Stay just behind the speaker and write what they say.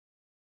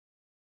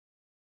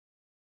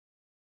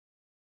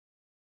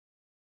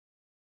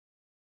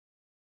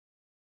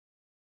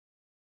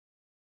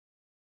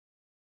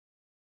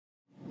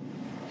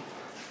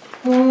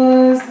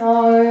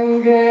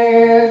Sangye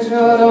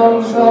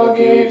chodam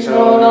shogi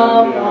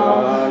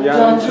chonamya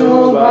janchu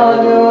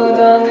badu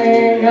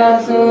dani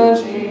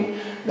gatsuchi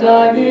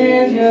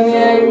dagi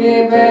tyunyengi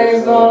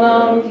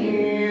bezonam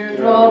ki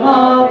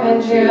dropa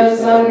penchir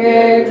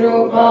sangye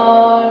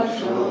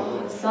drupasho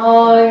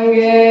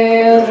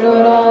Sangye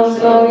chodam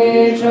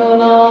shogi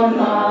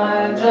chonamya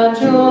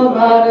janchu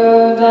badu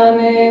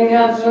dani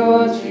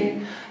gatsuchi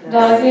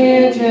dagi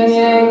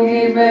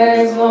tyunyengi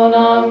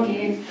bezonam ki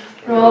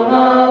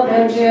Roma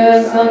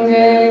Penchir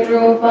Sangye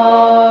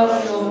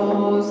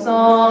Drupasho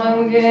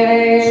Sangye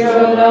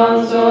Chodam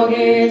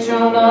Sogi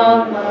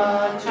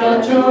Chonama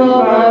Chanchu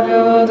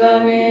Badu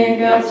Dami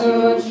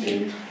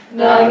Gatsuchi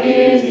Dagi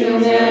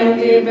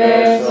Junyengi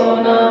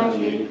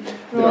Besonamki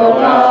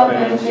Roma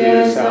Penchir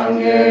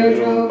Sangye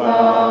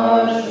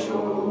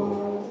Drupasho.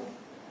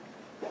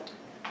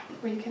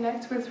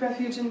 Reconnect with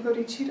refuge in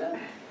bodhicitta.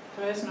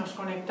 Entonces nos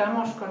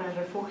conectamos con el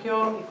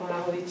refugio y con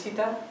la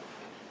bodhicitta.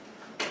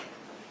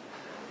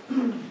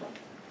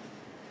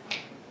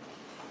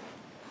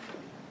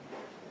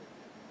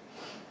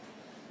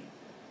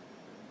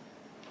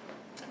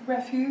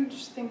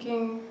 Refuge,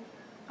 thinking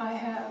I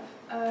have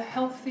a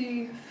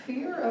healthy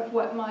fear of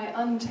what my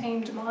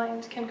untamed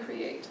mind can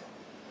create.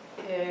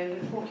 El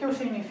refugio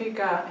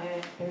significa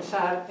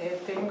pensar,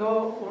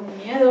 tengo un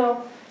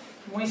miedo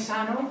muy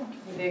sano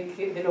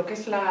de lo que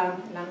es la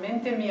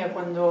mente mía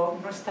cuando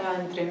no está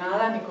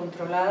entrenada, ni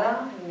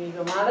controlada, ni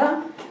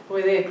domada,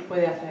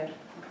 puede hacer.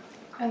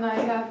 And I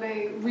have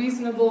a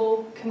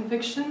reasonable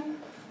conviction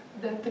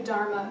that the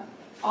Dharma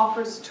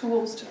offers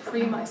tools to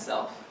free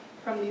myself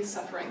from these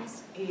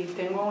sufferings. Y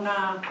tengo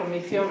una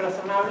convicción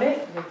razonable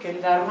de que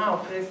el Dharma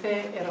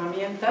ofrece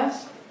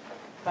herramientas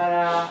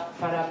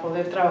para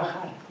poder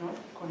trabajar, ¿no?,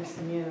 con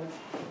este miedo.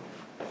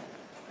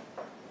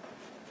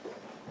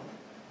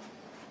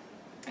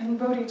 And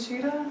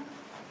bodhicitta,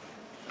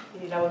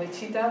 Y la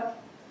bodhicitta,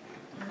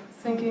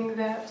 thinking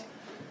that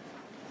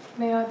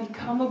may I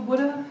become a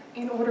Buddha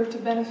in order to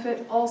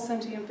benefit all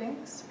sentient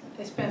beings?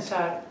 es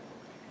pensar,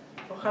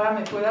 ojalá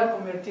me pueda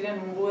convertir en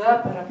un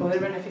Buda para poder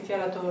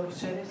beneficiar a todos los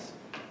seres.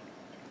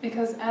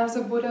 Because as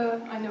a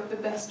Buddha, I know the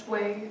best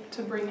way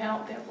to bring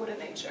out that Buddha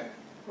nature.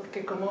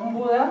 Porque como un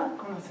Buda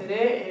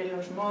conoceré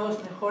los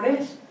modos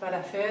mejores para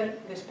hacer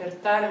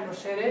despertar en los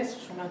seres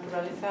su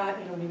naturaleza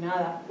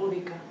iluminada,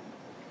 búdica.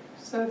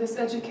 So this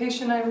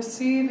education I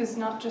receive is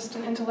not just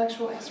an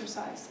intellectual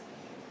exercise.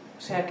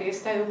 O sea que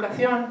esta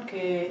educación,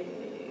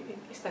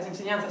 estas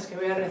enseñanzas que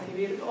voy a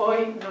recibir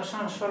hoy no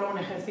son solo un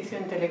ejercicio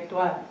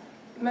intelectual.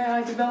 May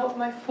I develop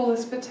my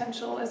fullest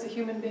potential as a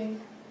human being.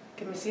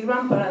 Que me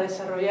sirvan para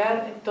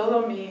desarrollar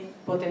todo mi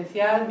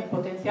potencial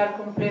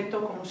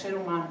completo como ser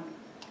humano.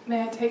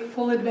 May I take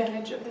full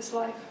advantage of this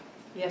life.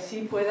 Y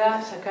así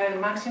pueda sacar el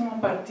máximo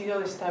partido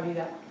de esta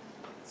vida.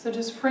 So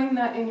just frame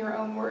that in your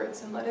own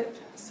words and let it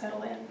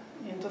settle in.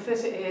 Y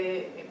entonces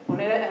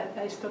poner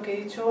a esto que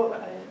he dicho,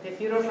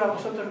 decíroslo a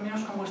vosotros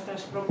mismos con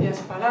vuestras propias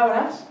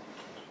palabras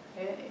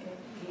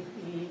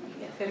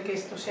y hacer que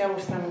esto sea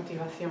vuestra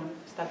motivación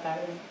esta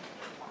tarde.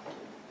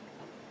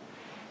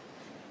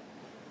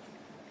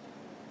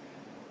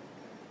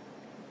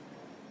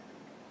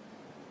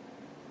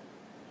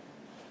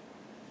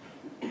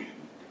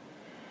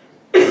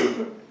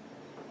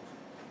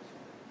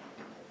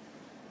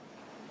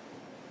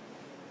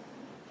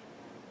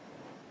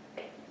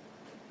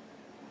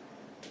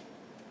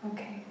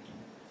 Okay.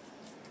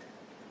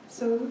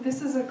 So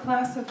this is a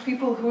class of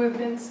people who have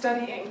been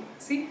studying.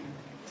 See?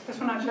 Esta es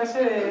una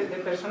clase de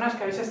personas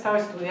que habéis estado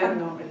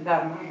estudiando el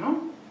Dharma,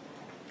 ¿no?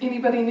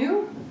 Anybody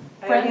new?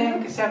 ¿Hay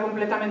alguien que sea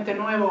completamente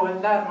nuevo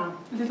en Dharma?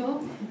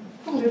 Little?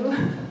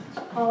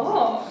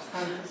 Oh.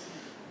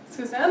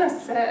 Susanna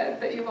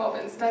said that you've all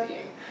been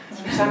studying.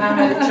 Susana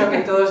me ha dicho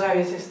que todos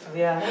habéis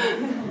estudiado.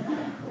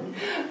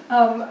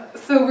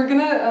 So we're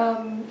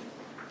gonna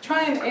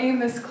try and aim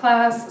this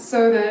class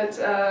so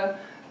that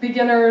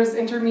beginners,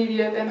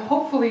 intermediate, and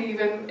hopefully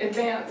even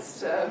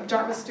advanced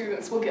Dharma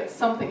students will get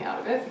something out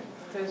of it.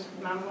 Entonces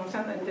vamos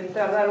a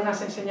intentar dar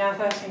unas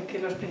enseñanzas en que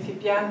los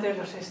principiantes,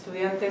 los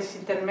estudiantes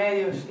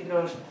intermedios y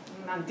los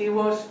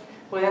antiguos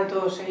puedan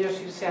todos ellos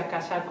irse a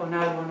casa con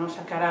algo, ¿no?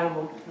 Sacar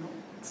algo,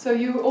 ¿no? So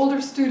you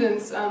older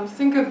students,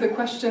 think of the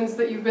questions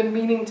that you've been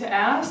meaning to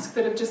ask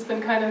that have just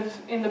been kind of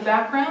in the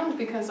background,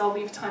 because I'll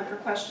leave time for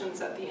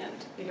questions at the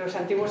end. Y los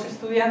antiguos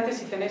estudiantes,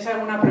 si tenéis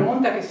alguna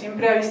pregunta que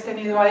siempre habéis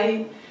tenido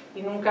ahí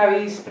y nunca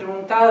habéis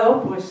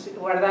preguntado, pues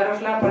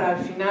guardárosla para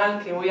el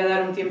final, que voy a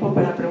dar un tiempo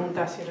para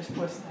preguntas y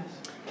respuestas.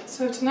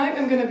 So tonight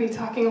I'm going to be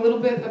talking a little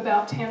bit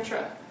about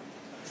Tantra.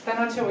 Esta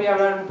noche voy a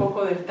hablar un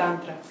poco del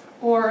Tantra.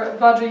 Or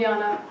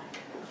Vajrayana.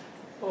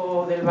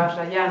 O del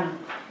Vajrayana.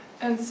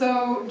 And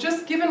so,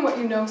 just given what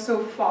you know so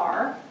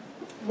far,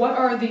 what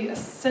are the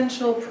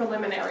essential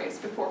preliminaries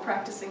before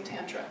practicing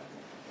Tantra?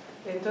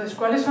 Entonces,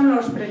 ¿cuáles son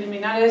los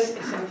preliminares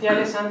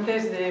esenciales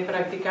antes de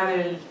practicar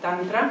el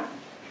Tantra?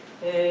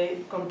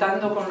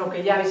 Contando con lo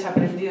que ya habéis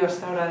aprendido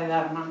hasta ahora de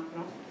Dharma,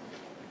 ¿no?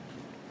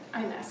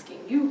 I'm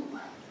asking you.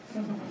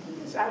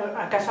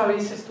 ¿Acaso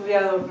habéis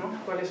estudiado, ¿no?,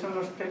 cuáles son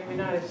los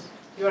preliminares?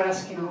 You are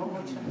asking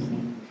mucho.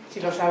 Si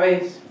lo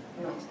sabéis.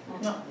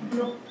 No.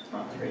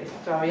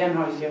 Todavía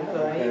no habéis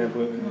llegado ahí.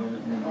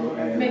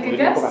 Make a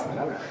guess.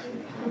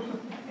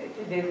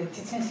 The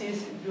teaching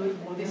is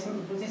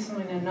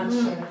Buddhism in a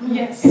nutshell.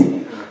 Yes.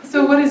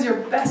 So what is your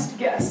best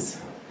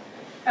guess?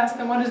 Ask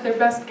them what is their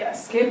best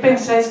guess. ¿Qué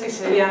pensáis que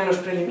serían los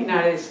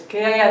preliminares?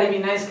 ¿Qué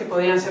adivináis que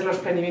podrían ser los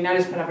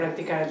preliminares para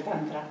practicar el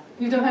Tantra?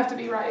 You don't have to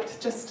be right.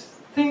 Just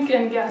think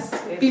and guess.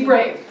 Be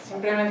brave.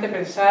 Simplemente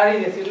pensar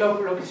y decir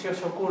lo que se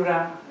os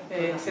ocurra,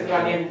 ser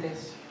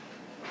valientes.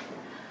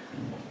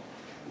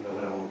 Una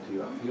gran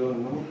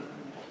motivación, ¿no?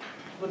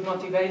 Good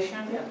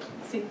motivation. Yeah.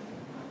 See.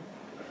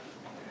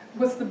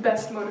 What's the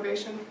best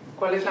motivation?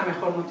 ¿Cuál es la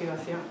mejor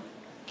motivación?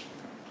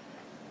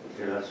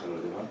 Entregarse a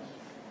los demás.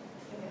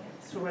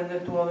 Surrender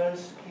to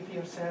others, give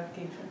yourself,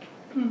 give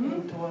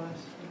to others.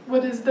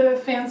 What is the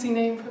fancy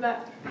name for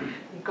that?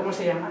 ¿Y cómo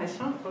se llama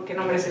eso? ¿Por qué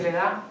nombre se le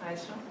da a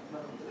eso?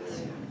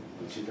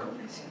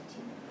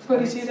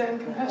 Bodhicitta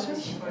and compassion.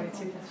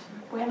 Bodhicitta.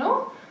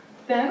 Bueno.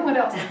 Then what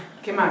else?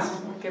 ¿Qué más?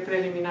 ¿Qué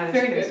preliminares?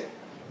 Very good.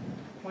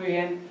 Muy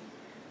bien.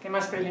 ¿Qué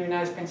más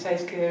preliminares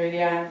pensáis que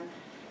deberían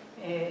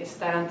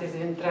estar antes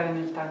de entrar en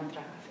el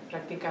Tantra,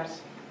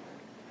 practicarse?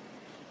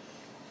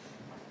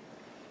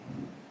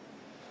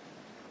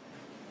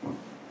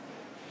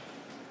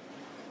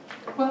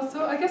 Well,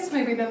 so I guess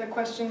maybe then the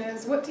question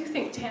is, what do you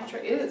think Tantra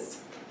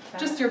is?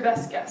 Just your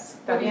best guess.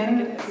 What do you think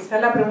También it is?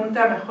 quizá la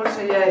pregunta mejor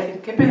sería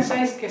decir, ¿qué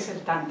pensáis que es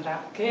el Tantra?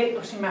 ¿Qué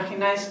os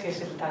imagináis que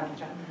es el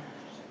Tantra?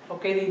 ¿O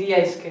qué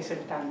diríais que es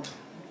el Tantra?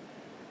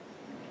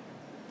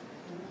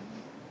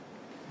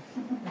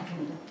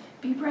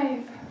 Be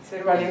brave.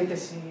 Ser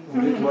valientes y...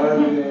 Un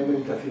ritual de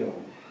meditación.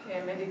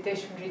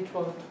 Meditation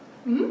ritual.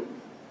 Mm-hmm.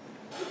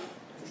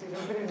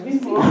 Siempre el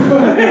mismo.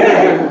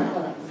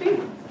 See?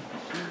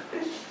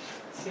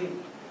 Sí.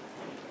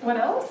 What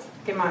else?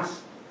 ¿Qué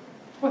más?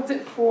 What's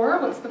it for?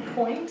 What's the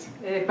point?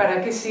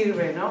 ¿Para qué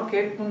sirve, no?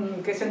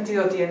 ¿Qué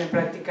sentido tiene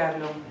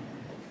practicarlo?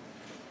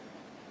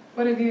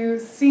 What have you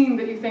seen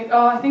that you think,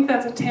 oh, I think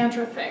that's a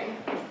Tantra thing?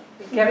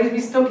 ¿Qué habéis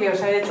visto que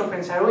os haya hecho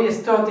pensar, uy,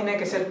 esto tiene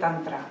que ser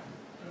Tantra?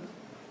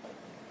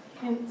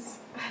 Hints.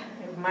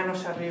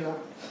 Manos arriba.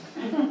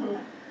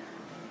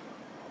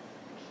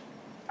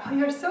 Oh,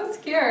 you're so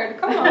scared.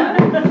 Come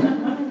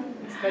on.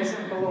 Estáis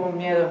un poco con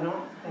miedo, ¿no?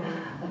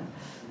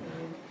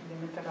 De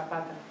meter la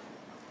pata.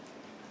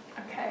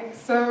 Okay,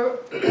 so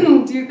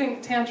do you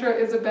think Tantra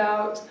is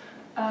about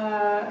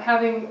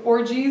having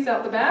orgies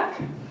out the back?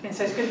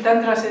 ¿Pensáis que el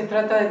Tantra se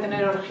trata de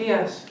tener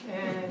orgías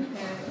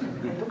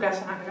en tu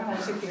casa, en algún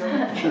sitio?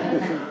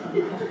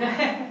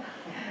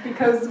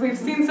 Because we've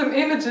seen some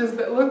images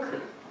that look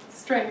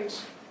strange.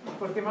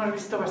 Porque hemos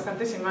visto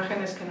bastantes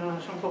imágenes que no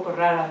son un poco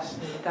raras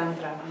del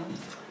Tantra, ¿no?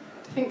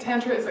 Do you think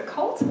Tantra is a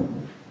cult?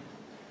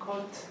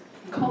 Cult.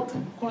 Cult.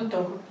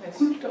 Culto. Es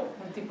Culto.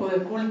 un tipo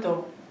de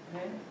culto.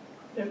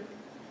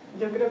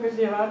 Yo creo que es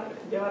llevar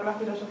la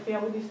filosofía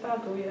budista a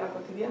tu vida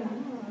cotidiana,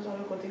 ¿no? A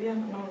lo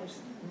cotidiano, ¿no?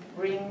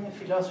 Bring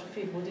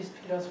philosophy, Buddhist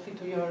philosophy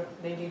to your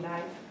daily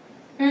life.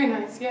 Very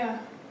nice, yeah.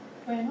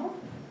 Bueno.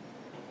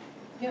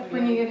 Yeah,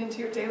 bringing it into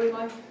your daily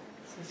life.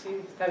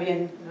 Sí, está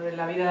bien, lo de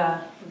la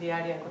vida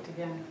diaria,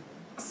 cotidiana.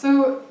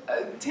 So,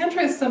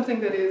 Tantra is something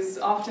that is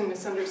often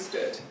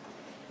misunderstood.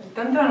 El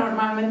Tantra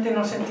normalmente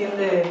no se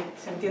entiende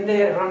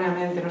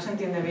erróneamente, no se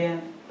entiende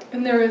bien.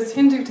 And there is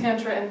Hindu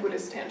Tantra and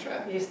Buddhist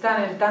Tantra. Y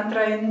están el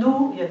Tantra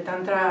hindú y el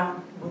Tantra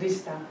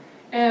budista.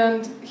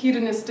 And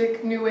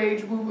hedonistic New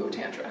Age woo-woo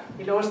Tantra.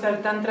 Y luego está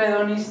el Tantra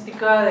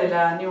hedonística de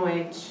la New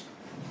Age,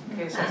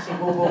 que es así,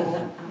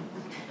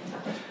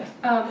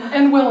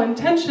 And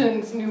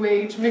well-intentioned New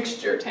Age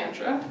mixture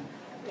Tantra.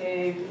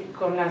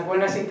 Con las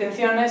buenas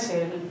intenciones,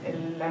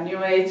 la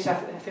New Age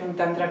hace un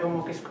Tantra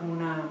como que es como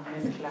una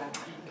mezcla.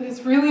 But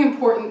it's really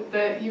important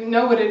that you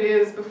know what it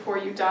is before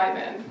you dive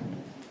in.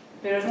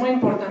 Pero es muy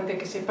importante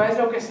que sepáis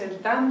lo que es el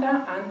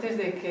Tantra antes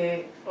de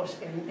que os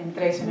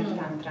entréis en el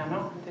Tantra,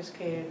 ¿no? Antes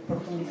que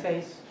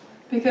profundicéis.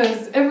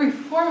 Because every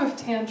form of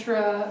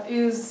Tantra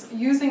is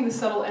using the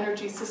subtle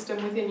energy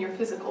system within your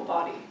physical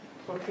body.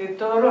 Porque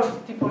todos los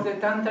tipos de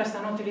Tantra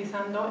están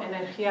utilizando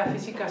energía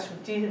física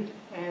sutil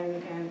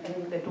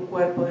de tu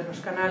cuerpo, de los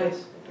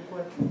canales de tu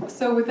cuerpo.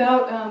 So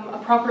without a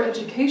proper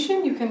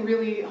education, you can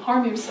really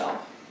harm yourself.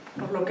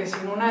 Por lo que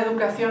sin una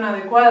educación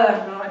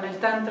adecuada, ¿no? En el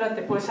Tantra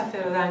te puedes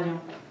hacer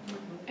daño.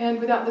 And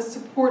without the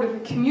support of a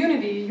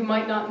community, you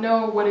might not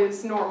know what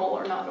is normal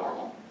or not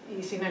normal.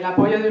 Y sin el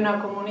apoyo de una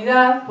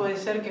comunidad, puede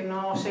ser que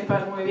no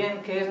sepas muy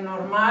bien qué es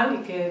normal y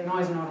qué no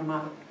es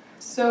normal.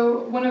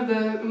 So one of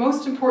the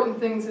most important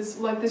things is,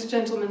 like this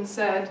gentleman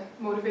said,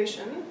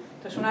 motivation.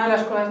 Entonces una de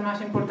las cosas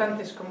más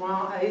importantes, como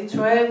ha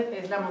dicho él,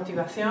 es la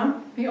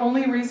motivación. The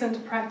only reason to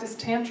practice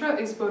Tantra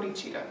is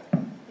bodhicitta.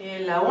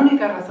 La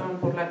única razón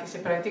por la que se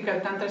practica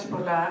el Tantra es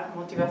por la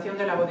motivación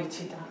de la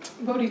bodhicitta.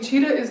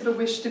 Bodhicitta is the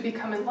wish to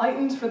become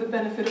enlightened for the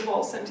benefit of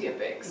all sentient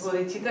beings.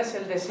 Bodhicitta es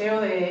el deseo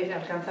de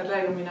alcanzar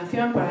la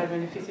iluminación para el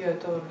beneficio de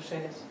todos los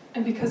seres.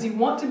 And because you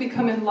want to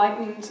become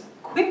enlightened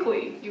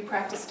quickly, you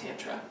practice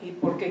Tantra. Y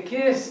porque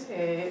quieres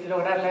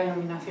lograr la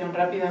iluminación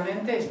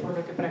rápidamente es por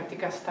lo que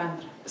practicas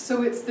Tantra.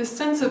 So it's this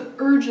sense of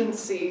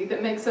urgency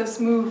that makes us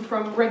move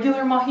from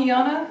regular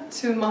Mahayana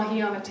to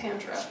Mahayana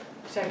Tantra.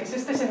 O sea, que es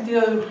este sentido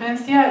de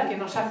urgencia el que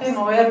nos hace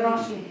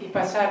movernos y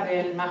pasar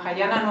del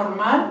Mahayana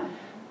normal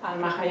al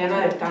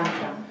Mahayana del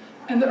Tantra.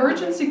 And the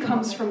urgency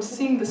comes from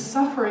seeing the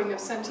suffering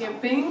of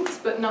sentient beings,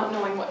 but not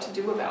knowing what to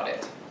do about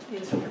it.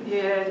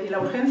 Y la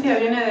urgencia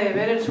viene de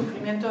ver el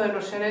sufrimiento de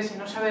los seres y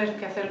no saber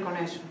qué hacer con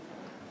eso.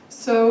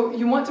 So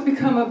you want to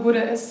become a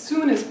Buddha as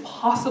soon as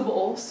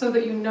possible so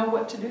that you know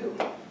what to do.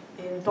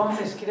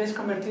 Entonces quieres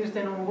convertirte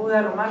en un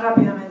Buda lo más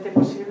rápidamente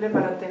posible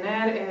para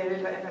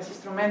tener los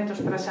instrumentos,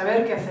 para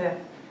saber qué hacer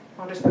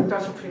con respecto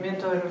al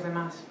sufrimiento de los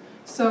demás.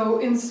 So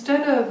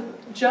instead of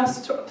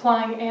just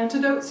applying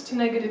antidotes to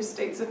negative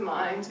states of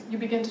mind, you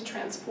begin to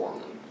transform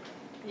them.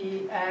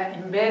 Y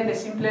en vez de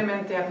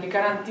simplemente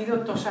aplicar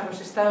antídotos a los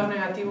estados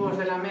negativos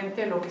de la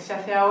mente, lo que se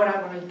hace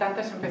ahora con el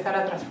Tantra es empezar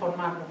a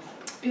transformarlos.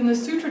 In the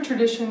Sutra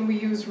tradition, we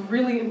use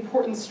really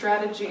important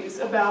strategies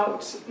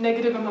about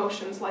negative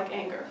emotions like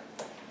anger.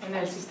 En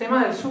el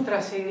sistema del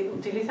Sutra se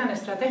utilizan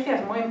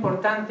estrategias muy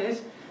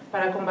importantes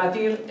para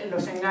combatir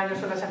los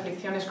engaños o las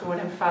aflicciones como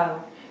el enfado.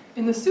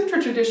 In the Sutra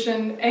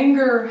tradition,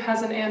 anger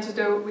has an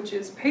antidote, which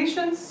is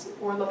patience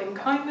or loving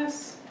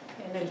kindness.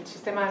 En el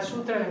sistema del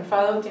Sutra, el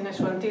enfado tiene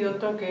su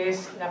antídoto, que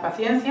es la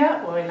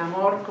paciencia o el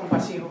amor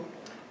compasivo.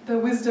 The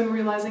wisdom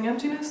realizing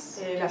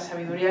emptiness. La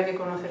sabiduría que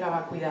conoce la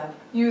vacuidad.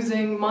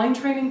 Using mind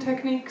training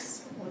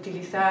techniques.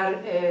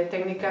 Utilizar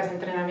técnicas de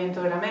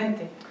entrenamiento de la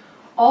mente.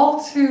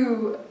 All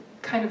to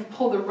kind of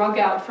pull the rug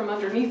out from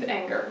underneath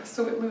anger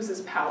so it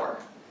loses power.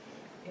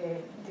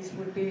 This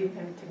would be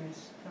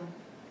emptiness. No.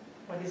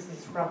 What is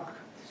this rock?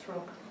 This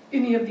rock.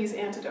 Any of these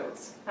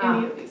antidotes.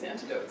 Any of these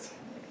antidotes.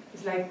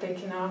 It's like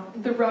taking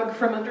out the rug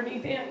from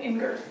underneath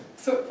anger,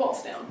 so it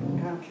falls down.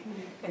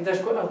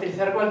 Entonces,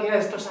 utilizar cualquiera de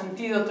estos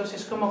antídotos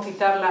es como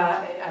quitar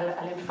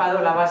al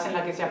enfado la base en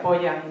la que se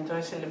apoya, y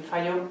entonces el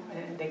enfado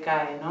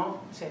decae,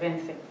 ¿no? Se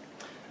vence.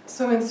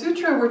 So in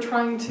Sutra, we're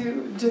trying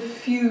to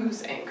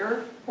diffuse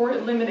anger or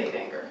eliminate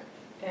anger.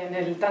 En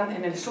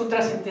el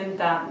Sutra se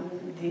intenta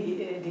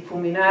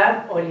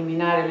difuminar o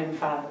eliminar el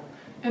enfado.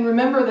 And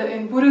remember that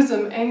in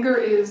Buddhism, anger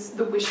is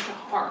the wish to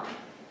harm.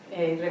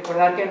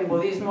 Recordar que en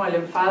budismo el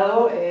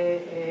enfado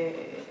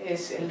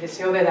es el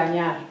deseo de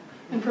dañar.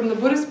 And from the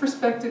Buddhist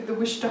perspective, the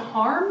wish to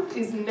harm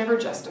is never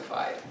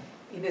justified.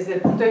 Y desde el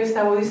punto de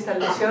vista budista,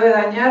 el deseo de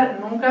dañar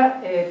nunca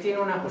tiene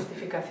una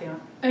justificación.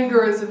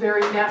 Anger is a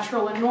very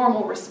natural and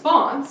normal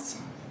response.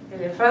 El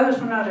enfado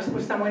es una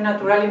respuesta muy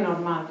natural y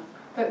normal.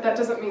 But that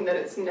doesn't mean that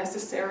it's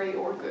necessary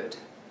or good.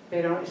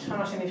 Pero eso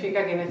no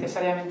significa que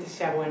necesariamente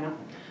sea bueno.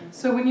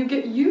 So when you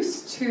get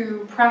used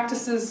to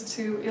practices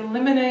to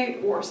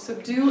eliminate or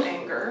subdue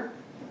anger,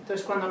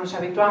 entonces cuando nos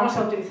habituamos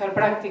a utilizar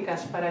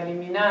prácticas para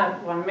eliminar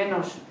o al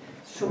menos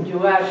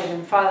subyugar el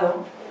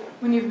enfado,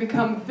 when you've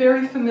become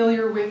very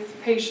familiar with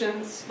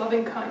patience,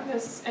 loving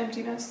kindness,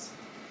 emptiness,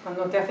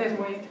 cuando te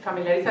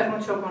familiarizas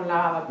mucho con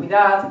la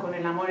vacuidad, con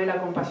el amor y la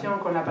compasión,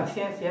 con la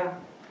paciencia,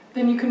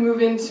 then you can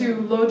move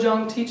into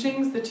Lozang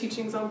teachings, the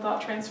teachings on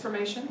thought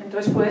transformation.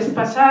 Entonces puedes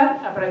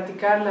pasar a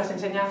practicar las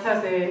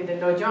enseñanzas de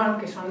Lozang,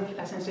 que son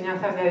las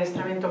enseñanzas de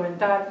adiestramiento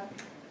mental.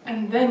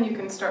 And then you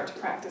can start to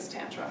practice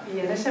Tantra.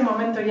 Y en ese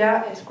momento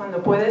ya es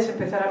cuando puedes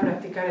empezar a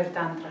practicar el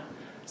Tantra.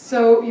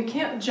 So you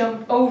can't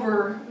jump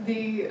over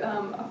the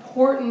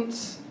important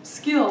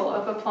skill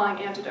of applying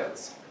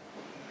antidotes.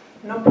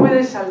 No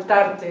puedes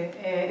saltarte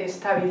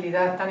esta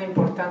habilidad tan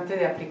importante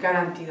de aplicar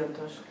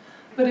antídotos.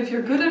 But if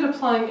you're good at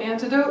applying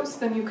antidotes,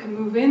 then you can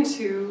move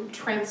into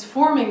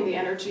transforming the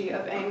energy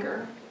of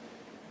anger.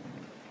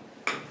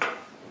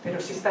 Pero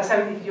si estás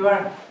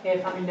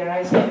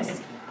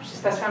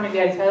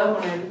familiarizado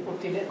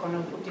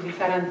con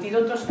utilizar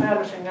antídotos para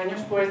los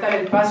engaños, puedes dar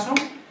el paso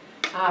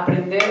a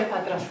aprender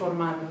a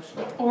transformarlos.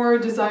 Or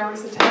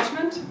desirous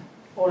attachment.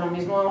 O lo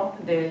mismo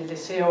del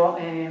deseo,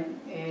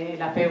 el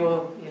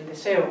apego y el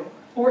deseo.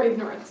 Or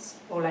ignorance.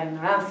 O la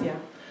ignorancia.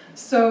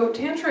 So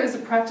Tantra is a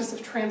practice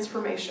of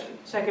transformation.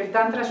 O sea que el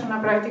Tantra es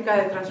una práctica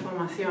de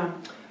transformación.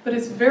 But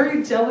it's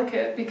very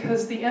delicate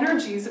because the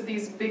energies of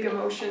these big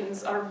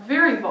emotions are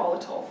very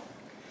volatile.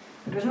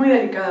 Pero es muy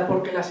delicada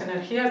porque las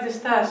energías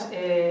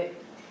de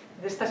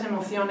estas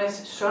emociones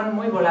son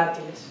muy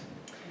volátiles.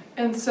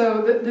 And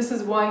so this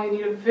is why you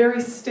need a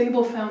very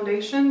stable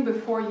foundation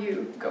before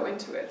you go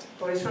into it.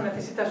 Por eso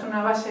necesitas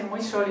una base muy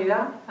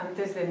sólida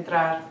antes de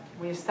entrar,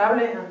 muy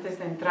estable antes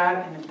de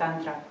entrar en el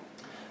Tantra.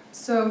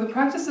 So the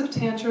practice of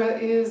Tantra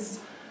is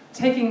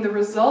taking the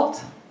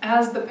result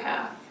as the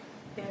path.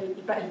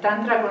 El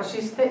Tantra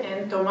consiste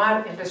en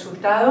tomar el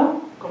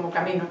resultado como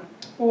camino.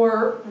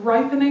 Or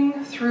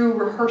ripening through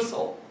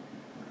rehearsal.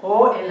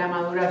 o en la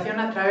maduración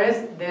a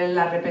través de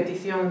la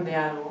repetición de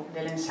algo,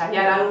 del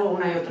ensayar algo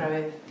una y otra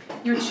vez.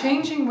 You're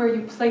changing where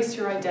you place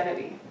your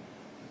identity.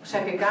 O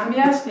sea que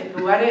cambias el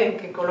lugar en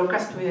que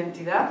colocas tu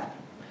identidad.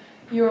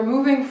 You are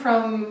moving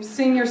from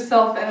seeing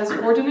yourself as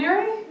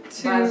ordinary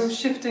to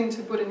shifting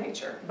to Buddha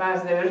nature.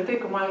 Vas de verte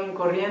como alguien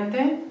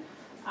corriente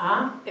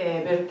a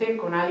verte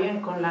con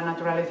alguien con la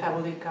naturaleza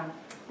búdica.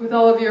 With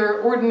all of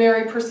your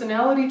ordinary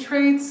personality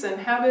traits and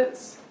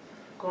habits,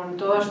 con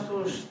todos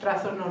tus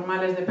trazos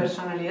normales de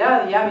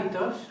personalidad y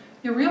hábitos,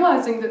 you're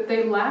realizing that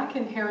they lack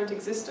inherent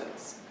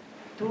existence.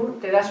 Tú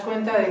te das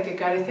cuenta de que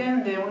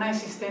carecen de una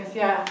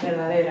existencia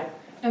verdadera.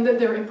 And that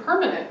they're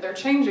impermanent, they're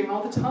changing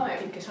all the time.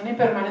 Y que son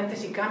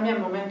impermanentes y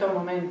cambian momento a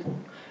momento.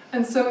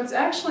 And so it's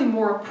actually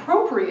more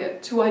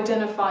appropriate to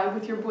identify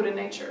with your Buddha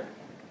nature.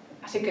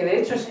 Así que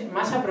de hecho es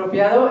más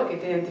apropiado que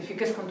te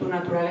identifiques con tu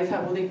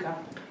naturaleza búdica.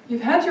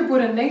 You've had your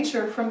Buddha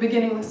nature from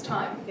beginningless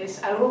time.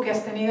 Es algo que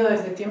has tenido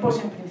desde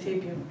tiempos sin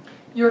principio.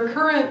 Your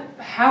current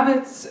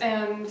habits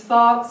and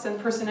thoughts and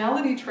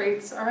personality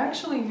traits are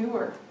actually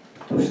newer.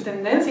 Tus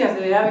tendencias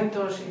de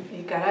hábitos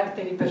y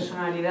carácter y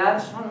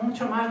personalidad son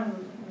mucho más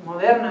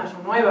modernas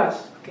o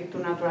nuevas que tu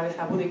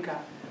naturaleza búdica.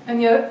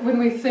 And yet, when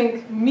we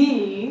think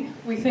me,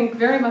 we think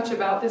very much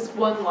about this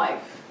one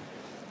life.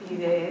 Y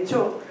de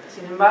hecho,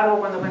 sin embargo,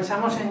 cuando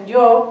pensamos en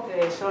yo,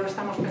 solo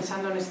estamos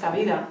pensando en esta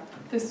vida.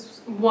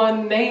 This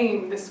one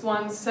name, this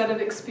one set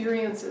of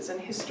experiences and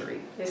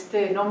history.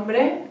 Este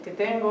nombre que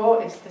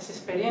tengo, estas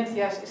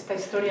experiencias, esta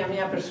historia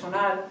mía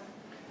personal.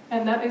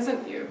 And that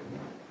isn't you.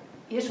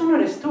 Y eso no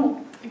eres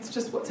tú. It's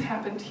just what's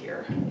happened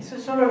here. Eso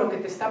es solo lo que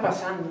te está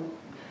pasando.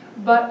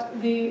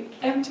 But the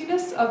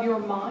emptiness of your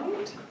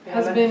mind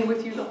has been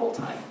with you the whole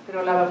time.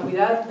 Pero la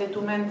vacuidad de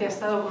tu mente ha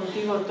estado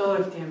contigo todo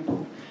el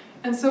tiempo.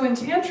 And so in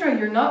Tantra,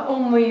 you're not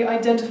only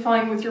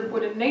identifying with your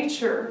Buddha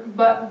nature,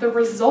 but the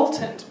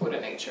resultant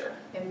Buddha nature.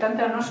 En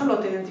Tantra no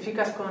solo te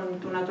identificas con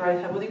tu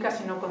naturaleza búdica,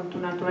 sino con tu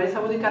naturaleza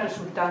búdica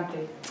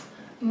resultante.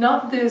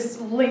 Not this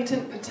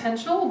latent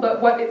potential,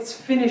 but what its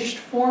finished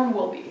form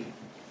will be.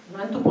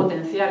 No en tu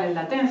potencial, en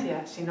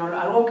latencia, sino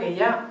algo que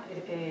ya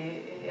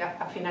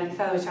ha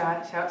finalizado y se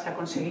ha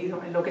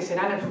conseguido, en lo que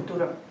será en el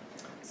futuro.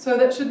 So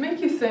that should make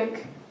you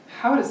think,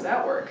 how does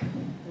that work?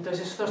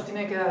 Entonces esto os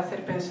tiene que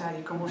hacer pensar,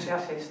 ¿y cómo se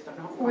hace esto?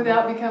 ¿No?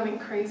 Without becoming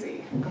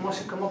crazy.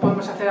 ¿Cómo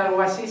podemos hacer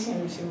algo así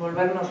sin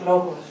volvernos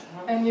locos?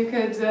 ¿No? And you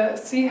could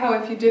see how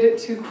if you did it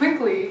too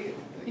quickly,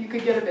 you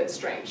could get a bit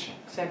strange.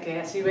 O sea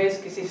que así veis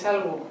que si es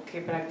algo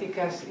que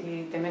practicas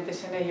y te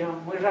metes en ello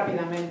muy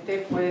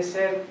rápidamente, puede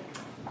ser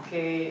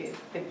que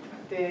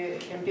te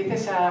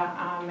empieces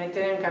a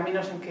meter en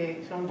caminos en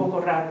que son un poco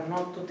raros, ¿no?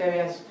 Tú te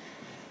veas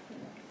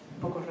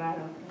un poco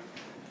raro.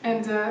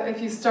 And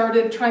if you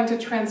started trying to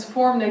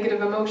transform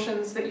negative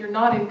emotions that you're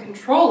not in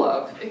control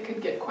of, it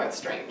could get quite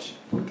strange.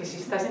 Porque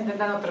si estás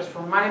intentando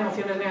transformar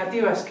emociones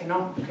negativas que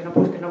no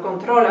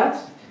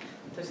controlas,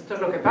 entonces esto es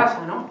lo que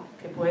pasa, ¿no?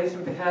 Que puedes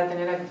empezar a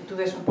tener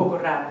actitudes un poco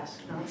raras,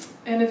 ¿no?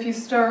 And if you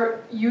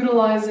start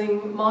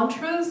utilizing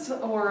mantras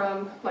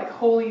or like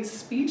holy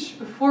speech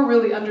before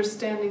really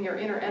understanding your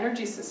inner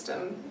energy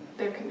system,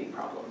 there can be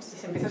problems.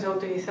 Si empiezas a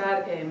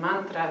utilizar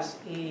mantras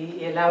y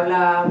el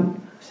habla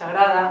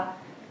sagrada,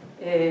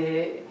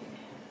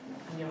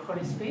 and your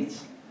holy speech,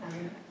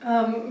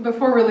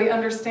 before really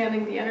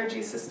understanding the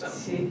energy system.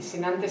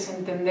 Sin antes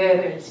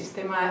entender el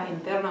sistema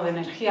interno de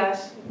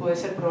energías, puede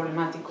ser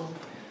problemático.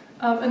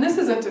 And this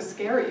isn't to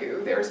scare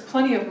you. There's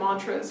plenty of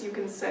mantras you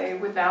can say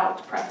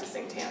without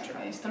practicing Tantra.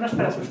 Esto no es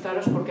para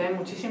asustaros porque hay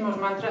muchísimos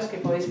mantras que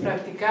podéis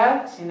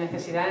practicar sin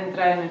necesidad de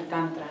entrar en el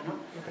Tantra,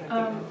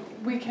 ¿no?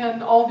 We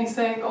can all be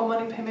saying Om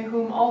Mani Padme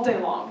Hum all day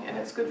long, and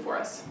it's good for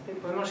us.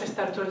 Podemos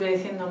estar todo el día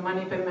diciendo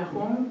Mani Padme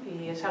Hum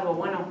y es algo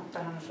bueno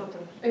para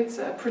nosotros. It's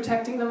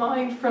protecting the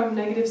mind from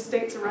negative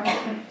states around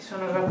it. Eso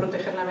nos va a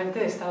proteger la mente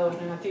de estados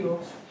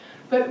negativos.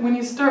 But when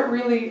you start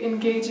really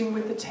engaging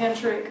with the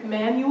Tantric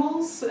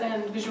manuals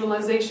and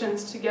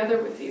visualizations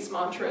together with these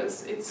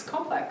mantras, it's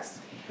complex.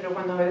 Pero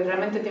cuando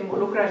realmente te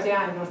involucras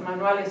ya en los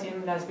manuales y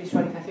en las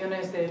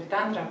visualizaciones del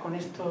Tantra con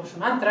estos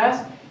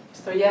mantras,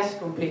 esto ya se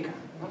complica,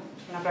 ¿no?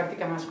 Es una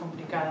práctica más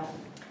complicada.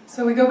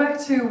 So we go back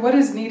to what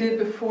is needed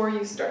before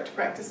you start to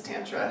practice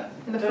Tantra.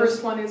 And the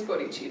first one is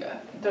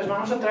bodhicitta. Entonces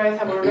vamos otra vez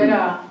a volver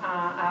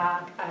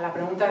a la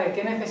pregunta de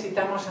qué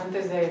necesitamos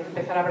antes de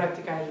empezar a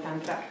practicar el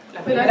Tantra.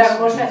 La primera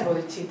cosa es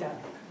bodhicitta.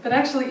 But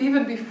actually,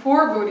 even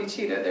before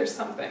bodhicitta, there's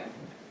something.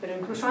 Pero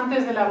incluso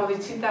antes de la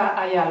bodhicitta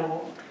hay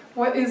algo.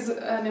 What is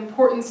an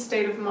important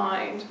state of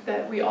mind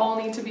that we all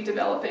need to be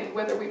developing,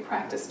 whether we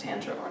practice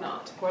Tantra or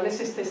not? ¿Cuál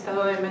es este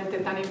estado de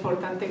mente tan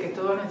importante que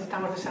todos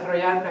necesitamos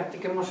desarrollar,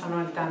 practiquemos o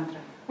no el Tantra?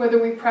 Whether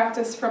we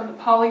practice from the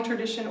Pali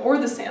tradition or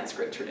the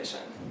Sanskrit tradition.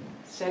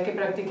 Sea que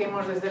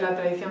practiquemos desde la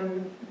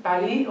tradición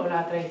Pali o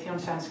la tradición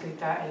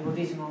sánscrita, el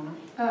budismo,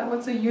 ¿no?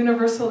 What's a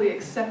universally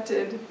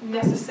accepted,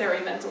 necessary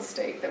mental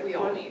state that we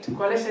all need?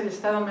 ¿Cuál es el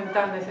estado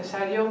mental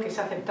necesario que es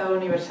aceptado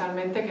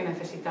universalmente que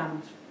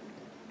necesitamos?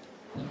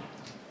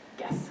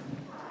 Yes.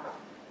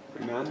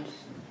 Renouns.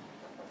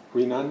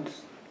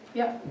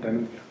 Yep.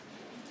 Renuncia.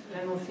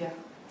 Renuncia.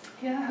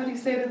 Yeah, how do you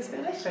say it in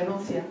Spanish?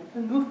 Renuncia.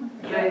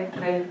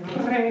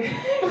 Re.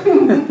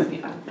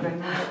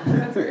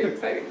 That's very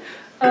exciting.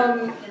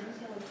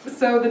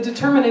 So the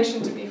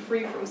determination to be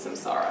free from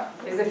samsara.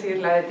 Es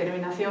decir, la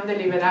determinación de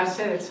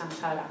liberarse del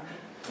samsara.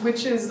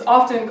 Which is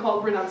often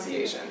called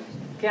renunciation.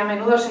 Que a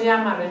menudo se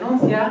llama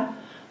renuncia.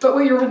 But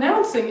what you're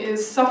renouncing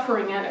is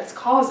suffering and its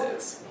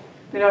causes.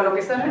 Pero lo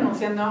que estás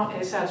renunciando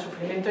es al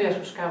sufrimiento y a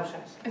sus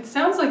causas. It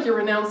sounds like you're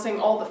renouncing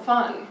all the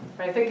fun.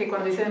 Parece que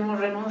cuando decimos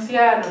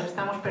renuncia nos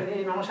estamos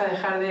perdiendo y vamos a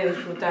dejar de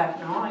disfrutar,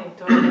 ¿no? Y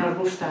todo lo que nos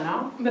gusta,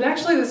 ¿no? But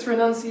actually this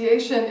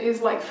renunciation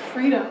is like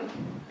freedom.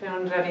 Pero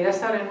en realidad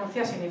esta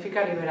renuncia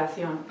significa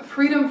liberación.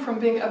 Freedom from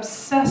being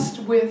obsessed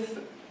with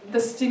the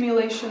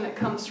stimulation that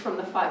comes from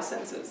the five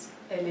senses.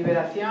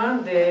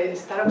 Liberación de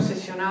estar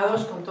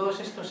obsesionados con todos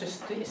estos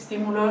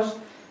estímulos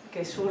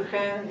que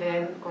surgen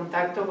en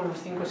contacto con los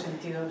cinco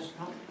sentidos,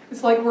 ¿no?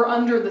 It's like we're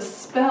under the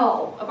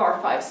spell of our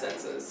five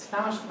senses.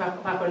 Estamos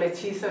bajo el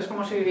hechizo, es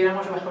como si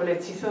viviéramos bajo el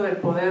hechizo del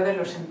poder de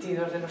los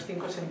sentidos, de los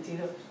cinco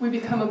sentidos. We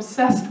become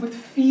obsessed with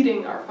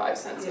feeding our five Y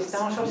senses.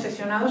 estamos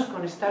obsesionados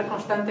con estar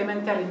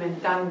constantemente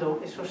alimentando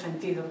esos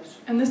sentidos.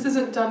 And this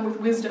isn't done with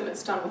wisdom,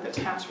 it's done with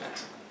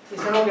attachment. Y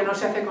es algo que no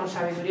se hace con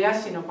sabiduría,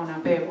 sino con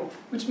apego.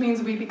 Which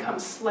means we become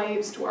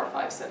slaves to our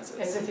five Es senses.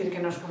 decir, que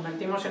nos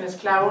convertimos en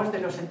esclavos de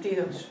los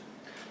sentidos.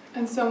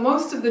 And so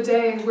most of the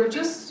day we're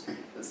just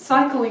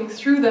cycling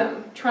through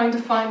them, trying to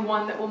find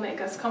one that will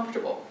make us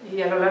comfortable. Y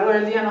a lo largo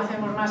del día no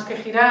hacemos más que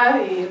girar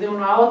y ir de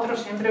uno a otro,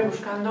 siempre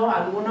buscando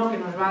alguno que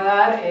nos va a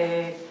dar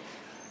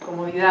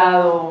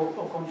comodidad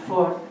o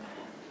confort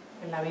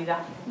en la vida.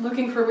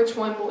 Looking for which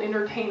one will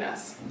entertain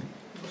us.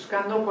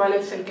 Buscando cuál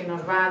es el que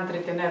nos va a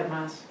entretener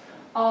más.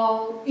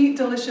 I'll eat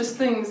delicious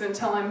things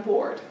until I'm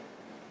bored.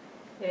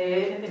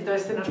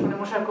 Entonces nos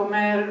ponemos a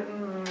comer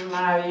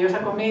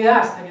maravillosa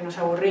comida hasta que nos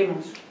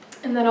aburrimos.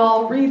 And then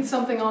I'll read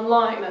something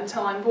online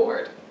until I'm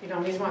bored. Y lo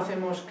mismo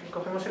hacemos, que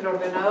cogemos el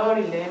ordenador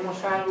y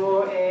leemos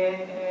algo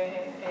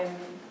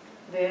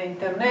de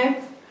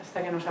internet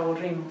hasta que nos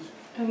aburrimos.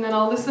 And then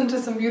I'll listen to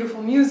some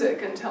beautiful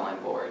music until I'm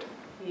bored.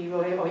 Y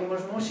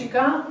oímos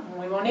música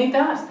muy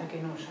bonita hasta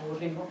que nos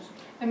aburrimos.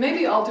 And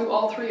maybe I'll do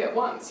all three at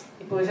once,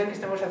 Y puede ser que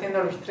estemos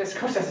haciendo las tres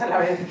cosas a la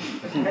vez.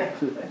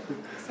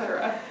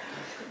 etc.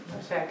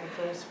 O sea que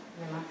todo es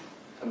demás.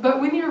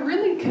 But when you're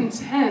really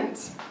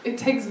content, it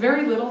takes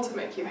very little to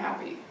make you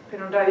happy.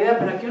 Pero en realidad,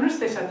 para que uno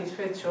esté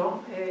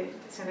satisfecho,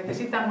 se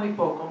necesita muy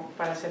poco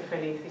para ser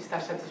feliz y estar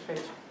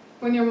satisfecho.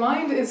 When your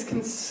mind is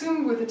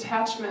consumed with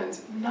attachment,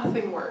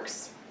 nothing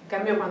works. En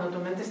cambio, cuando tu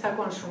mente está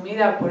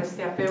consumida por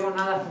este apego,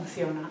 nada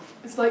funciona.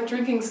 It's like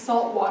drinking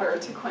salt water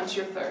to quench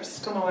your Es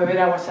thirst. como beber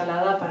agua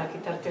salada para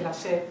quitarte la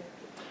sed.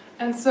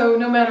 And so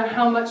no matter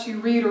how much you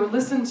read or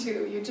listen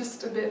to, you're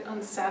just a bit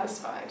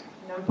unsatisfied.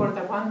 No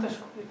importa cuántas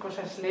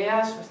cosas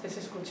leas o estés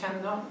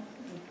escuchando,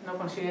 no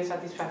consigues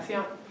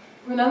satisfacción.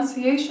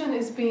 Renunciation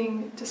is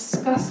being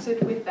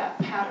disgusted with that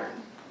pattern.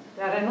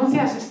 La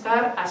renuncia es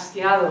estar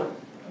hastiado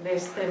de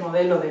este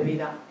modelo de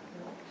vida.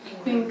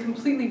 Being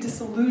completely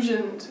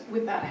disillusioned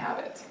with that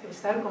habit.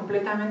 Estar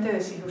completamente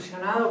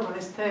desilusionado con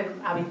este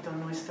hábito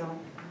nuestro.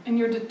 And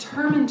you're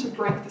determined to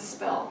break the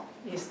spell.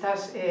 Y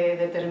estás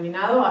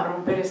determinado a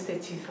romper este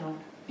hechizo.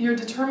 You're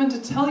determined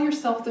to tell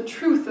yourself the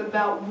truth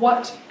about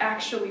what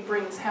actually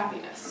brings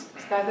happiness.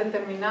 Estás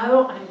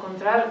determinado a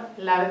encontrar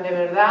de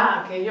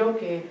verdad aquello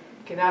que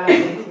da la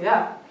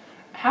felicidad.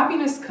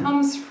 Happiness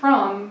comes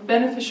from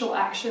beneficial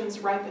actions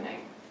ripening.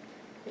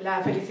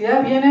 La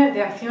felicidad viene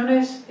de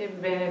acciones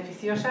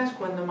beneficiosas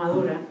cuando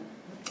maduran.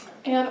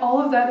 And all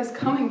of that is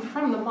coming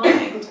from the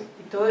mind.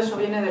 Y todo eso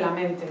viene de la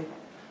mente.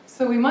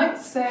 So we might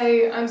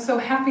say, I'm so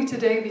happy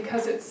today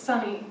because it's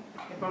sunny.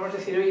 Podemos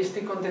decir, hoy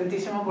estoy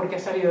contentísimo porque ha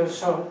salido el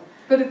sol.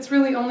 But it's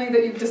really only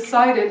that you've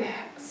decided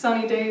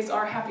sunny days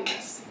are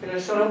happiness. Pero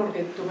es solo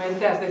porque tu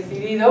mente has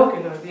decidido que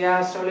los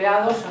días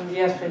soleados son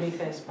días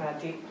felices para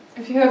ti.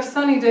 If you have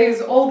sunny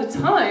days all the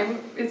time,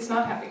 it's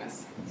not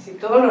happiness. Si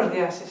todos los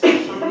días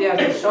son días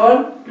de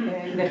sol,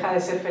 deja de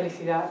ser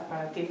felicidad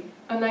para ti.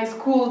 A nice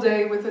cool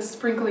day with a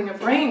sprinkling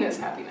of rain is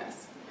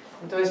happiness.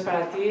 Entonces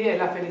para ti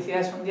la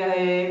felicidad es un día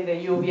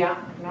de lluvia,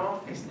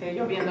 ¿no? Que esté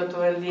lloviendo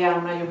todo el día,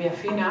 una lluvia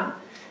fina.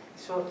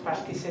 Eso para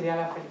ti sería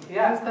la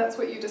felicidad. That's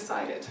what you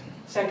decided.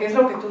 O sea, ¿qué es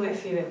lo que tú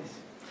decides?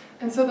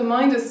 And so the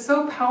mind is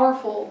so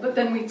powerful, but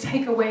then we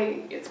take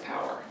away its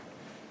power.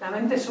 La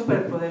mente es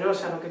súper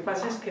poderosa, lo que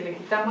pasa es que le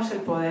quitamos el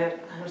poder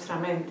a nuestra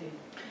mente,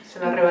 se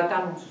lo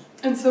arrebatamos.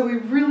 And so we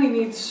really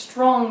need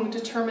strong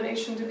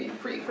determination to be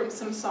free from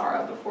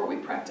samsara before we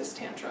practice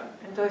tantra.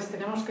 Entonces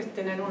tenemos que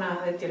tener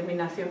una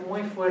determinación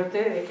muy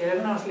fuerte de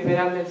querernos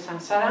liberar del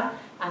samsara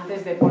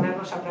antes de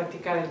ponernos a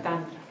practicar el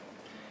tantra.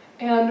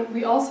 And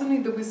we also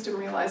need the wisdom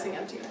realizing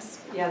emptiness.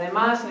 Y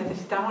además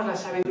necesitamos la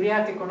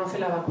sabiduría que conoce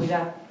la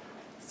vacuidad.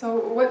 So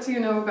what do you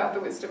know about the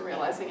wisdom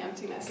realizing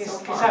emptiness ¿Qué so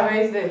far?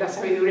 sabéis de la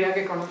sabiduría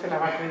que conoce la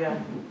vacuidad?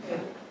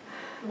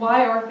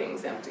 Why are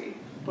things empty?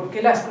 ¿Por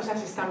qué las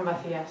cosas están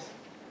vacías?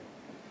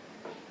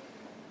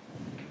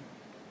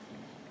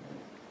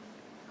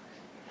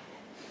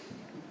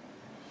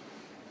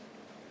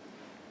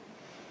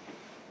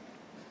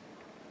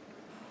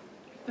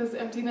 Does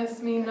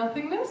emptiness mean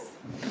nothingness?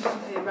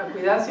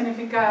 Vacuidad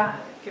significa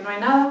que no hay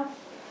nada.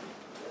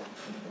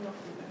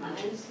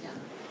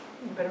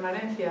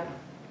 Impermanencia.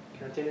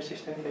 Que no tiene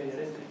existencia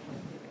inherente.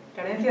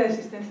 Carencia de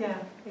existencia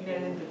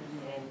inherente.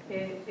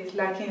 Is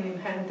lacking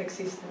inherent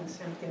existence,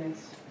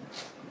 emptiness.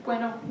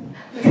 Bueno.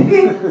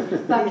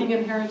 Lacking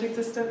inherent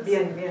existence.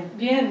 Bien, bien.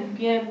 Bien,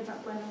 bien.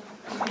 Bueno.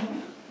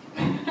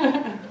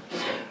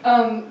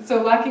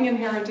 So lacking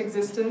inherent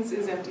existence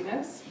is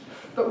emptiness.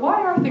 But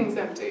why are things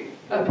empty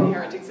of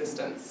inherent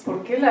existence?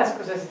 ¿Por qué las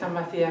cosas están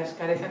vacías,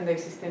 carecen de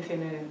existencia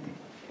inherente?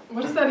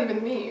 What does that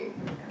even mean?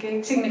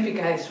 ¿Qué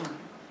significa eso?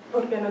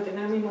 Porque no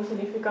tiene el mismo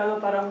significado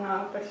para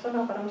una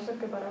persona, para un ser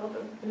que para otro.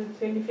 El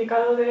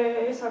significado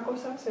de esa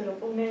cosa se lo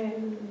pone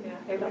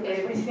la persona.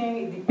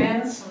 Everything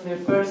depends on the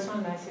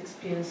person that's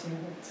experiencing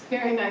it.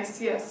 Very nice,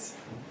 yes.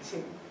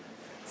 Sí.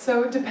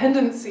 So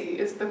dependency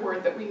is the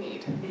word that we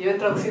need. Y yo he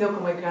traducido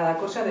como que cada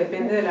cosa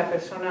depende de la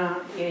persona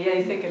y ella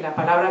dice que la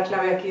palabra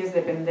clave aquí es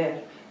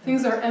depender.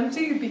 Things are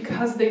empty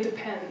because they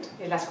depend.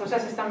 Las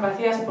cosas están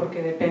vacías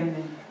porque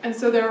dependen. And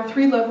so there are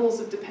 3 levels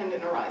of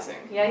dependent arising,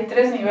 Y hay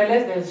 3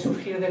 niveles del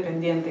surgir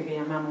dependiente que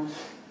llamamos.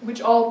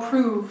 which all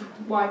prove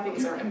why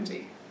things are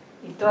empty.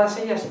 Y todas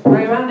ellas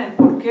prueban el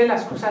por qué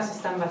las cosas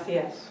están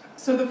vacías.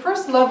 So the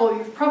first level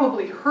you've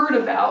probably heard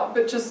about,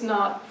 but just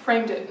not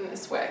framed it in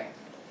this way.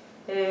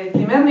 El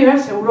primer nivel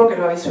seguro que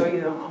lo habéis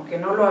oído, aunque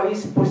no lo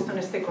habéis puesto en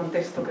este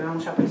contexto que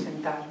vamos a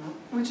presentar, ¿no?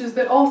 Which is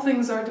that all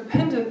things are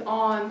dependent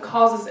on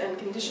causes and El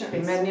conditions.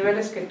 primer nivel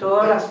es que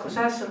todas las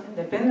cosas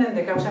dependen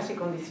de causas y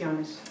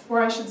condiciones. Or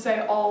I should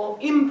say all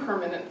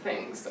impermanent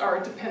things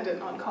are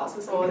dependent on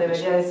causes and O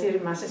debería conditions.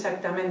 decir más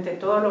exactamente,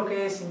 todo lo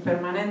que es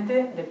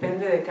impermanente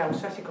depende de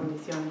causas y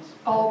condiciones.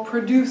 All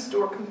produced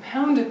or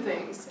compounded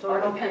things Todo are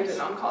lo que dependent es-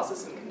 on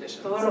causes and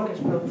conditions. Todo lo que es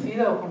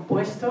producido o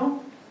compuesto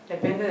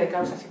depende de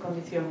causas y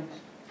condiciones.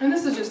 And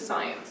this is just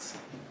science.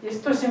 Y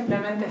esto es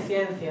simplemente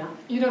ciencia.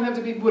 You don't have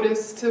to be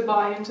Buddhist to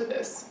buy into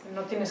this.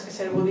 No tienes que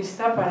ser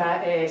budista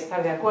para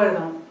estar de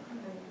acuerdo.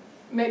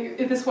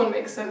 This one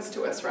makes sense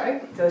to us,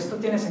 right? Todo esto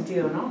tiene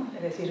sentido, ¿no?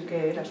 Es decir,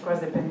 que las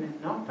cosas dependen,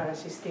 ¿no? Para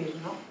existir,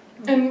 ¿no?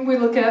 And we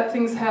look at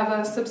things have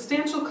a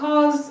substantial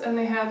cause and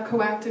they have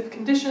coactive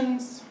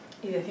conditions.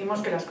 Y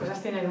decimos que las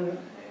cosas tienen,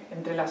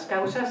 entre las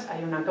causas,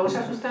 hay una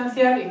causa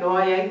sustancial y luego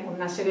hay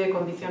una serie de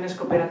condiciones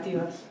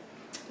cooperativas.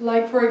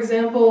 Like, for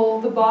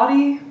example, the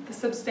body, the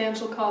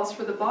substantial cause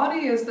for the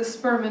body is the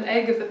sperm and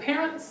egg of the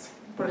parents.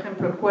 Por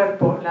ejemplo, el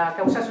cuerpo, la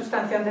causa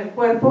sustancial del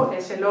cuerpo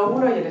es el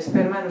óvulo y el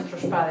esperma de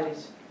nuestros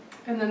padres.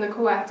 And then the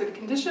coactive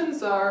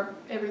conditions are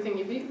everything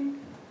you've eaten.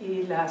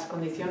 Y las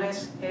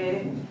condiciones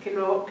que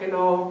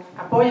lo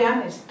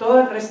apoyan es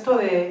todo el resto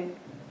de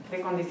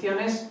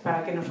condiciones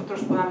para que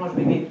nosotros podamos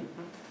vivir.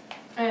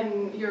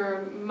 And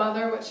your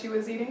mother, what she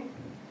was eating.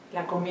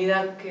 La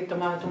comida que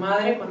tomaba tu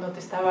madre cuando te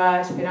estaba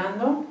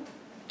esperando.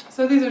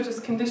 So these are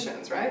just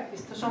conditions, right?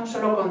 Estos son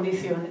solo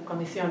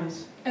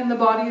condiciones. And the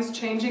body is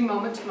changing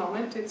moment to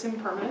moment, it's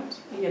impermanent,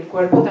 Y el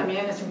cuerpo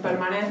también es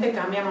impermanente,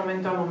 cambia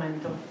momento a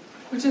momento.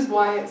 which is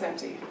why it's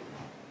empty.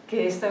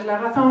 Que esta es la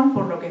razón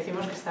por lo que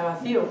decimos que está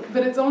vacío.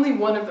 But it's only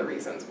one of the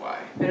reasons why.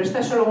 Pero esta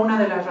es solo una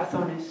de las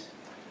razones.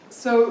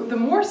 So the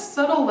more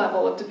subtle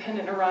level of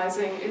dependent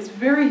arising is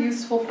very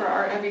useful for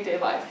our everyday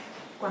life.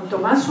 Cuanto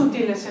más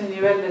sutil es el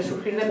nivel del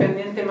surgir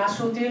dependiente, más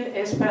útil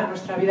es para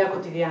nuestra vida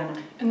cotidiana.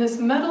 And this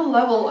middle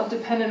level of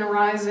dependent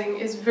arising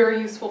is very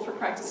useful for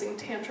practicing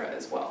Tantra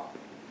as well.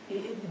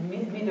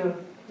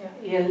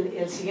 Y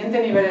el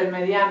siguiente nivel, el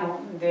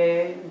mediano,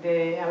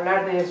 de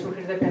hablar de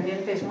surgir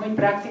dependiente es muy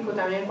práctico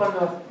también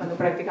cuando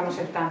practicamos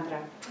el Tantra.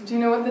 Do you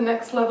know what the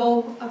next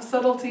level of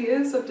subtlety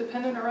is of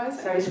dependent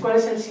arising? ¿Sabéis cuál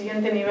es el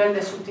siguiente nivel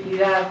de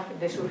sutilidad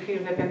de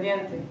surgir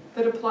dependiente?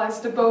 That applies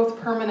to both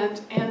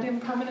permanent and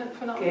impermanent Que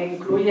phenomena.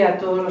 incluye a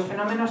todos los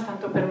fenómenos,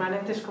 tanto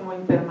permanentes como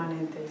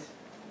impermanentes.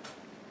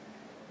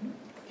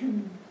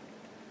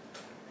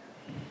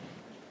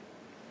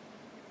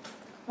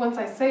 Once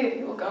I say it,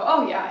 you will go,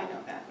 oh yeah, I know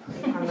that.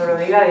 Cuando lo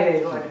diga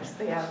diré, bueno,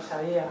 esto ya lo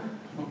sabía.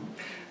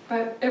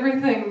 But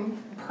everything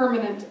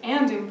permanent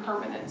and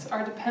impermanent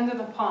are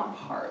dependent upon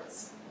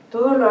parts.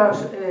 Todos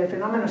los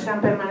fenómenos,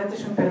 sean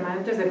permanentes o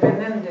impermanentes,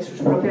 dependen de sus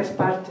propias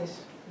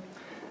partes.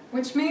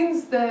 Which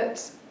means that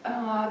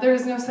there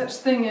is no such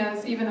thing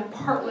as even a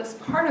partless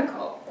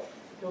particle.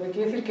 Lo que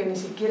quiere decir que ni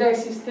siquiera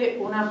existe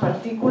una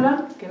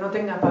partícula que no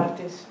tenga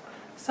partes.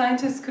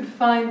 Scientists could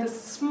find the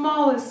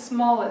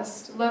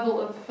smallest level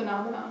of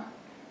phenomena.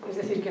 Es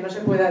decir, que no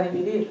se pueda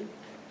dividir.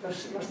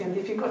 Los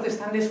científicos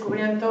están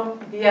descubriendo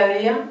día a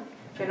día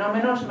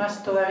fenómenos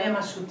todavía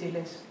más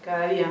sutiles,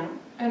 cada día, ¿no?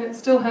 And it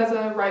still has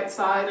a right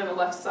side and a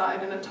left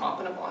side and a top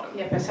and a bottom.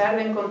 Y a pesar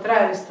de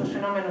encontrar estos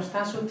fenómenos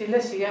tan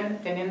sutiles, siguen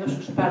teniendo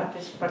sus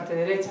partes, su parte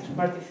derecha, su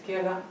parte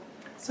izquierda.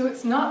 So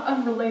it's not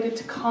unrelated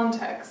to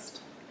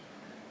context.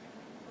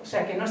 O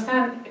sea, que no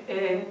están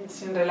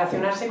sin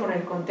relacionarse con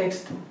el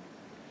contexto,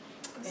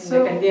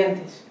 So,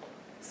 independientes.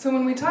 so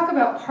when we talk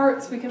about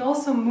parts, we can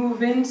also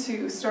move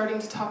into starting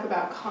to talk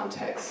about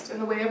context and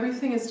the way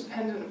everything is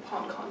dependent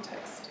upon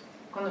context.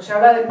 Cuando se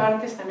habla de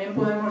partes, también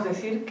podemos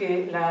decir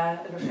que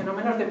los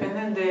fenómenos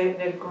dependen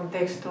del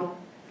contexto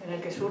en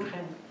el que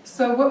surgen.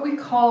 So what we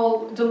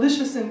call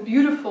delicious and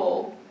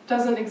beautiful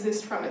doesn't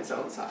exist from its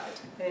own side.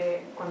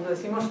 Cuando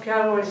decimos que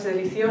algo es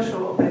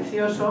delicioso o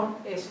precioso,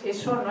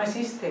 eso no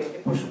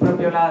existe por su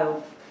propio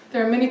lado.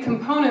 There are many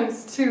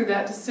components to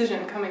that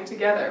decision coming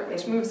together,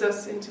 which moves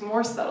us into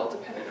more subtle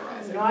dependent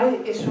arising. No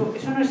hay, eso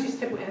no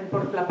existe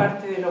por la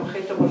parte del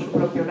objeto por su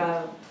propio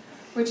lado.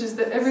 Which is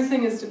that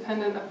everything is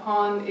dependent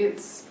upon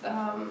its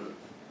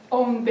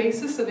own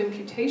basis of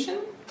imputation.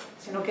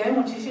 Sino que hay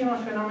muchísimos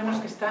fenómenos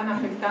que están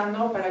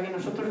afectando para que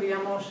nosotros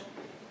digamos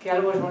que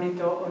algo es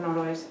bonito o no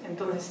lo es.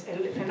 Entonces,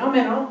 el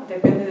fenómeno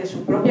depende de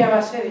su propia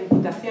base de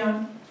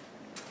imputación.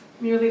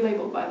 Merely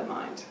labeled by the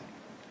mind.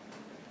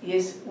 Y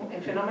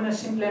el fenómeno es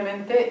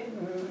simplemente,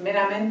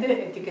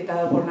 meramente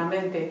etiquetado por la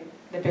mente,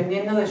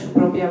 dependiendo de su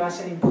propia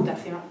base de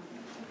imputación.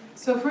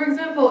 So, for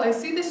example, I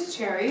see this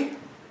cherry,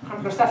 Por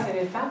ejemplo, esta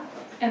cereza,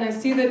 and I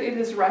see that it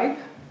is ripe,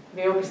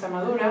 veo que está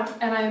madura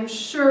and I am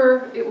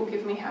sure it will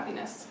give me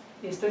happiness.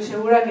 y estoy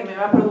segura que me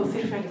va a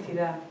producir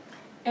felicidad.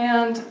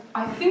 And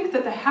I think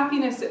that the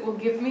happiness it will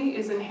give me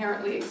is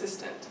inherently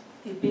existent,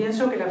 Y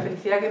pienso que la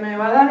felicidad que me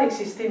va a dar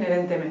existe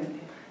inherentemente,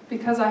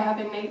 because I have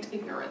innate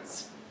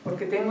ignorance,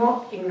 porque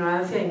tengo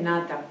ignorancia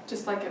innata,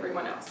 just like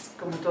everyone else.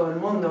 como todo el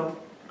mundo.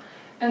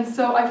 And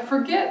so I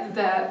forget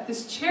that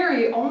this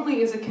cherry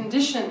only is a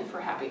condition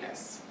for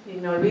happiness. Y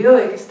me olvido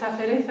de que esta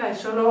cereza es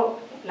solo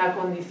la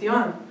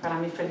condición para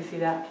mi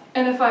felicidad.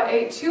 And if I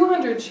ate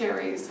 200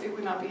 cherries, it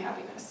would not be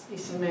happiness. Y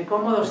si me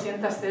como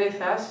 200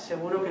 cerezas,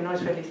 seguro que no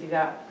es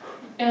felicidad.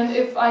 And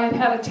if I had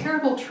had a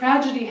terrible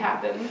tragedy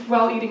happen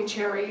while eating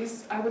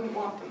cherries, I wouldn't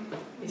want them.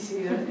 Y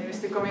si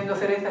estoy comiendo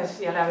cerezas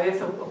y a la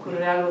vez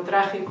ocurre algo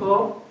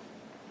trágico,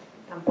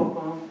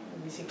 tampoco,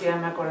 ni siquiera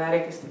me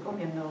acordaré que estoy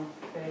comiendo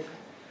cerezas.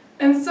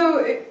 And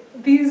so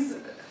these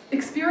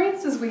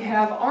experiences we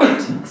have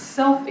aren't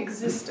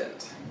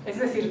self-existent. Es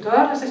decir,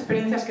 todas las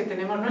experiencias que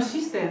tenemos no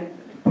existen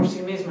por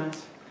sí mismas.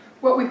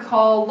 What we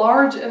call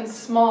large and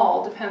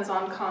small depends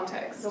on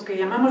context. Lo que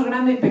llamamos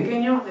grande y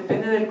pequeño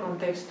depende del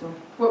contexto.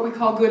 What we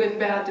call good and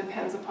bad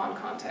depends upon Lo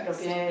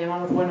context. que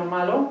llamamos bueno o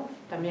malo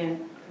también.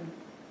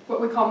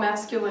 What we call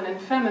masculine and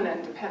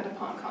feminine depend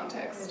upon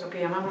context. Lo que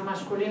llamamos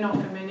masculino o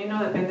femenino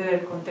depende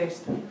del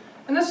contexto.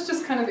 And that's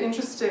just kind of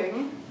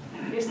interesting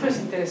Y esto es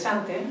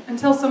interesante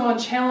until someone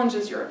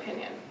challenges your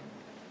opinion.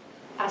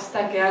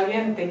 hasta que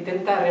alguien te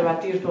intenta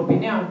rebatir tu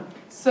opinión.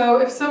 So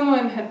if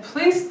someone had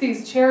placed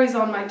these cherries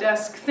on my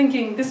desk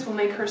thinking this will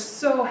make her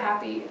so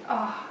happy,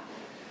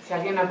 Si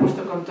alguien ha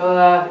puesto con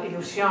toda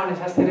ilusión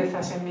esas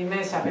cerezas en mi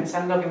mesa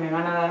pensando que me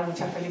van a dar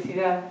mucha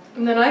felicidad,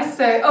 and then I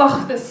say,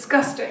 oh,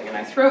 disgusting, and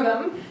I throw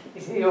them, y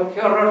si digo,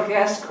 qué horror, qué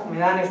asco, me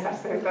dan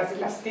estas cerezas y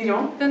las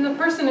tiro, then the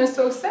person is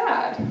so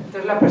sad.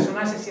 entonces la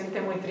persona se siente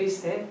muy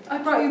triste. I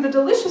brought you the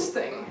delicious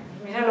thing.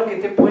 Mira lo que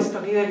te he puesto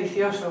aquí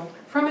delicioso.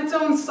 From its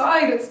own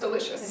side, it's Es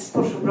delicious.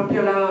 por su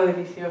propio lado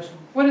delicioso.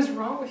 What is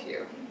wrong with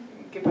you?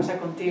 ¿Qué pasa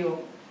contigo?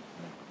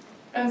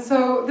 And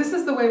so this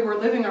is the way we're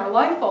living our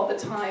life all the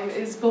time,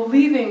 is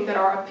believing that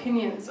our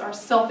opinions are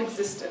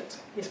self-existent.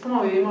 Y es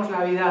como vivimos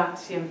la vida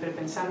siempre,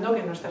 pensando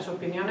que nuestras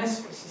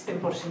opiniones existen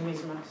por sí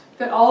mismas.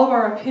 That all of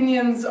our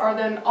opinions are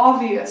then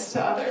obvious to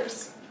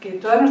others, Que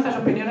todas nuestras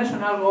opiniones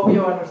son algo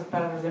obvio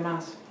para los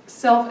demás,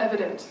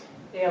 self-evident.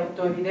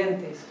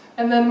 Autoevidentes.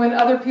 And then when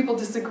other people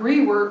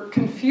disagree, we're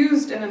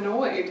confused and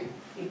annoyed.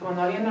 Y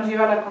cuando alguien nos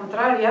lleva a la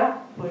contraria,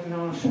 pues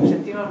nos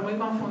sentimos muy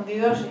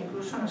confundidos e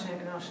incluso nos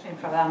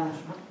enfadamos,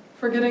 ¿no?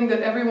 Forgetting that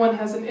everyone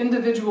has an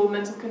individual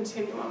mental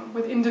continuum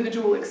with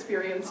individual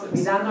experiences,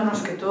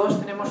 Olvidándonos que todos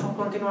tenemos un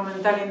continuo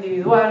mental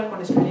individual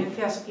con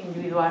experiencias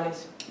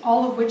individuales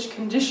all of which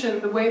condition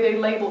the way they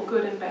label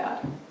good and bad.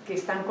 que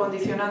están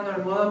condicionando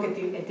el modo que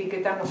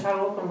etiquetamos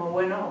algo como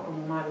bueno o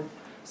como malo.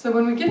 So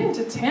when we get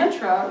into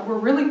Tantra, we're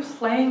really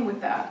playing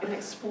with that and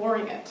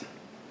exploring it.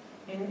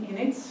 In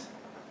it,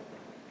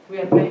 we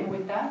are playing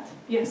with that,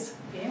 Yes,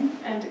 in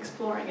and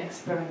exploring it.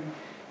 exploring.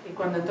 Y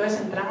cuando entonces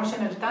entramos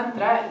en el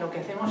Tantra, lo que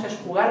hacemos es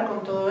jugar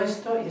con todo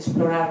esto y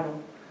explorarlo.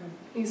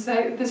 You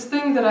say, this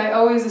thing that I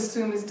always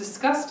assume is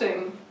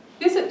disgusting,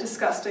 is it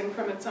disgusting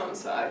from its own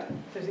side?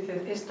 Entonces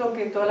dices, esto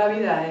que toda la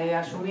vida he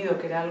asumido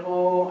que era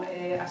algo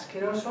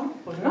asqueroso,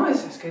 pues no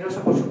es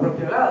asqueroso por su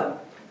propio lado.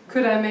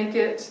 Could I make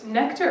it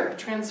nectar,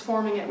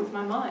 transforming it with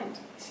my mind?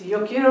 Si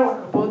yo quiero,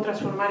 lo puedo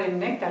transformar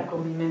en néctar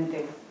con mi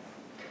mente.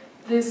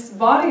 This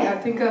body I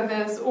think of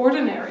as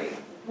ordinary.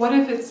 What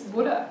if it's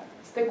Buddha?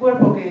 Este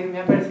cuerpo que me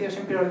ha parecido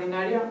siempre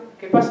ordinario,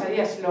 ¿qué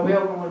pasaría si lo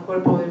veo como el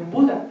cuerpo de un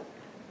Buda?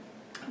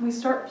 We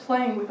start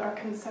playing with our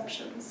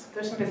conceptions.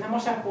 Entonces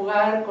empezamos a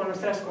jugar con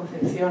nuestras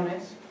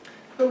concepciones,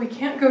 But we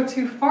can't go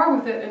too far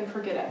with it and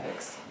forget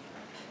ethics.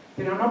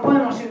 pero no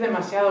podemos ir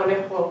demasiado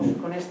lejos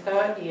con esto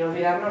y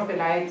olvidarnos de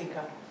la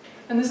ética.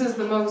 And this is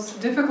the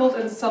most difficult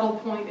and subtle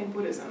point in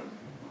Buddhism.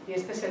 Y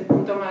este es el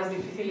punto más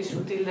difícil y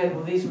sutil del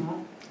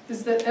budismo.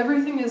 is that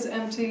everything is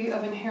empty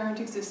of inherent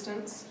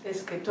existence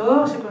es que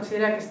todo se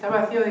considera que está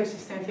vacío de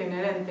existencia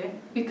inherente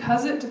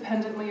because it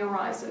dependently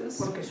arises,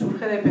 porque surge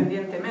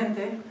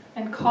dependientemente,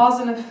 and cause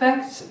and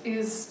effect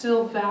is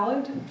still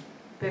valid.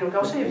 pero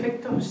causa y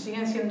efecto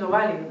siguen siendo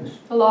válidos.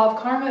 The law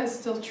of karma is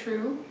still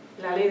true,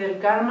 La ley del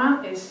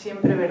karma es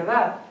siempre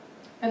verdad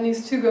and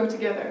these two go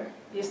together.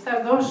 y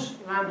estas dos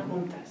van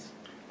juntas.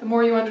 The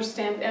more you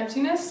understand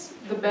emptiness,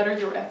 the better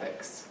your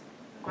ethics.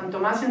 Cuanto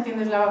más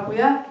entiendes la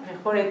vacuidad,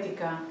 mejor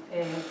ética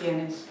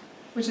tienes.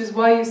 Which is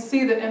why you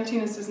see that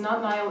emptiness is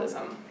not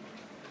nihilism.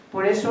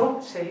 Por eso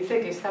se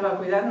dice que esta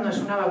vacuidad no es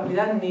una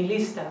vacuidad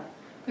nihilista,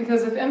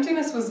 Because if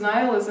emptiness was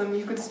nihilism,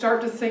 you could start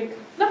to think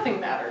nothing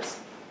matters.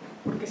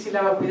 porque si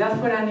la vacuidad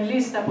fuera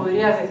nihilista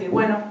podrías decir,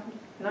 bueno,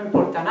 no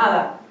importa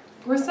nada.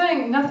 We're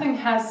saying nothing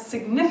has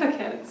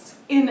significance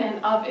in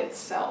and of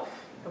itself,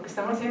 Lo que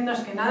estamos diciendo es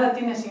que nada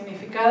tiene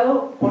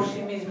significado por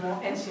sí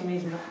mismo, en sí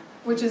mismo,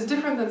 which is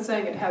different than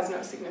saying it has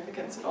no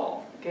significance at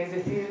all. que es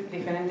decir,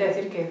 diferente a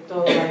decir que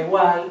todo da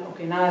igual o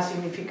que nada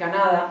significa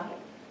nada.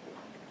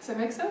 Does that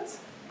make sense?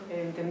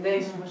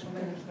 ¿Entendéis más o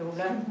menos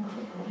regular?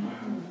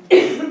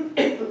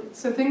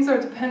 So things are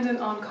dependent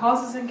on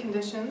causes and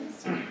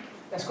conditions.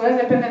 Las cosas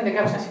dependen de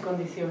causas y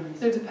condiciones,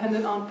 They're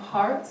dependent on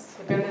parts,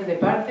 dependen de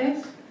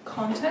partes,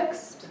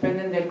 context,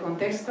 dependen del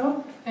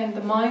contexto and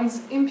the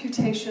mind's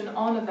imputation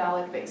on a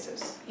valid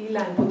basis. y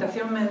la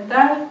imputación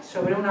mental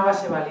sobre una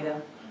base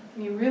válida.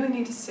 And you really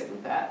need to sit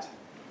with that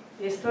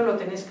Y esto lo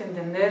tenéis que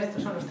entender,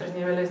 estos son los tres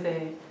niveles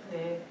de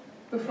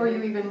before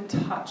you even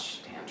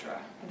touch Tantra.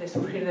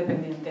 surgir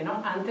dependiente,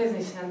 ¿no? Antes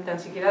ni tan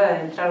siquiera de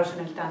adentraros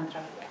en el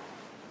Tantra.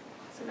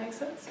 Does it make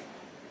sense?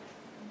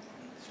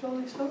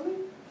 Slowly, slowly.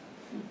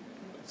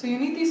 So you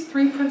need these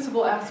three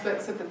principal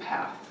aspects of the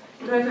path.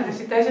 Entonces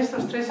necesitáis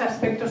estos tres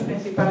aspectos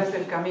principales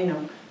del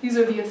camino. These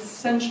are the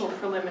essential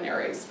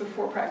preliminaries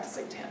before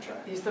practicing Tantra.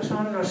 Y estos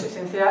son los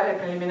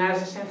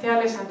preliminares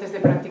esenciales antes de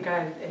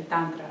practicar el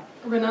Tantra.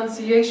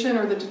 Renunciation,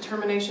 or the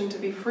determination to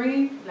be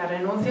free. La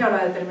renuncia o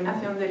la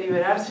determinación de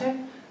liberarse,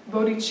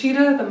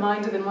 Bodhicitta, the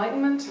mind of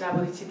enlightenment. la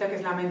bodhicitta, que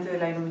es la mente de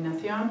la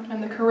iluminación,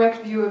 And the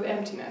correct view of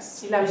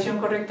emptiness. y la visión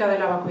correcta de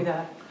la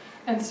vacuidad.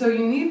 And so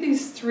you need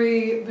these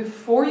three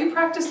before you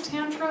practice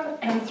Tantra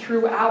and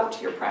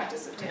throughout your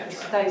practice of Tantra.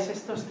 Necesitáis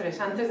estos tres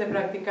antes de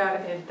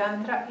practicar el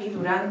Tantra y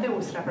durante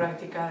vuestra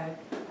práctica,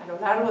 a lo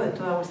largo de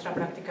toda vuestra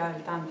práctica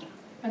del Tantra.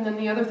 And then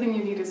the other thing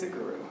you need is a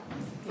guru.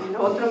 Y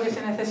lo otro que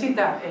se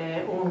necesita,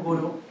 un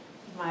gurú,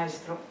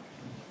 maestro.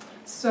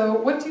 So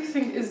what do you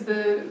think is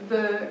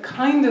the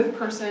kind of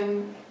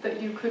person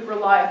that you could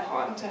rely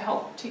upon to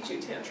help teach you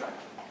Tantra?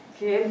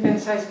 ¿Qué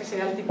pensáis que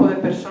sería el tipo de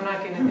persona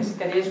que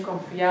necesitaríais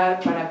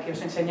confiar para que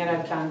os enseñara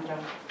el Tantra?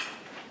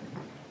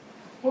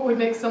 What would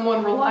make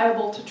someone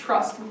reliable to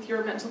trust with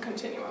your mental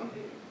continuum?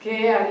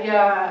 ¿Qué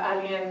haría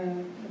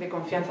alguien de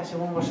confianza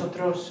según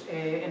vosotros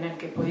en el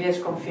que pudierais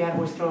confiar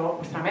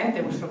vuestra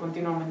mente, vuestro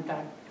continuo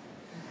mental?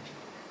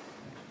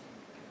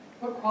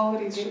 What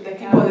qualities should ¿Qué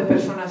they tipo de have?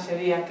 persona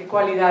sería? ¿Qué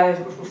cualidades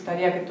os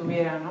gustaría que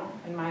tuviera, ¿no?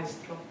 El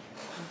maestro?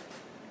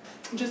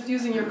 Just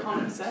using your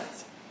common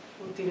sense.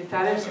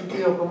 Utilizar el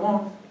sentido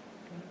común,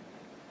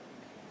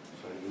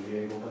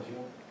 Sabiduría y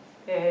compasión.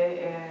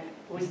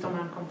 wisdom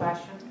and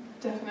compassion.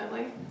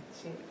 Definitely,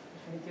 Sí,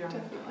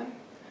 definitivamente. definitely.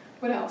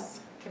 What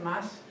else? ¿Qué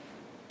más?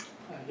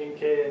 Alguien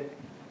que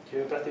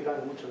quiere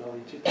practicar mucho la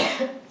bodhicitta.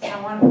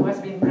 Someone who has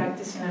been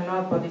practicing a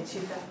lot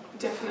bodhicitta.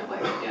 Definitely,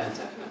 yeah,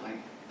 definitely.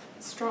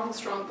 Strong,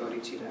 strong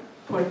bodhicitta.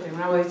 Fuerte,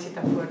 una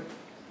bodhicitta fuerte.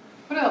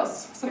 What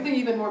else? Something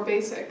even more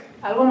basic.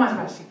 Algo más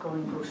básico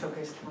incluso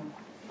que esto.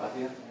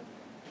 Paciencia.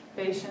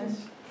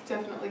 Patience.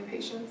 Definitely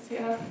patience,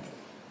 yeah.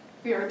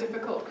 We are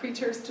difficult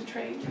creatures to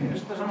train.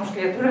 Nosotros somos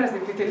criaturas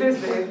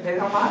difíciles de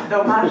domar,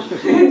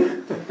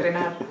 de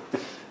entrenar.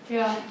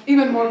 Yeah,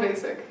 even more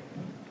basic.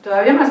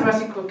 Todavía más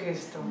básico que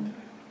esto.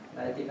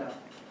 La ética.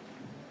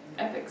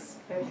 Ethics.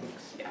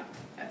 Ethics. Yeah,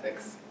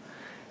 ethics.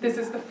 This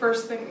is the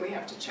first thing we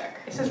have to check.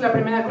 Esa es la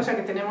primera cosa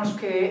que tenemos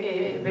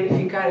que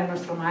verificar en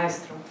nuestro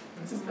maestro.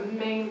 This is the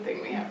main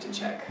thing we have to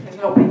check. Es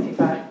lo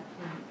principal.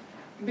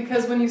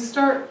 Because when you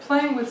start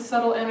playing with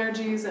subtle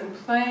energies and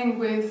playing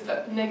with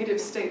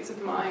negative states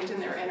of mind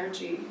and their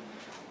energy,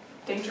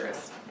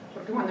 dangerous.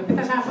 Porque cuando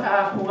empiezas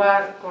a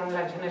jugar con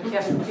las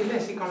energías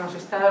sutiles y con los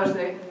estados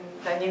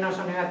dañinos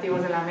o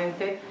negativos de la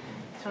mente,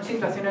 son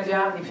situaciones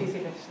ya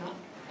difíciles, ¿no?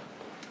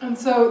 And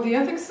so the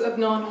ethics of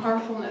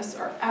non-harmfulness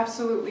are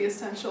absolutely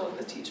essential in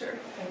the teacher.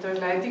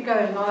 Entonces la ética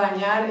del no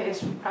dañar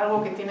es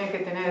algo que tiene que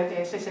tener,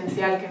 es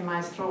esencial que el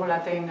maestro la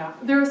tenga.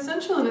 They're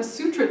essential in a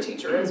sutra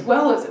teacher as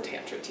well as a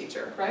tantra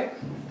teacher, right?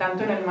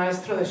 Tanto en el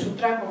maestro de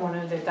sutra como en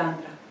el de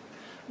tantra.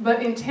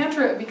 But in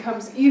tantra it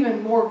becomes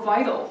even more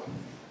vital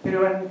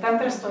Pero en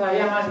tantra es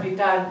todavía más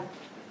vital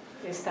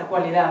esta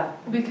cualidad,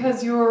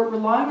 because you're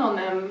relying on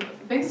them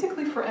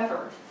basically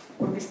forever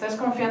porque estás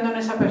confiando en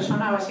esa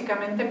persona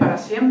básicamente para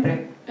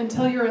siempre,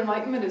 until your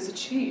enlightenment is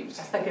achieved.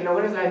 hasta que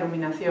logres la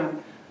iluminación.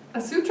 A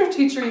sutra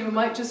teacher you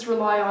might just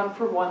rely on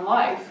for one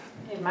life.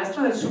 El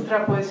maestro del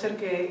sutra puede ser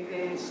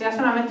que sea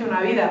solamente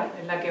una vida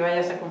en la que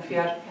vayas a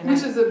confiar en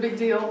which él, is a big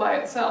deal by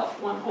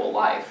itself, one whole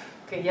life.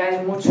 que ya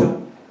es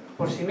mucho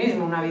por sí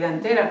mismo, una vida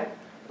entera.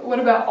 But what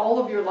about all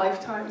of your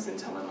lifetimes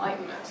until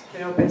enlightenment?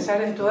 Pero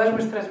pensar en todas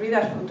vuestras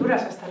vidas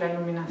futuras hasta la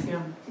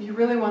iluminación. You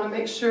really want to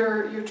make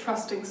sure you're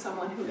trusting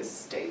someone who is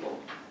stable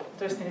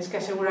Entonces tenéis que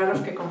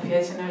aseguraros que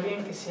confiáis en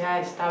alguien que sea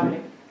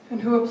estable,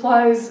 and who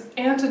applies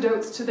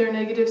antidotes to their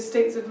negative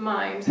states of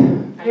mind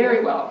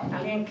very well.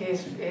 alguien que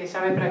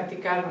sabe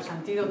practicar los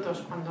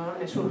antídotos cuando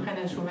le surgen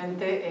en su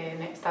mente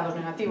en estados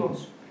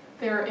negativos,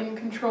 They are in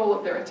control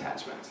of their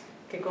attachment.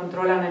 que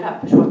controlan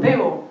su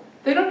apego.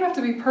 They don't have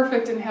to be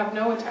perfect and have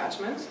no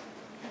attachment.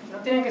 No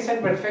tienen que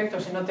ser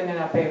perfectos y no tener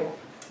apego.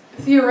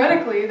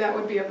 Theoretically, that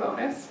would be a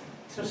bonus,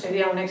 Eso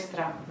sería un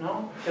extra,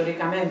 ¿no?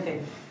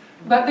 Teóricamente.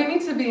 but they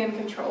need to be in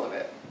control of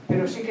it.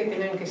 Pero sí que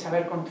tienen que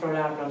saber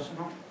controlarlos,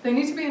 ¿no? They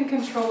need to be in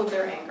control of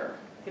their anger.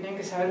 Tienen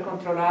que saber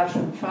controlar su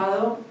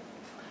enfado,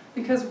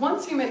 Because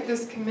once you make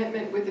this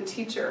commitment with the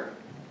teacher,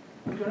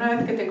 porque una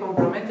vez que te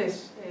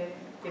comprometes,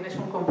 tienes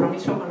un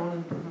compromiso con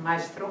un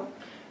maestro,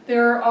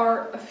 there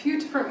are a few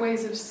different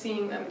ways of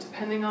seeing them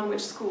depending on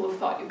which school of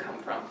thought you come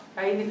from.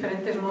 hay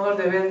diferentes modos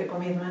de ver de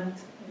commitment.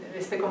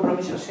 Este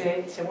compromiso,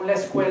 según la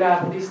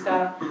escuela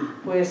budista,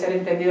 puede ser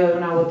entendido de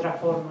una u otra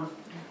forma.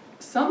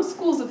 Some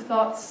schools of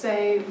thought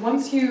say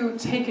once you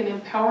take an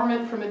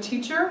empowerment from a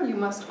teacher, you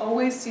must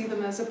always see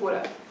them as a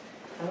Buddha.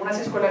 Algunas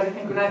escuelas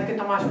dicen que una vez que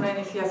tomas una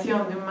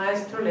iniciación de un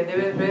maestro, le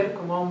debes ver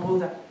como a un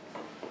Buda,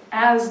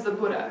 As the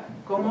Buddha,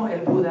 como el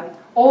Buda,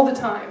 all the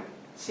time.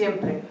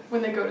 siempre.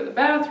 When they go to the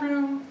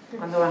bathroom,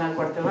 Cuando van al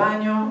cuarto de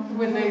baño,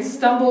 when they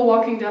stumble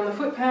walking down the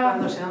footpath,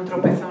 cuando se da un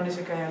tropezón y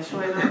se cae al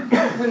suelo,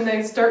 when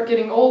they start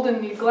getting old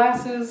and need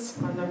glasses.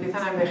 cuando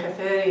empiezan a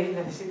envejecer y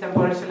necesitan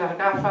ponerse las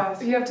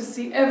gafas. You have to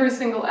see every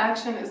single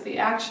action as the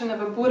action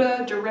of a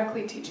Buddha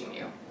directly teaching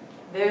you.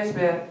 Debes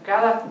ver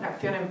cada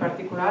acción en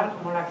particular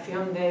como la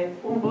acción de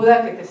un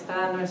Buda que te está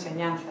dando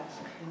enseñanzas.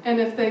 And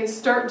if they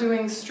start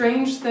doing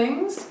strange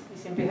things, Y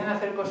si empiezan a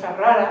hacer cosas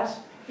raras,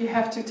 you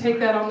have to take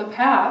that on the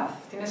path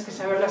tienes que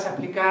saberlas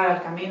aplicar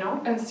al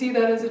camino and see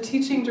that as a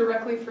teaching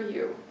directly for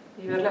you.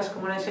 y verlas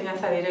como una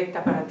enseñanza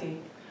directa para ti.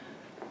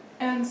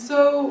 And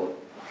so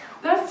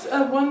that's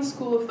one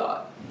school of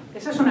thought.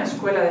 Esa es una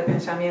escuela de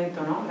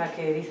pensamiento, ¿no? La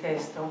que dice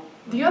esto.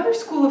 The other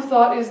school of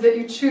thought is that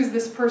you choose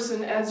this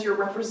person as your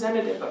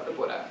representative of the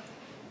Buddha,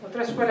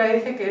 Otra escuela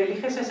dice que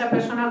eliges a esa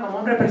persona como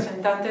un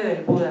representante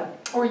del Buda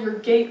or your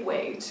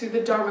gateway to the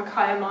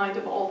Dharmakaya mind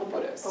of all the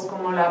Buddhas. o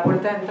como la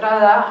puerta de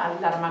entrada al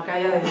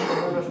Dharmakaya de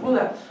todos los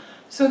Budas.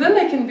 So then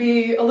they can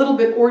be a little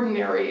bit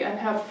ordinary and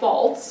have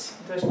faults,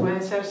 Entonces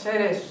pueden ser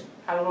seres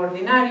algo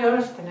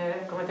ordinarios,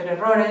 cometer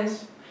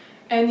errores,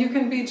 and you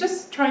can be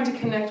just trying to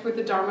connect with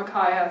the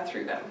Dharmakaya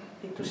through them.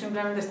 y tú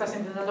simplemente estás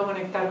intentando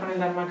conectar con el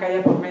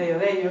Dharmakaya por medio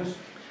de ellos.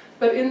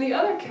 But in the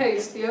other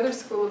case, the other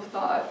school of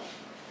thought,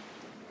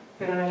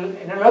 Pero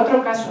en el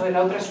otro caso de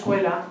la otra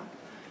escuela,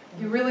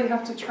 you really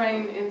have to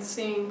train in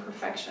seeing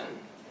perfection.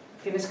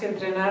 tienes que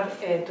entrenar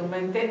tu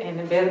mente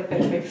en ver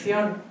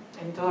perfección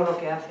en todo lo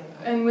que hacen.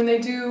 And when they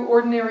do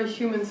ordinary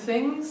human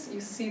things, you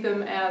see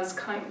them as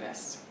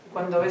kindness.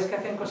 Cuando ves que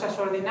hacen cosas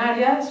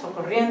ordinarias o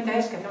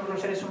corrientes que hacemos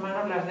los seres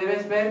humanos, las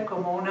debes ver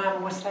como una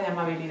muestra de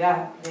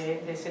amabilidad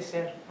de ese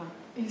ser, ¿no?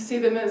 You see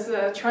them as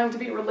trying to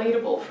be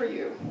relatable for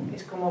you.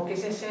 Es como que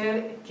ese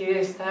ser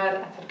quiere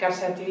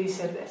acercarse a ti,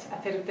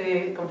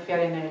 hacerte confiar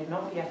en él,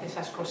 ¿no? Y hace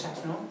esas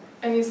cosas, ¿no?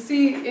 And you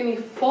see any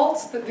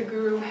faults that the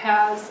guru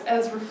has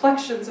as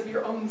reflections of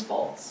your own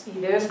faults. Y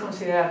debes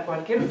considerar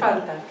cualquier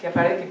falta que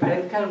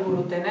parezca el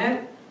gurú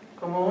tener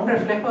como un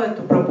reflejo de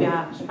tus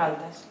propias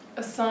faltas.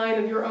 A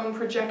sign of your own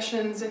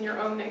projections and your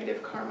own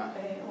negative karma.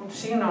 Un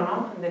signo,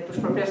 ¿no? De tus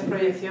propias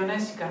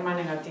proyecciones y karma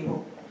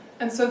negativo.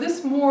 And so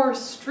this more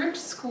strict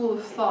school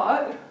of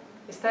thought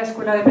Esta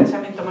escuela de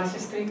pensamiento más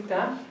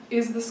estricta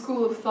is the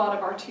school of thought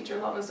of our teacher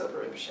Lama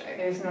Zopa Rinpoche.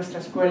 es nuestra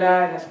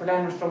escuela, la escuela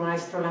de nuestro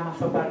maestro Lama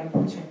Zopa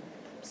Rinpoche.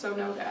 So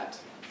know that.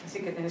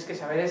 Así que tienes que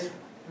saber eso.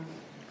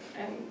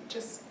 And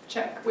just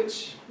check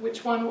which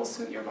one will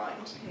suit your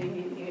mind.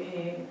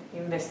 Y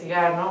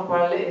investigar, ¿no?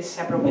 Cuál es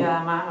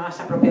más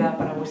apropiada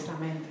para vuestra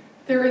mente.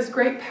 There is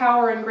great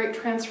power and great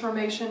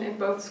transformation in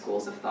both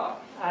schools of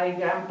thought. Hay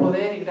gran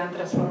poder y gran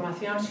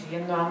transformación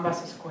siguiendo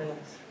ambas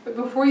escuelas. But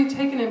before you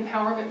take an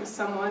empowerment with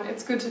someone,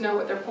 it's good to know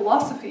what their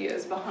philosophy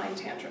is behind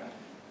Tantra.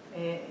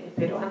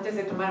 Pero antes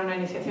de tomar una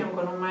iniciación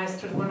con un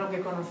maestro es bueno que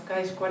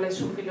conozcáis cuál es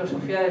su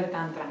filosofía del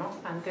Tantra, ¿no?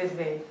 Antes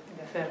de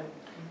hacerlo.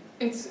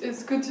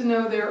 It's good to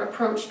know their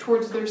approach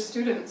towards their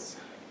students.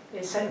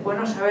 Es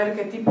bueno saber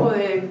qué tipo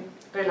de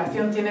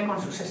relación tiene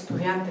con sus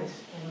estudiantes,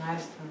 el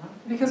maestro, ¿no?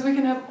 Because we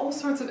can have all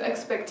sorts of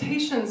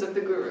expectations of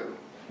the guru.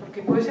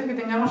 Porque puede ser que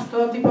tengamos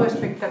todo tipo de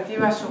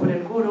expectativas sobre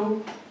el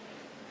guru,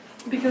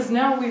 Because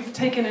now we've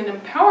taken an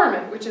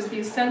empowerment, which is the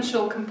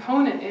essential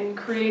component in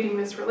creating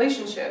this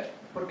relationship.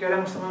 porque ahora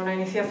hemos tomado una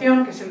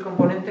iniciación que es el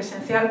componente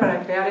esencial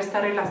para crear esta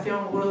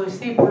relación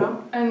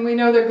guru-discípulo. And we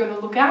know they're going to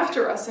look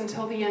after us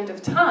until the end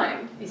of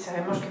time. Y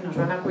sabemos que nos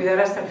van a cuidar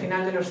hasta el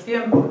final de los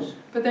tiempos.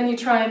 But then you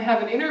try and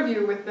have an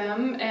interview with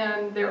them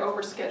and they're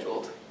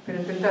overscheduled. Pero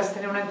intentas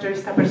tener una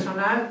entrevista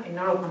personal y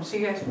no lo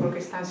consigues porque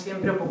están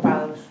siempre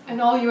ocupados.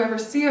 And all you ever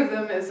see of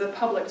them is a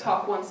public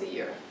talk once a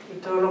year. Y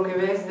todo lo que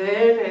ves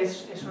de él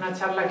es una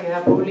charla que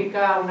da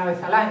pública una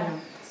vez al año.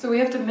 So we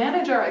have to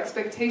manage our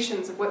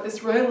expectations of what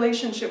this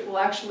relationship will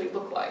actually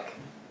look like.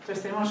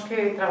 Entonces tenemos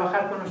que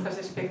trabajar con nuestras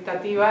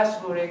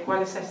expectativas sobre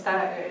cuál es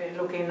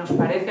lo que nos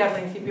parece al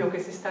principio que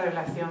es esta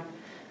relación.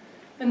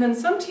 And then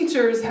some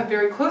teachers have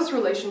very close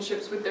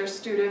relationships with their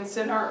students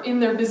and are in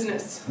their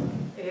business.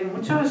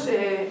 Muchos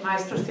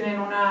maestros tienen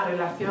una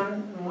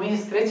relación muy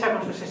estrecha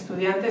con sus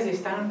estudiantes y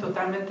están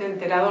totalmente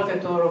enterados de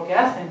todo lo que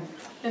hacen.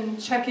 And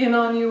check in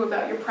on you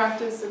about your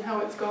practice and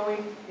how it's going.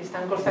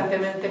 Están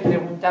constantemente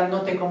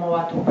preguntándote cómo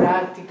va tu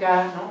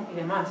práctica, ¿no? Y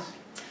demás.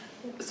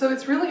 So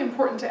it's really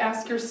important to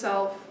ask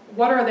yourself,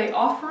 what are they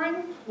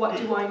offering? What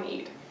do I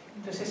need?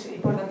 Entonces es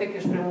importante que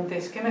os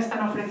preguntéis qué me están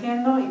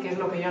ofreciendo y qué es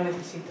lo que yo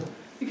necesito.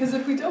 Because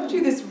if we don't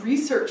do this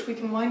research, we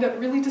can wind up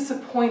really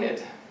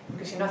disappointed.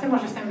 Porque si no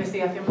hacemos esta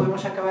investigación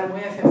podemos acabar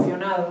muy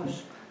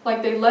decepcionados.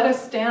 Like they let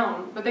us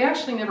down, but they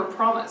actually never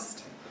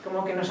promised.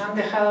 Como que nos han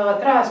dejado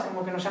atrás,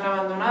 como que nos han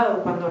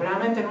abandonado, cuando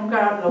realmente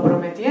nunca lo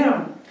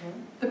prometieron.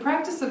 The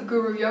practice of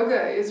Guru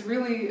Yoga is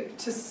really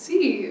to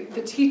see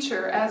the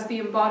teacher as the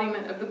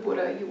embodiment of the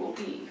Buddha you will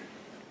be.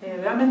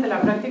 Realmente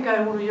la práctica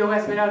del Guru Yoga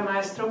es ver al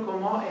maestro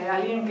como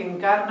alguien que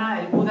encarna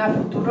el Buda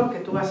futuro que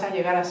tú vas a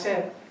llegar a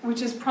ser.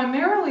 Which is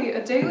primarily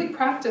a daily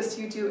practice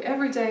you do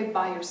every day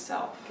by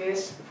yourself. Que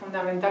es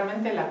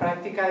fundamentalmente la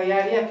práctica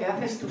diaria que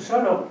haces tú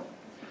solo.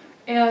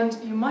 And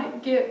you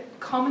might get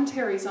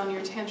commentaries on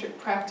your tantric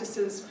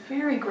practices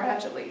very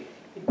gradually.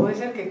 Y puede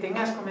ser que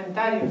tengas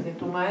comentarios de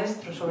tu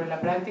maestro sobre la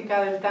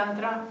práctica del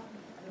Tantra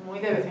muy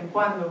de vez en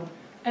cuando.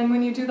 And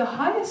when you do the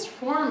highest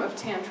form of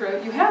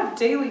Tantra, you have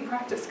daily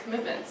practice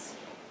commitments.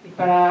 Y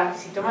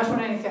si tomas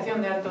una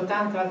iniciación de alto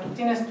Tantra, tú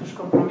tienes tus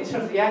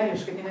compromisos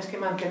diarios que tienes que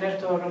mantener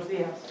todos los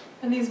días.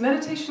 And these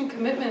meditation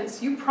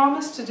commitments you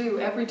promise to do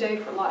every day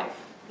for life.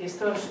 Y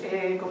estos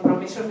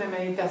compromisos de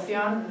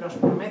meditación los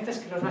prometes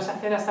que los vas a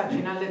hacer hasta el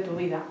final de tu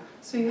vida.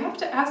 So you have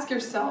to ask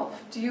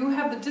yourself, do you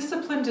have the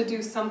discipline to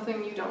do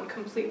something you don't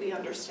completely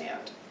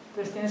understand?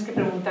 Entonces tienes que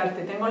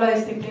preguntarte, ¿tengo la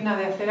disciplina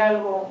de hacer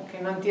algo que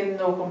no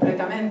entiendo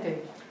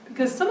completamente?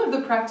 Because some of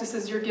the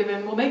practices you're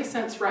given will make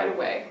sense right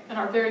away and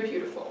are very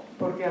beautiful.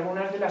 Porque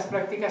algunas de las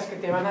prácticas que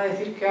te van a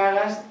decir que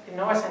hagas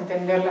no vas a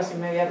entenderlas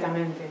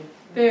inmediatamente.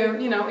 They,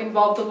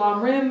 involve the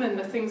Lam Rim and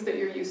the things that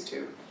you're used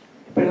to.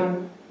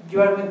 Perdón,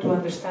 you are going to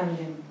understand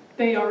them.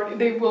 They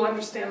will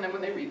understand them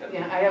when they read them.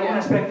 Yeah, hay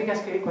algunas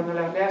prácticas que cuando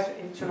las leas,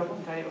 he dicho lo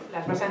contrario,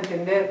 las vas a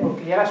entender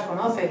porque ya las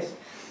conoces.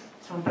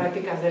 Son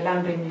prácticas de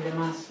Lam Rim y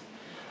demás.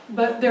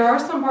 But there are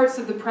some parts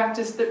of the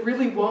practice that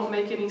really won't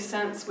make any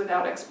sense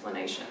without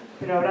explanation.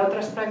 Pero habrá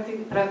otras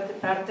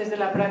partes de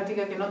la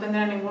práctica que no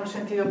tendrán ningún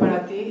sentido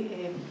para ti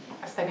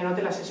hasta que no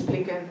te las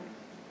expliquen.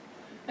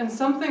 And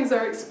some things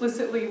are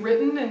explicitly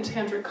written in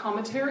tantric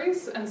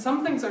commentaries, and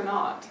some things are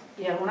not.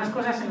 Y algunas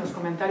cosas en los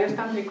comentarios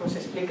tántricos se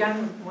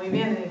explican muy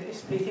bien,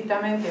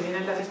 explícitamente,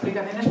 vienen las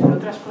explicaciones, pero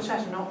otras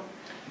cosas no.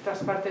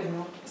 Otras partes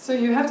no. So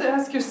you have to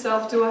ask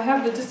yourself, do I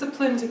have the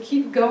discipline to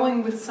keep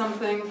going with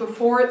something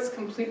before it's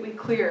completely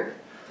clear?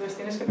 Entonces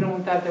tienes que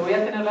preguntarte, ¿voy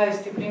a tener la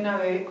disciplina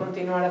de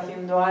continuar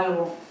haciendo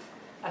algo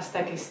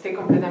hasta que esté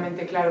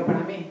completamente claro para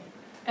mí?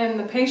 And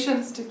the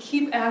patience to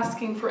keep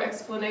asking for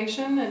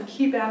explanation and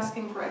keep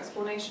asking for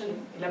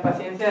explanation. Y la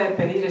paciencia de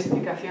pedir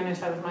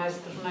explicaciones a los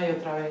maestros una y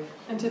otra vez.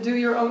 And to do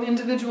your own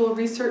individual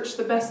research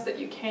the best that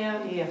you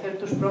can. Y hacer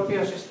tus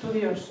propios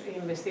estudios e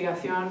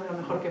investigación lo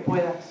mejor que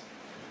puedas.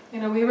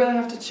 We really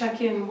have to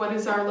check in what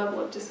is our level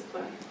of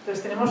discipline.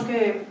 Entonces tenemos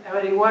que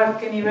averiguar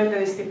qué nivel de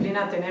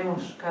disciplina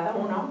tenemos cada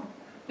uno.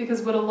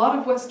 Because what a lot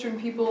of Western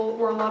people,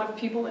 or a lot of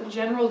people in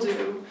general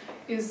do,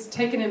 is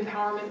take an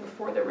empowerment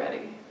before they're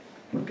ready.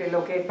 Porque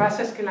lo que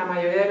pasa es que la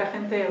mayoría de la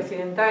gente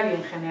occidental y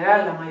en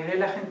general la mayoría de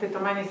la gente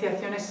toma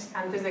iniciaciones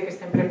antes de que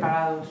estén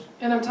preparados.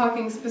 And I'm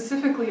talking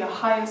specifically a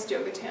highest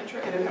yoga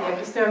tantra. Pero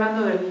aquí estoy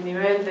hablando del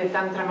nivel de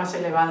tantra más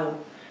elevado.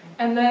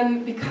 And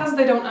then, because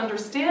they don't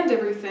understand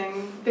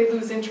everything, they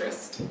lose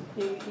interest.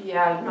 Y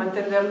al no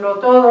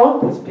entenderlo todo,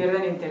 pues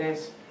pierden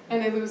interés.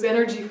 And they lose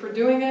energy for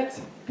doing it.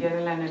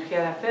 Pierden la energía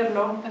de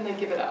hacerlo. And they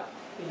give it up.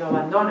 Y lo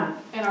abandonan.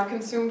 And are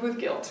consumed with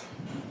guilt.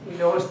 Y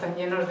luego están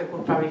llenos de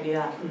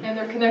culpabilidad. And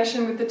their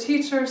connection with the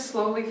teacher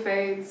slowly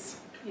fades.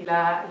 Y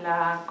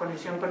la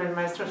conexión con el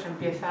maestro se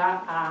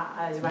empieza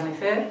a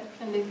desvanecer.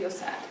 And they feel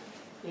sad.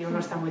 Y uno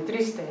está muy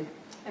triste.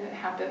 And it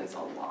happens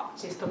a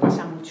lot. Y esto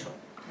pasa mucho.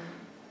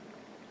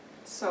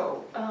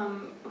 So,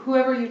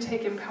 whoever you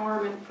take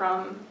empowerment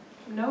from,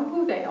 know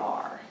who they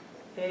are.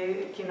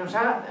 Quien os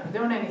dé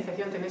una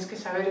iniciación tenéis que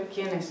saber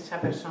quién es esa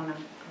persona.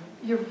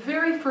 Your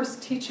very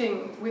first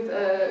teaching with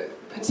a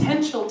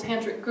potential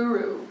tantric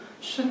guru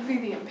shouldn't be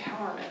the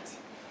empowerment.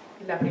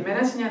 Y la primera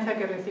enseñanza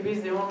que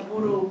recibís de un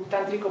guru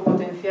tántrico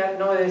potencial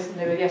no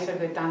debería ser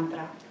de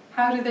Tantra.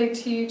 How do they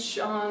teach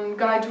on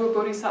Guide to a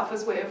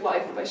Bodhisattva's Way of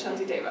Life by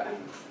Shantideva?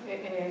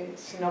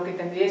 Sino que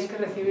tendríais que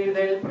recibir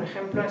de él, por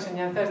ejemplo,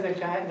 enseñanzas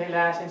de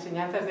las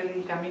enseñanzas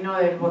del camino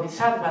del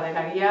Bodhisattva, de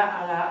la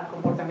guía al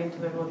comportamiento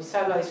del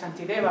Bodhisattva, de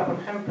Shantideva, por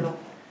ejemplo.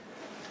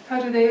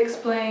 How do they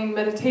explain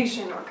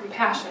meditation or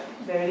compassion?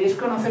 Deberíais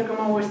conocer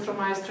cómo vuestro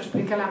maestro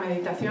explica la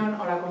meditación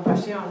o la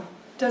compasión.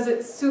 Does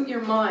it suit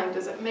your mind?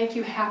 Does it make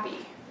you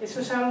happy?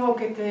 Eso es algo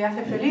que te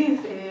hace feliz,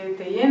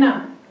 te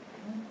llena.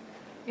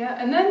 Yeah,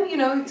 and then, you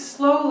know,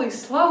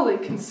 slowly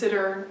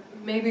consider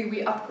maybe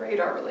we upgrade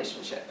our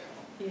relationship.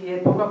 Y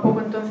poco a poco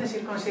entonces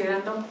ir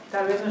considerando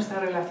tal vez nuestra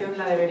relación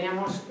la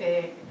deberíamos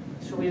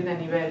subir de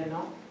nivel,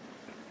 ¿no?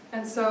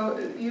 And so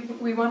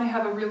we want to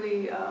have a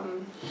really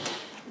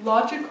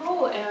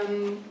logical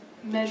and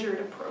measured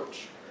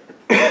approach.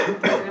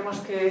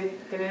 Tenemos que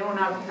tener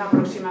una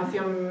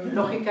aproximación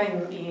lógica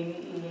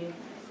y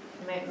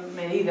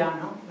medida,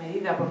 ¿no?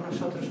 Medida por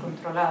nosotros,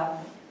 controlada.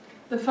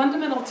 The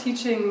fundamental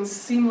teachings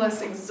seem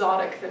less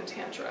exotic than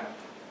Tantra.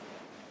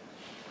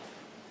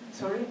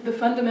 Sorry? The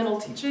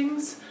fundamental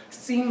teachings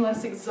seem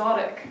less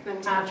exotic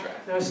than Tantra.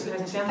 Las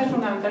enseñanzas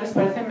fundamentales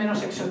parecen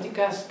menos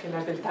exóticas que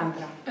las del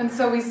Tantra. And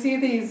so we see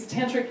these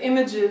tantric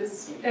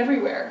images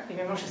everywhere. Y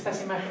vemos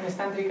estas imágenes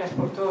tántricas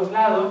por todos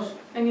lados.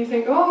 And you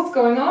think, oh, what's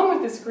going on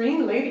with this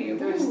green lady?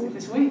 Entonces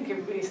dices, uy,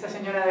 que esta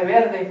señora de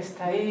verde que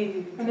está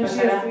ahí, And then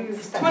she has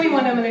these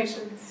 21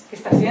 emanations. ¿qué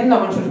está haciendo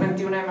con sus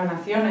 21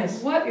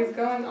 emanaciones? What is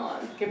going on?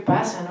 ¿Qué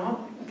pasa,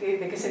 no?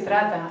 ¿De qué se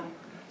trata?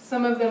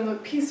 Some of them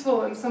look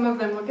peaceful and some of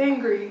them look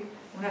angry.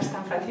 Unas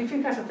están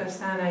pacíficas, otras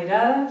están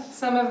airadas.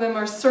 Some of them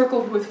are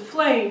circled with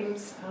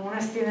flames.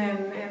 Algunas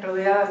tienen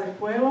rodeadas de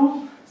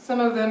fuego. Some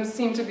of them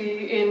seem to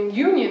be in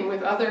union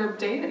with other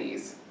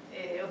deities.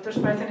 Otros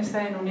parecen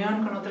estar en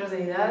unión con otras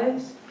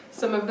deidades.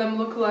 Some of them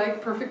look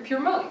like perfect pure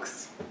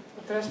monks.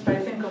 Otras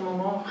parecen como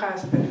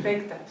monjas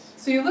perfectas.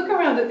 So you look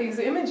around at these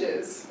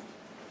images.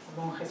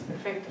 Monjes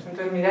perfectos.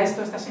 Entonces miráis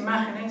todas estas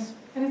imágenes.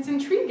 And it's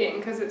intriguing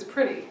because it's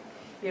pretty.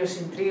 Y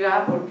os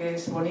intriga porque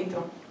es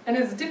bonito. And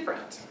it's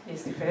different. Y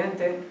es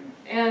diferente.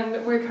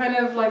 And we're kind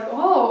of like,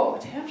 oh,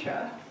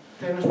 Tantra.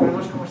 Entonces nos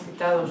ponemos como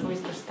excitados. Uy,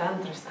 esto es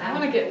Tantra, es I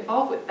want Tantra. to get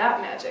involved with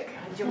that magic.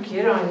 Yo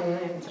quiero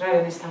entrar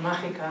en esta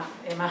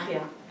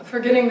magia.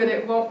 Forgetting that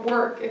it won't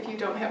work if you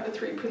don't have the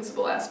three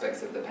principal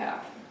aspects of the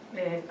path.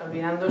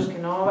 Olvidándoos que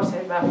no va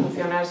a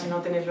funcionar si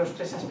no tenéis los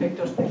tres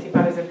aspectos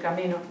principales del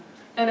camino.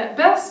 And at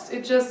best,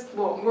 it just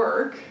won't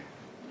work.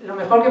 Lo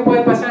mejor que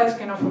puede pasar es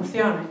que no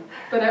funcione.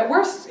 But at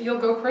worst, you'll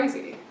go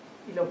crazy.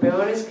 Y lo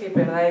peor es que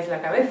perdáis la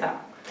cabeza.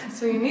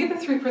 So you need the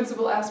three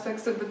principal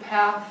aspects of the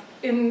path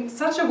in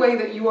such a way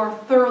that you are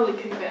thoroughly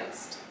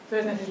convinced.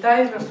 Entonces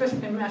necesitáis los tres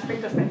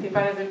aspectos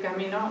principales del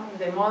camino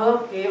de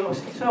modo que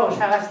eso os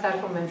haga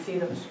estar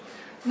convencidos.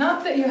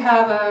 Not that you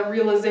have a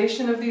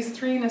realization of these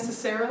three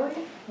necessarily,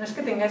 No es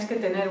que tengáis que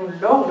tener un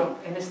logro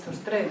en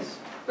estos tres,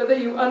 but that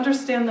you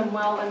understand them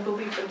well and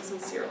believe them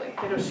sincerely.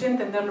 pero sí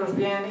entenderlos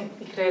bien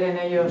y creer en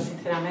ellos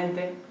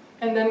sinceramente.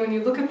 And then when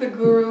you look at the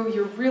guru,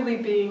 you're really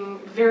being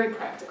very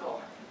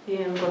practical. Y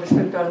con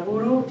respecto al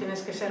guru,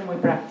 tienes que ser muy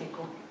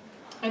práctico.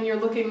 And you're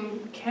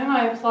looking, can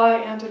I apply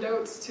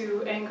antidotes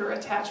to anger,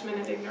 attachment,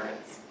 and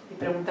ignorance? Y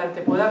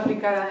preguntarte, ¿puedo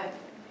aplicar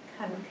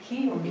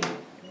he o me?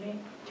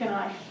 Can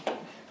I?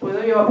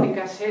 ¿Puedo yo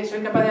aplicar,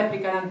 soy capaz de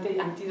aplicar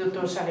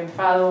antídotos al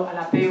enfado, al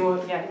apego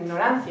y a la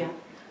ignorancia?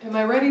 Am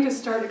I ready to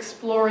start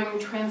exploring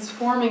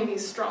transforming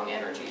these strong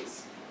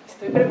energies?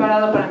 ¿Estoy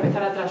preparado para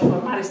empezar a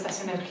transformar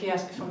estas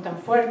energías que son tan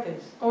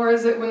fuertes? Or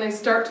is it when they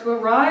start to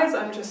arise,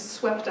 I'm just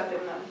swept up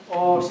in them?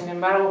 O, sin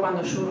embargo,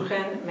 cuando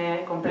surgen,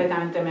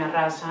 completamente me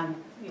arrasan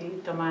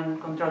y toman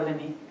control de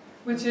mí?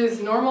 Which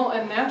is normal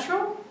and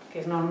natural, Que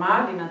es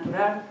normal y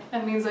natural.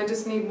 and means I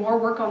just need more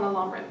work on the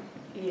long run.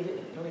 Y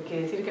lo que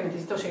quiere decir que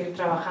necesito seguir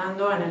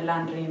trabajando en el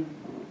Landrim.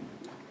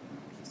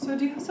 So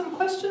do you have some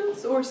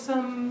questions or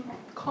some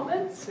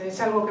comments?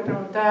 ¿Tenéis algo que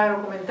preguntar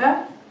o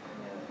comentar?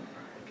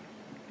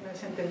 ¿Me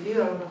habéis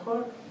entendido a lo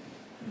mejor?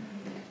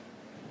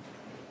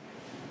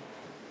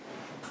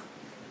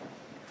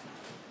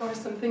 Or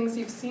some things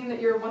you've seen that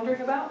you're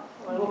wondering about?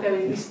 O algo que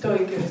habéis visto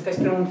y que os estáis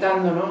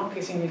preguntando, ¿no?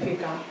 ¿Qué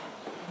significa?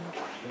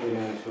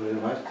 Sobre el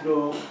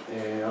maestro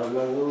ha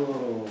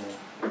hablado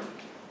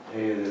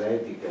de la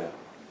ética.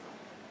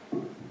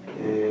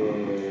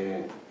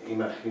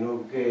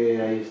 Imagino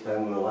que ahí está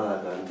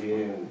englobada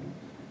también,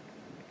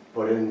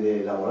 por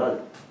ende, la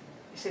moral.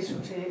 Es eso,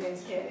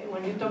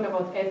 when you talk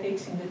about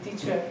ethics in the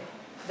teacher,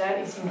 that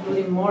is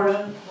including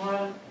moral.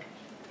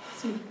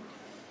 Sí.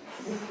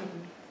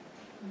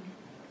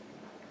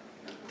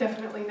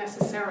 Definitely,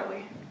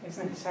 necessarily. Es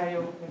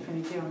necesario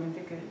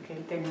definitivamente que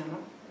él tenga, ¿no?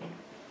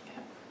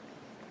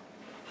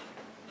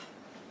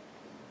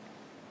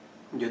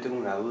 Yo tengo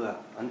una duda.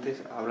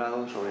 Antes ha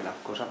hablado sobre las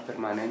cosas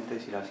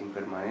permanentes y las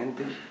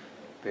impermanentes,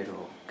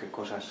 pero ¿qué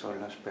cosas son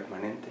las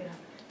permanentes?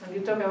 Yeah. When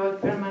you talk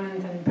about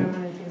permanent and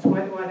impermanent things,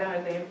 what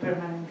are the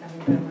permanent and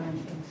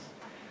impermanent things?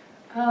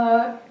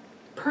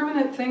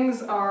 Permanent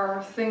things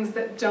are things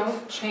that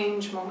don't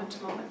change moment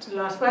to moment.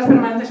 Las cosas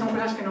permanentes son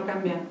cosas que no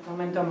cambian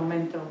momento a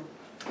momento,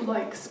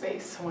 Like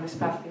space. como el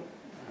espacio.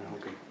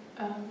 Okay.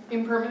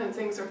 Impermanent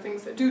things are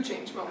things that do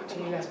change moment to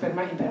Y moment. las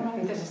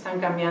impermanentes están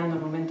cambiando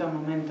momento a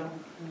momento,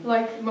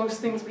 Like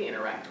most things we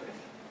interact with.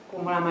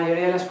 como la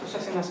mayoría de las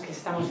cosas en las que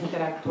estamos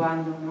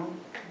interactuando, ¿no?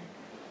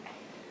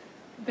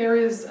 There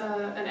is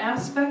an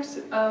aspect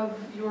of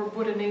your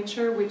Buddha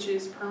nature which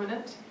is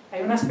permanent.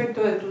 Hay un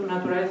aspecto de tu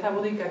naturaleza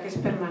búdica que es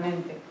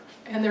permanente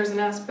And there's an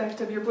aspect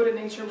of your Buddha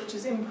nature which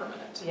is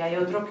impermanent. y hay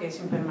otro que es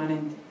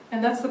impermanente.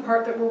 And that's the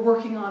part that we're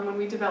working on when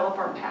we develop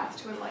our path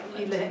to Y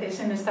enlightenment. es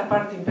en esta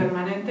parte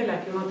impermanente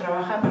la que uno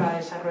trabaja para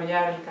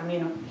desarrollar el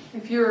camino.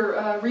 If you're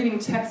reading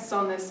texts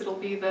on this, it'll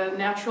be the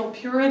natural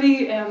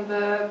purity and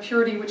the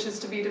purity which is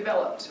to be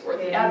developed, or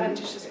the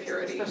adventitious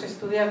purity. Esto se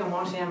estudia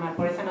como se llama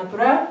pureza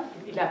natural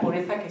y la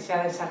pureza que se ha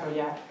de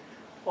desarrollar,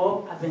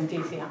 o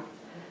adventicia.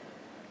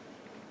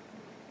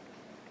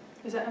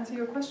 Does that answer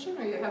your question,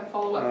 or you have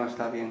follow-up? No,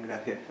 está bien,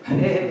 gracias.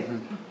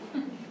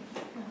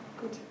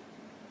 Good.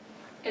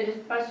 ¿El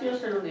espacio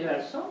es el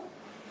universo?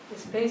 The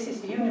space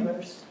is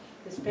universe.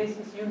 The space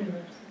is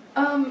universe.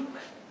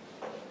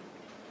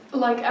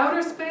 Like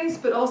outer space,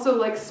 but also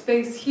like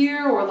space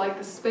here, or like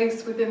the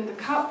space within the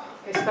cup.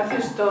 El espacio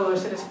es todo,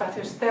 es el espacio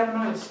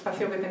externo, el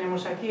espacio que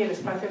tenemos aquí, el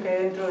espacio que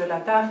hay dentro de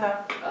la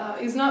taza,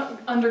 Is not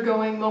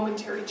undergoing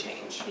momentary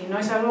change. y no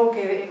es algo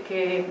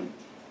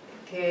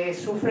que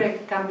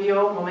sufre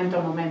cambio momento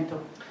a momento.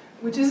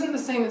 Which isn't the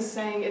same as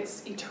saying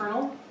it's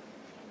eternal.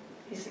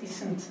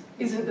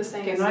 Isn't the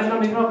same Que as no es lo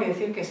saying mismo que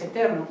decir que es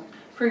eterno.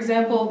 For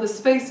example, the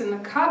space in the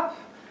cup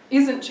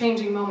isn't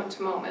changing moment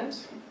to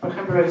moment. Por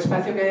ejemplo, el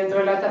espacio que hay dentro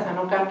de la taza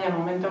no cambia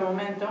momento a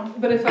momento,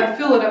 But if I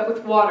fill it up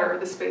with water,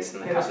 the space in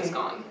the pero cup is si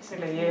gone. se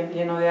le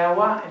lleno de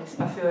agua, el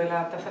espacio de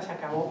la taza se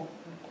acabó.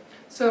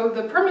 So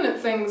the permanent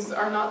things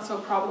are not so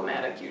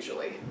problematic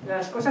usually.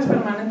 Las cosas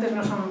permanentes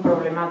no son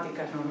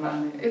problemáticas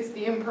normalmente. It's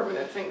the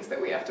impermanent things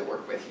that we have to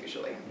work with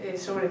usually,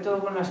 Sobre todo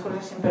con las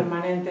cosas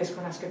impermanentes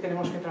con las que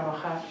tenemos que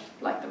trabajar,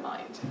 like the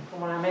mind.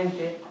 como la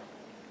mente.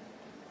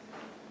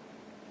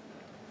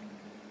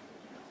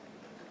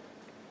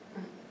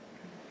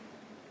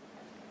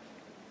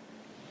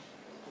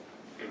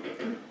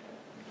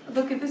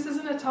 Look, this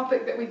isn't a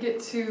topic that we get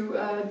to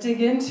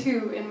dig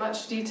into in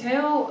much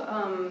detail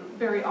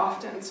very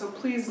often, so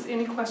please,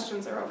 any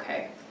questions are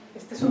okay.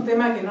 Este es un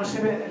tema en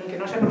el que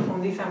no se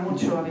profundiza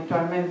mucho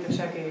habitualmente, o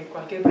sea que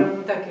cualquier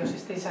pregunta que os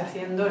estéis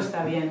haciendo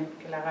está bien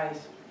que la hagáis.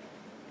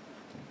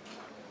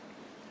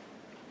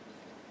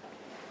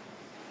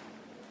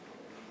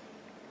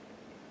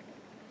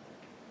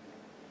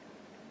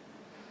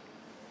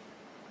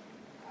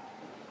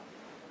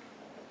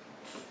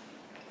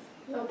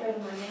 Lo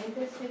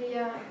permanente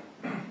sería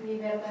mi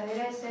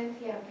verdadera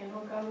esencia que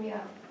no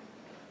cambia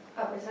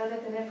a pesar de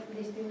tener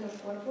distintos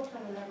cuerpos a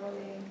lo largo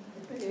de...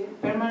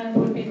 Permanent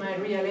will be my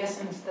real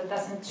essence that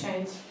doesn't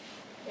change,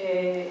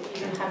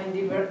 even having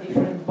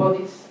different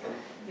bodies.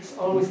 It's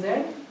always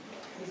there.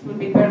 This will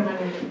be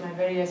permanent, my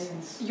very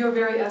essence. Your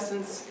very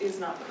essence is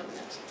not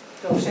permanent.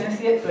 Tu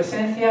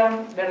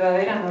esencia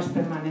verdadera no es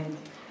permanente.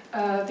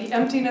 The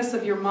emptiness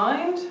of your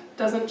mind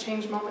doesn't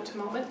change moment to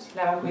moment.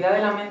 La vacuidad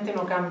de la mente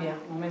no cambia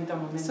momento a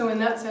momento. So in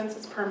that sense,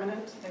 it's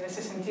permanent. En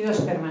ese sentido es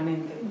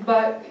permanente.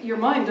 But your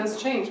mind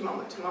does change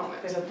moment to moment.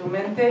 Pero tu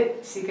mente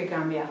sí que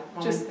cambia.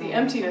 Just the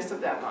emptiness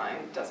of that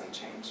mind doesn't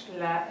change.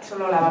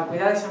 Solo la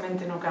vacuidad de esa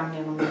mente no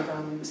cambia momento a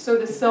momento. So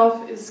the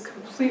self is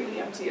completely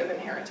empty of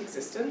inherent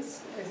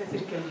existence. Es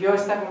decir, que el yo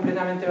está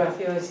completamente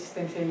vacío de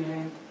existencia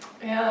inherente.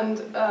 And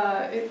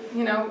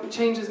it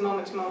changes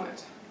moment to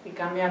moment. Y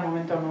cambia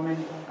momento a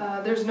momento.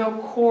 There's no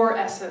core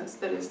essence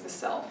that is the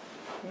self.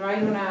 No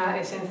hay una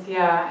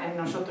esencia en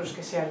nosotros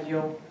que sea el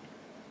yo.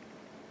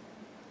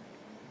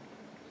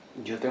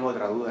 Yo tengo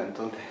otra duda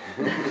entonces.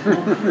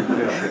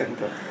 Lo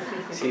siento.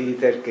 Si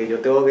dices que yo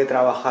tengo que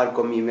trabajar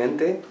con mi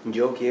mente,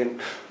 ¿yo quién?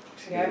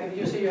 If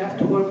you say you have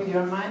to work with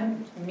your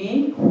mind,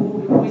 me,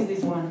 who is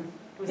this one?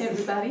 Who is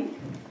this? Everybody.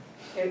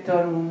 Todo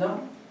el mundo.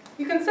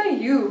 You can say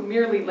you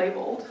merely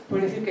labeled.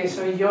 Puedes decir que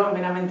soy yo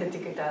meramente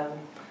etiquetado.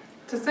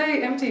 To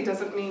say empty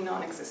doesn't mean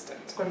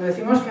non-existent. Cuando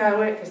decimos que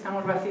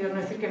estamos vacíos, no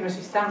es decir que no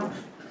existamos.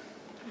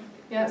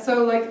 Yeah,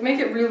 so like make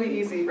it really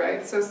easy,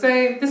 right? So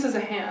say this is a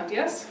hand,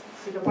 yes?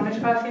 Si lo pones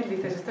fácil,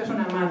 dices, esta es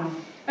una mano.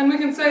 And we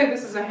can say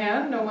this is a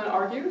hand, no one Y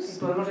argues.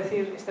 podemos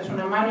decir, esta es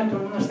una mano y todo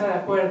el mundo está de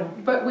acuerdo.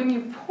 But when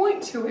you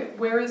point to it,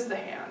 where is the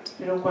hand?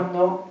 Pero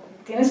cuando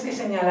tienes que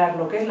señalar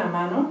lo que es la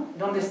mano,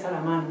 ¿dónde está la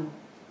mano?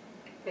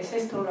 ¿Es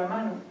esto la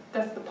mano?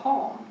 That's the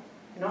palm.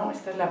 No,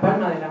 esta es la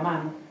palma de la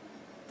mano.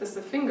 That's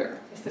the finger,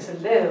 Este es el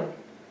dedo.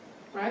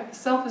 right? The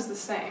self is the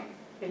same.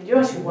 El yo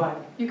es igual.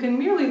 You can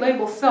merely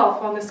label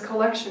self on this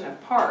collection of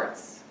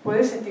parts.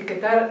 Puedes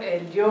etiquetar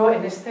el yo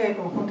en este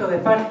conjunto de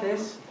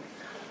partes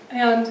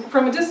And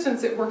from a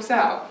distance it works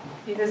out.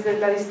 y desde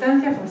la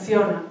distancia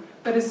funciona.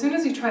 But as soon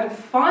as you try to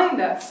find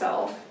that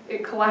self,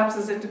 it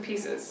collapses into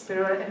pieces.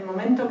 Pero en el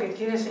momento que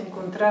quieres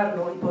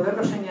encontrarlo y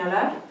poderlo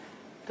señalar,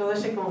 todo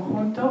ese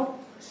conjunto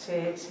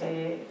se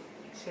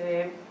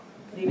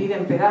divide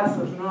en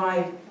pedazos, no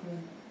hay...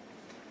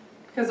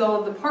 Because all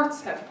of the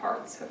parts have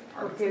parts.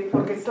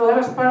 Porque todas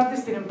las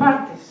partes tienen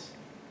partes.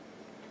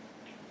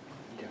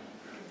 Yeah.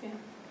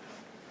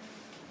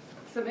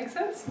 Does that make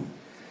sense?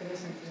 Tiene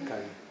sentido.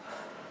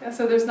 Yeah,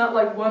 so there's not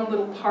like one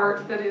little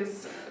part that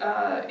is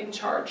in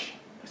charge.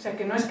 O sea,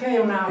 que no es que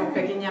haya una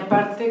pequeña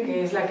parte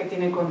que es la que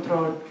tiene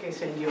control, que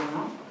es el yo,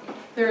 ¿no?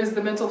 There is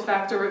the mental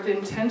factor of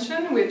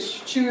intention,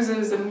 which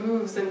chooses and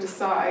moves and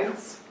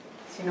decides.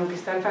 Sino que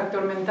está el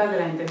factor mental de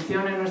la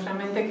intención en nuestra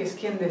mente, que es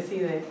quien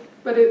decide.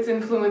 But it's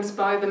influenced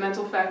by the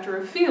mental factor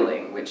of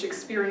feeling, which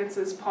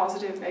experiences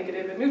positive,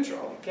 negative, and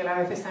neutral. Que a la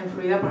vez está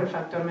influida por el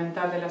factor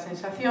mental de la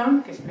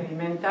sensación, que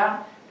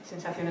experimenta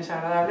sensaciones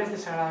agradables,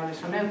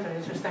 desagradables o neutras.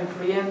 Eso está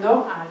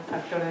influyendo al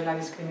factor de la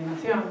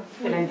discriminación,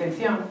 de la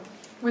intención.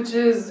 Which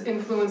is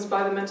influenced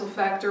by the mental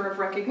factor of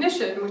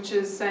recognition, which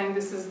is saying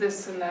this is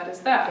this and that is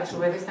Que that. a su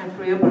vez está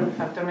influido por el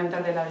factor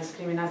mental de la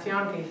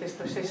discriminación, que dice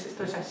esto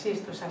es así,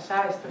 esto es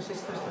asá, esto es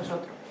esto, esto es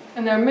otro.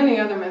 And there are many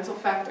other mental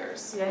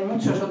factors. Y hay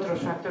muchos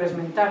otros factores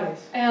mentales.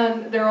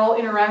 And they're all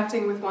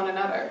interacting with one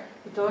another.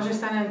 Y todos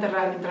están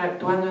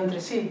interactuando entre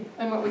sí.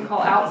 And what we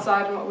call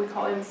outside and what we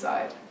call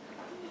inside.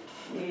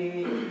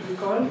 Y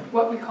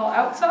What we call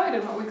outside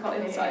and what we call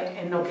inside.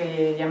 en lo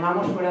que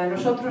llamamos fuera de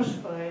nosotros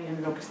y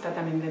en lo que está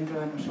también dentro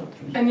de nosotros.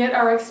 And yet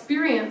our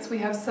experience, we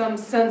have some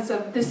sense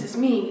of this is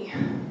me.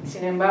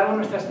 Sin embargo, en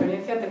nuestra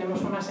experiencia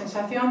tenemos una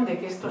sensación de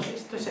que esto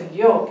es el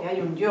yo, que hay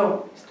un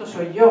yo, esto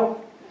soy yo.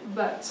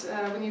 But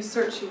when you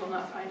search, you will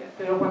not find it.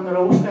 Pero cuando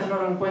lo buscas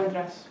no lo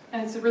encuentras.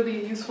 And it's a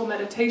really useful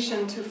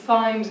meditation to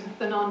find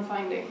the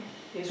non-finding.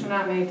 Y es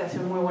una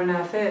meditación muy buena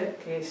de hacer,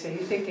 que se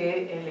dice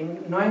que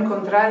el no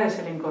encontrar es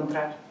el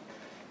encontrar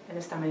en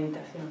esta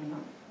meditación, ¿no?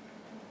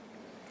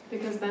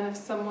 Because then if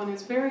someone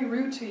is very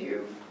rude to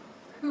you,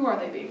 who are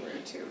they being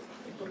rude to?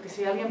 Porque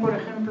si alguien, por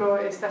ejemplo,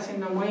 está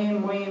siendo muy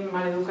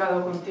mal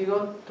educado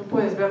contigo, tú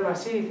puedes verlo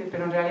así, dices,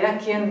 pero en realidad,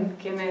 ¿quién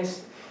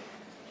es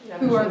la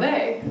Who are persona?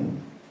 they?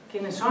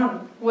 ¿Quiénes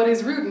son? What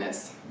is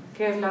rudeness?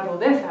 ¿Qué es la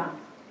rudeza?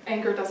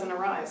 Anger doesn't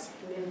arise.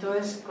 Y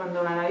entonces,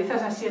 cuando lo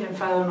analizas así, el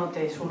enfado no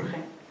te surge.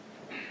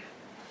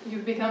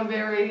 You've become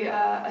very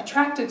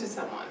attracted to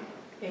someone.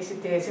 Y si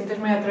te sientes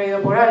muy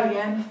atraído por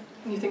alguien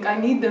And you think, I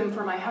need them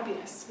for my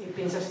happiness. y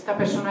piensas, esta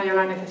persona yo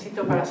la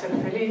necesito para ser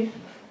feliz,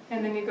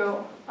 And then you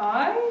go,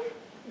 I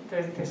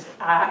entonces dices,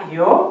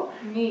 yo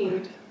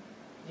need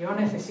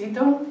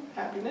necesito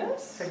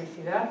happiness,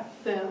 felicidad,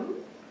 them,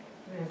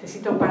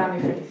 necesito para mi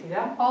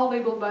felicidad. all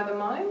labeled by the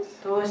mind,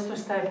 Todo esto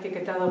está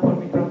etiquetado por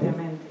mi propia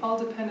mente. all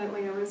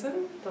dependently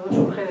arisen, Todo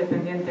surge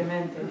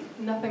dependientemente.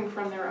 nothing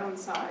from their own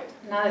side.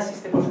 Nada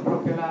existe por su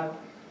propio lado.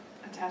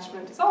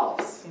 Attachment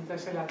dissolves.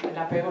 Entonces el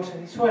apego se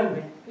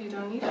disuelve You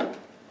don't need it.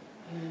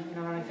 y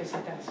no lo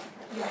necesitas.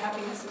 Your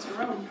happiness is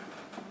your own.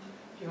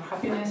 Your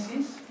happiness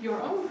is,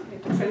 Your own.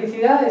 tu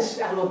felicidad es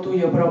algo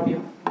tuyo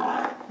propio.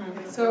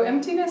 So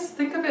emptiness,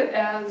 think of it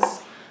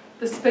as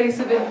the space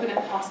of infinite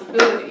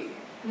possibility,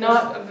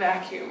 not a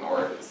vacuum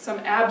or some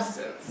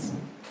absence.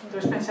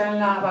 Entonces pensar en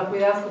la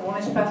vacuidad como un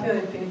espacio de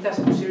infinitas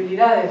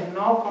posibilidades,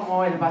 no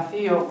como el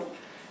vacío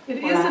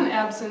It is an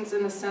absence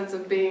in the sense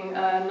of being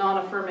a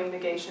non-affirming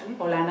negation.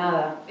 o la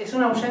nada. Es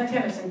una ausencia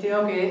en el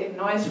sentido que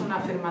no es una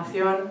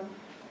afirmación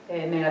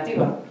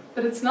negativa.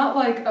 But it's not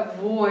like a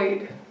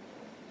void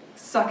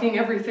sucking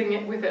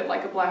everything with it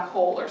like a black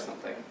hole or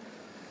something.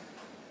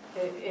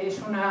 Es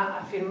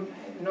una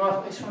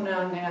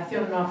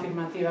negación no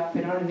afirmativa,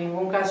 pero en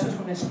ningún caso es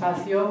un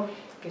espacio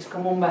que es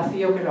como un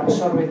vacío que lo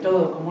absorbe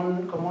todo,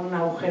 como un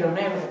agujero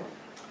negro.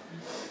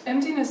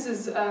 Emptiness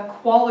is a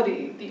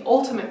quality, the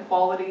ultimate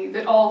quality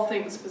that all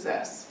things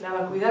possess. La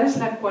vacuidad es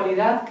la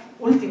cualidad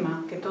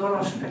última que todos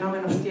los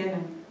fenómenos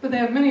tienen. But they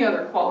have many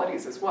other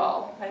qualities as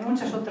well. Hay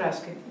muchas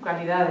otras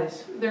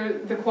cualidades.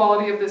 The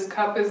quality of this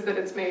cup is that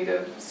it's made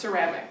of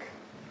ceramic.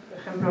 Por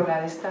ejemplo,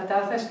 la de esta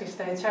taza es que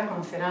está hecha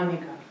con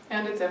cerámica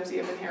And it's empty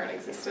of inherent y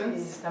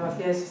existence. está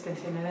vacía de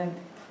existencia inherente.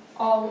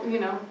 All,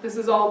 this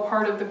is all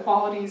part of the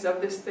qualities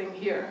of this thing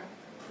here.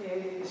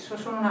 Eso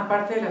son una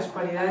parte de las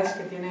cualidades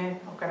que tiene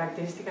o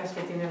características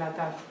que tiene la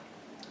taza.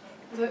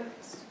 Does it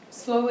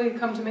slowly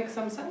come to make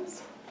some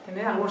sense?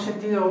 ¿Tiene algún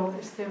sentido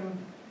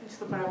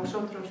esto para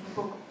vosotros un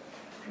poco?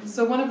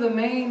 So one of the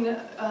main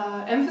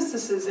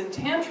emphases in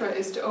Tantra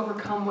is to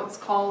overcome what's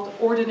called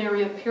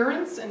ordinary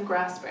appearance and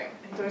grasping.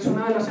 Entonces,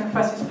 uno de los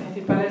énfasis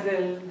principales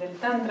del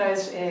Tantra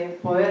es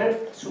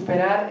poder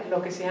superar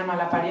lo que se llama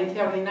la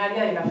apariencia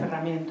ordinaria y el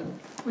aferramiento.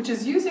 Which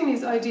is using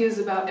these ideas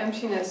about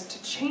emptiness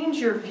to change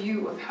your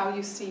view of how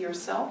you see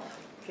yourself.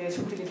 Que es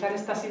utilizar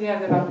estas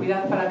ideas de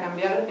vacuidad para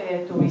cambiar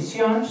tu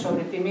visión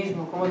sobre ti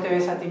mismo, cómo te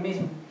ves a ti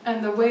mismo.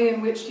 And the way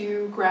in which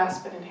you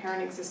grasp an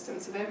inherent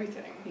existence of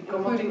everything,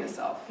 including the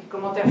self. Y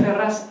cómo te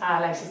aferras a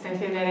la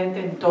existencia inherente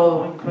en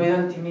todo, incluido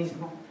en ti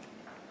mismo.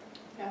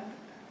 Yeah.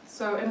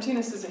 So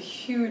emptiness is a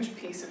huge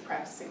piece of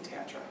practicing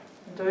Tantra.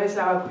 Entonces,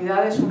 la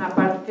vacuidad es una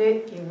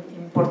parte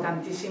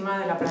importantísima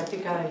de la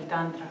práctica del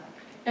Tantra.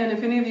 And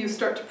if any of you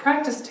start to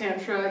practice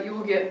Tantra, you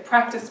will get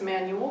practice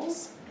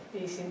manuals.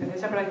 Y si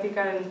empezáis a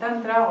practicar el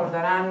Tantra, os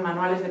darán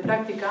manuales de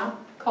práctica.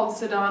 called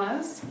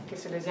sadhanas, que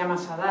se les llama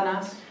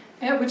sadhanas,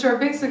 which are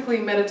basically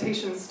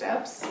meditation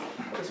steps.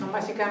 que son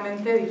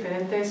básicamente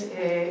diferentes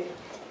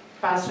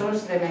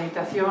pasos de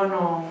meditación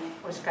o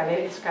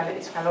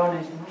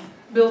escalones, ¿no?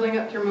 Building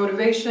up your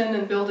motivation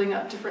and building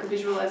up different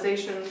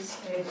visualizations.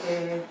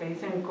 Te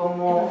dicen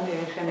cómo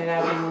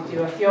generar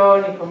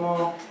motivación y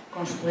cómo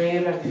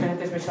construir las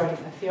diferentes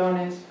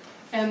visualizaciones.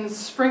 And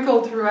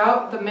sprinkled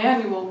throughout the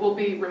manual will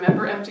be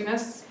remember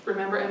emptiness,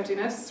 remember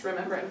emptiness,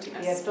 remember Y a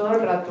emptiness. todo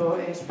el rato,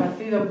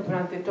 esparcido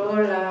durante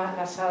toda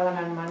la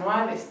sadhana, el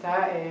manual,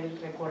 está el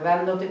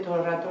recordándote todo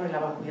el rato de la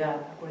vacuidad.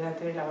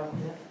 Acuérdate de la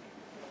vacuidad.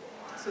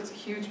 So it's a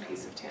huge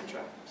piece of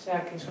Tantra. O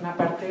sea que es una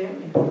parte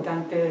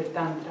importante del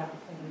Tantra,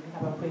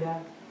 la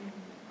vacuidad.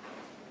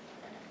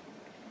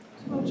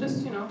 So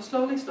just,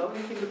 slowly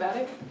think about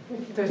it.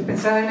 Entonces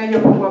pensar en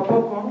ello poco a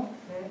poco,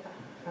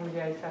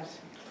 familiarizarse.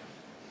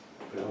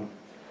 Perdón.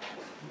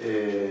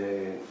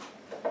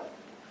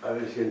 A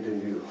ver si he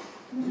entendido.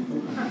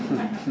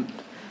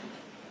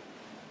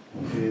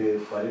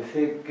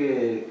 Parece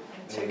que...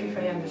 Check if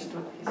I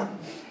understood. A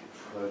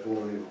ver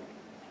cómo digo.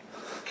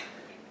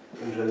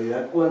 En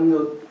realidad,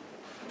 cuando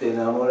te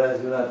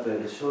enamoras de una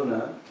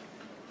persona,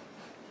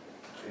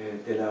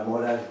 te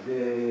enamoras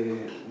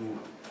de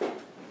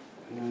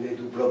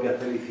tu propia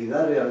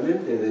felicidad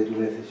realmente, de tu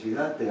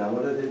necesidad, te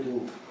enamoras de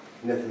tu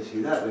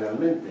necesidad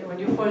realmente. When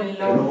you fall in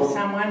love with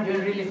someone, you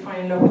really fall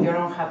in love with your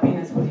own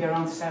happiness, with your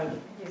own self.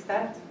 Is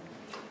that?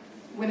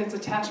 When it's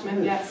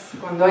attachment, yes.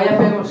 Cuando hay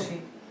apego,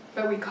 sí.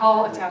 But we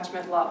call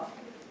attachment love.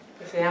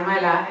 Que se llama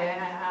el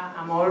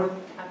amor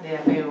de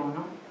apego,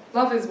 ¿no?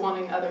 Love is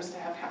wanting others to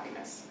have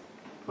happiness.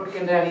 Porque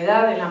en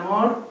realidad el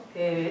amor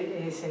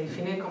se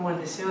define como el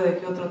deseo de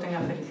que otro tenga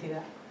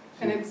felicidad.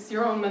 And it's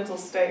your own mental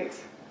state.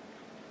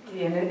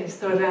 Y en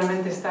esto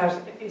realmente estás...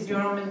 ¿Is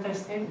your own mental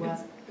state? What?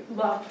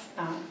 Love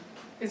Ah.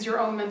 is your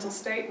own mental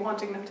state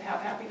wanting them to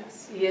have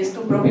happiness. Y es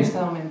tu propio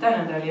estado mental,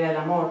 en realidad, el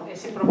amor.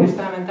 Ese propio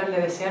estado mental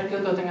de desear que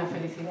otro tenga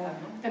felicidad,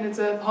 ¿no? And it's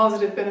a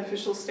positive,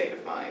 beneficial state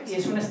of mind. Y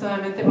es un estado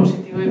de mente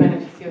positivo y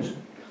beneficioso.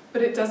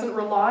 But it doesn't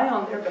rely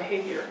on their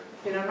behavior.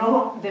 Pero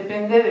no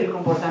depende del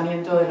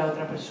comportamiento de la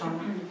otra persona.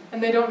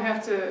 And they don't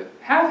have to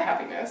have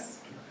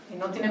happiness. Y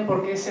no tienen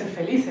por qué ser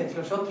felices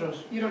los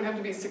otros. You don't have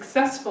to be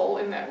successful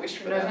in that wish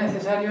for No es them.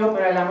 necesario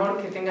para el amor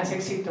que tengas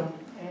éxito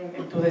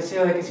en tu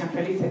deseo de que sean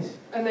felices.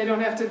 And they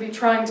don't have to be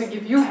trying to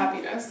give you Y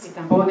happiness.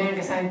 tampoco tienen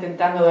que estar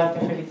intentando darte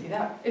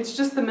felicidad. It's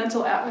just the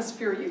mental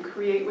atmosphere you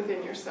create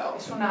within yourself.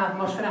 Es una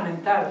atmósfera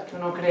mental que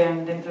uno crea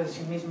dentro de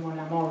sí mismo, el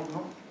amor,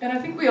 ¿no? And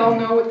I think we all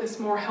know what this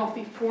more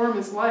healthy form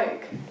is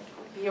like.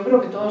 Y yo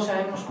creo que todos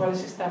sabemos cuál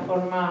es esta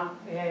forma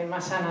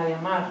más sana de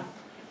amar.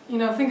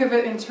 Think of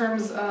it in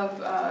terms of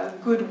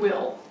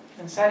goodwill.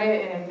 Pensar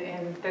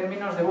en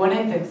términos de buena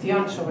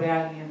intención sobre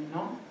alguien,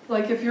 ¿no?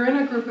 Like if you're in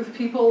a group of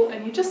people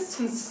and you just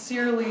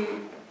sincerely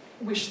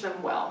wish them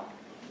well.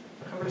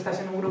 Por ejemplo, estás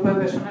en un grupo de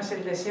personas,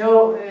 el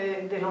deseo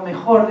de lo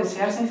mejor,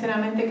 desear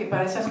sinceramente que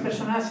para esas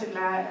personas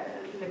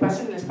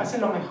les pase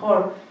lo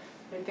mejor,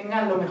 que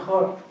tengan lo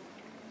mejor.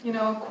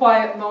 A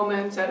quiet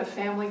moment at a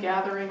family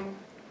gathering.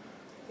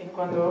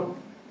 Cuando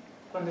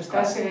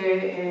estás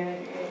en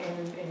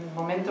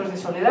momentos de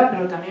soledad,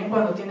 pero también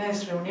cuando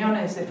tienes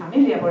reuniones de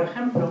familia, por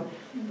ejemplo,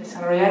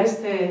 desarrollar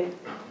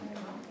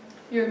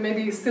You're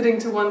maybe sitting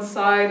to one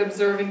side,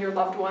 observing your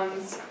loved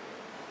ones.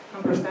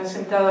 Por ejemplo, estás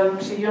sentado en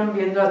un sillón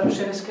viendo a tus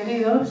seres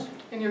queridos.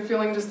 And you're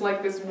feeling just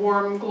like this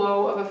warm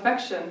glow of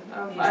affection,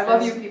 of I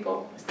love you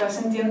people. Estás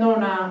sintiendo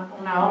una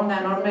onda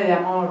enorme de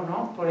amor,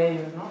 ¿no? Por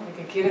ellos, ¿no? De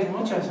que quieres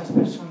mucho a esas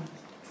personas.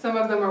 Some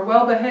of them are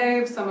well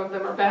behaved, some of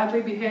them are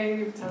badly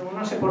behaved.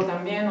 Algunos se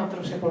portan bien,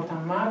 otros se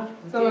portan mal.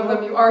 Some of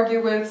them you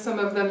argue with, some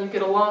of them you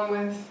get along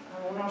with.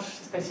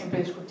 Algunos estáis siempre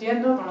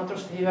discutiendo, con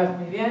otros te llevas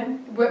muy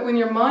bien. When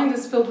your mind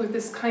is filled with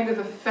this kind of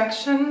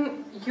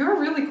affection, you're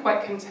really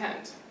quite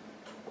content.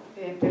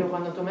 Pero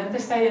cuando tu mente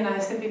está llena de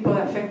este tipo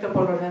de afecto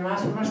por los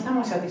demás, uno está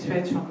muy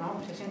satisfecho,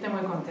 ¿no? Se siente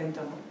muy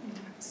contento, ¿no?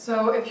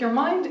 So if your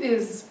mind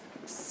is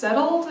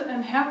settled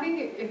and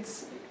happy,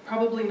 it's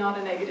probably not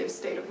a negative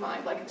state of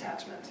mind like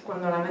attachment.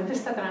 Cuando la mente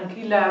está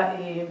tranquila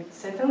y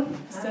settled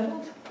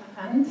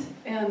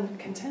and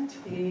content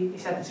y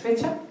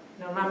satisfecha,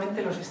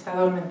 normalmente los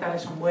estados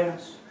mentales son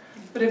buenos.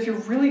 But if you're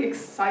really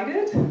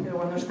excited, pero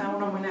cuando está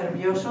uno muy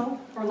nervioso,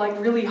 or like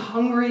really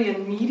hungry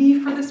and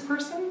needy for this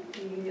person,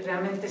 y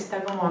realmente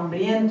está como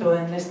hambriento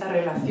en esta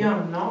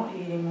relación, ¿no?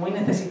 Y muy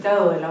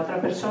necesitado de la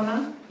otra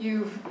persona,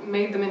 you've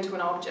made them into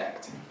an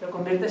object. Lo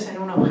conviertes en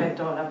un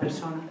objeto a la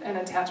persona. And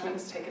attachment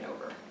is taken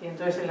over. Y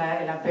entonces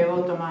el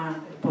apego toma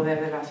el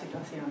poder de la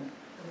situación,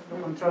 lo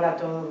controla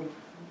todo.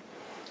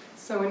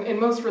 So in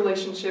most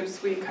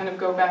relationships, we kind of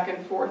go back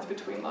and forth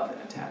between love and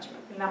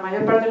attachment. En la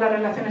mayor parte de las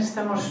relaciones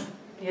estamos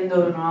yendo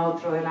de uno a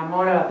otro, del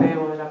amor al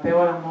apego, del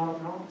apego al amor,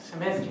 ¿no? Se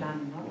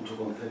mezclan, ¿no? Mucho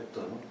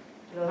concepto, ¿no?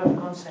 A lot of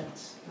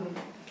concepts.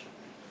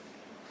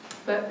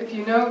 But if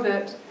you know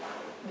that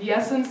the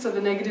essence of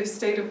a negative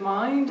state of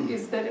mind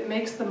is that it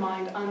makes the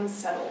mind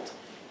unsettled.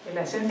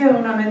 La esencia de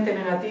una mente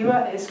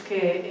negativa es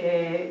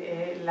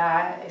que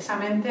esa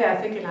mente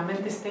hace que la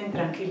mente esté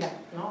intranquila,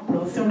 ¿no?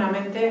 Produce una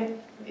mente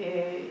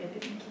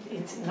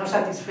no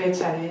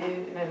satisfecha,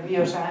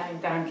 nerviosa,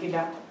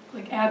 intranquila,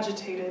 like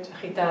agitated.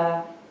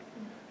 agitada.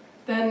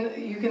 Then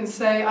you can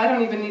say, I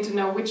don't even need to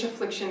know which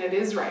affliction it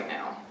is right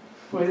now.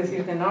 Puedes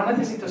decirte, no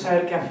necesito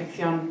saber qué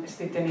aflicción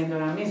estoy teniendo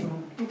ahora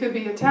mismo. It could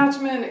be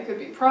attachment, it could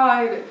be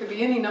pride, it could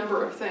be any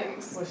number of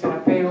things. Puede ser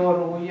apego,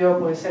 orgullo,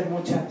 puede ser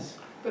muchas.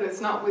 But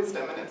it's not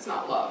wisdom and it's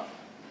not love.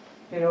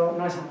 Pero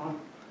no es amor.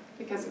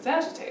 Because it's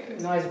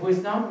agitated. No es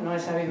wisdom, no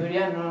es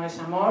sabiduría, no es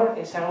amor,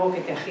 es algo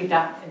que te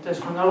agita.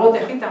 Entonces cuando algo te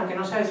agita, aunque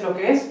no sabes lo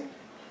que es,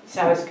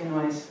 sabes que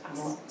no es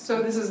amor.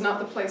 So this is not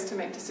the place to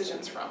make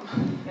decisions from.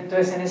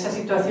 Entonces en esas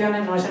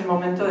situaciones no es el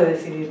momento de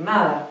decidir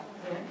nada.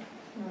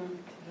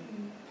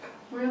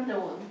 Una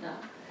pregunta.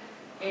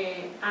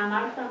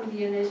 Amar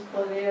también es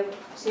poder,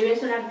 si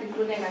ves una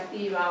actitud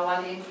negativa o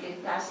alguien que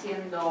está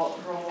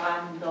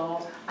robando,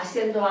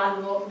 haciendo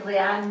algo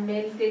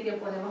realmente que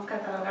podemos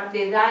catalogar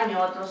de daño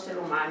a otro ser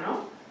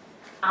humano,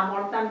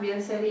 amor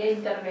también sería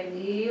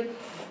intervenir,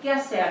 ¿qué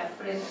hacer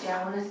frente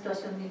a una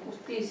situación de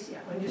injusticia?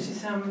 When you see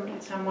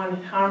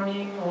someone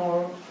harming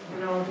or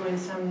doing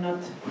some not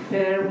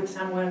fair with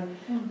someone,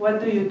 what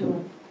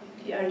do?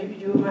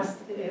 You must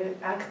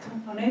act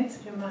on it,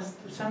 you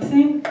must do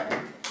something.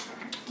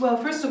 Well,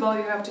 first of all,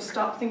 you have to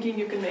stop thinking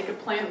you can make a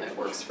plan that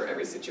works for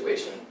every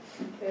situation.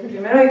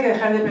 Primero hay que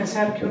dejar de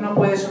pensar que uno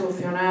puede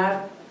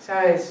solucionar,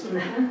 ¿sabes?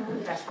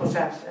 Las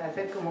cosas,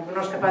 hacer como que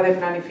uno es capaz de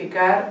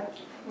planificar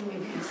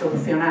y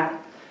solucionar.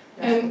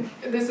 And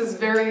this is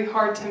very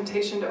hard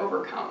temptation to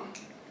overcome.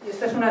 Y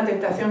esta es una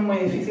tentación muy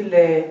difícil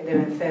de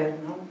vencer,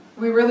 ¿no?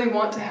 We really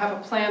want to have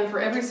a plan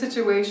for every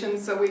situation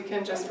so we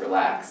can just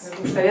relax. Me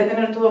gustaría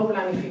tener todo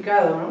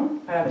planificado, ¿no?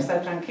 Para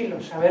estar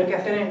tranquilos, saber qué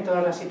hacer en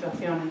todas las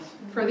situaciones.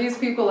 For these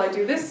people I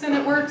do this and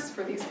it works,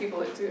 for these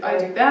people I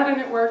do that and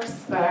it works.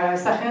 Para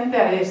esta gente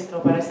haré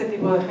esto, para este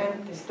tipo de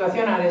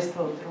situación haré esto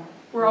otro.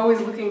 We're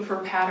always looking for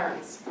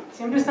patterns.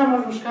 Siempre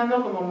estamos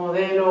buscando como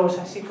modelos,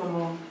 así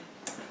como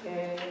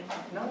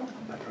 ¿no?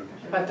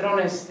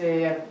 Patrones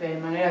de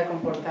manera de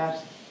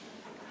comportarse.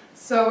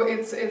 So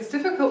it's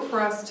difficult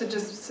for us to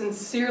just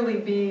sincerely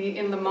be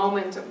in the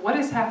moment of what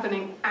is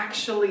happening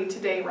actually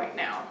today, right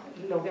now.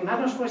 Lo que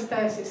más nos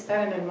cuesta es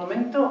estar en el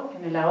momento,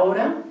 en el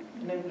ahora,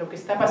 en lo que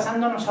está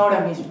pasándonos ahora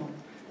mismo.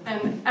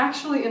 And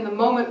actually in the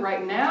moment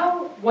right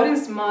now, what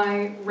is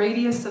my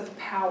radius of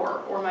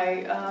power or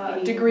my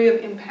degree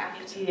of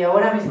impact? Y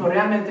ahora mismo,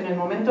 realmente en el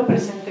momento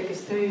presente que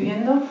estoy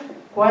viviendo,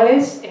 ¿cuál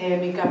es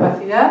mi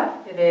capacidad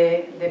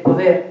de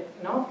poder?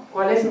 ¿No?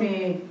 ¿Cuál es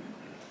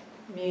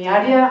mi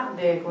área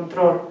de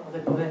control o de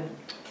poder?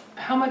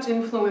 How much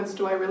influence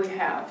do I really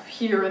have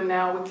here and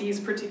now with these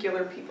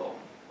particular people?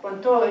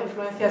 ¿Cuánto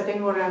influencia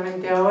tengo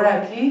realmente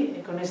ahora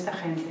aquí con esta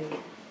gente?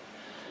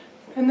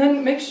 And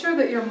then make sure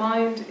that your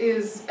mind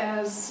is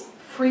as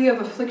free of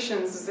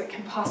afflictions as it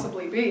can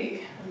possibly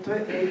be.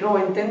 Entonces, luego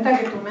intenta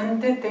que tu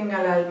mente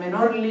tenga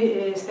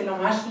esté lo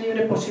más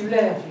libre posible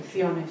de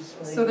aflicciones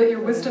so that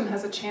your wisdom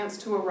has a chance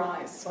to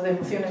arise. O de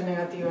emociones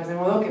negativas, de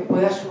modo que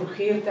pueda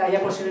surgir, haya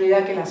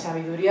posibilidad que la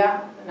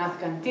sabiduría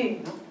nazca en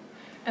ti, ¿no?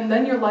 And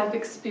then your life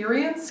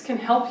experience can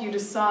help you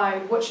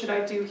decide what should I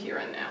do here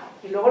and now.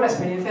 Y luego la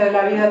experiencia de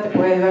la vida te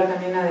puede ayudar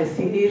también a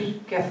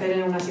decidir qué hacer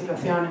en una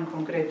situación en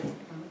concreto.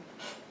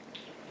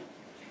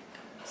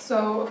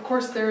 So, of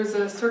course, there's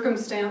a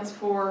circumstance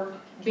for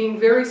being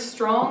very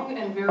strong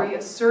and very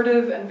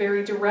assertive and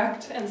very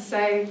direct and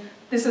say,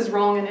 this is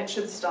wrong and it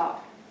should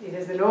stop. Y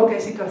desde luego que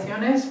hay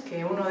situaciones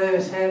que uno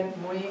debe ser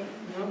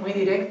muy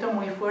directo,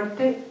 muy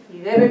fuerte y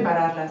debe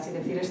pararlas y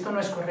decir esto no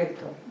es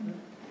correcto.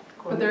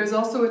 But there's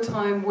also a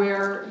time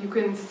where you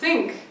can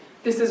think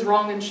this is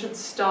wrong and should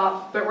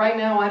stop, but right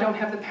now I don't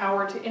have the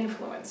power to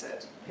influence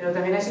it. Pero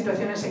también hay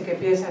situaciones en que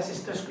piensas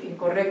esto es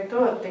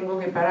incorrecto, tengo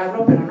que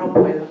pararlo, pero no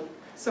puedo.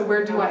 So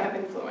where do I have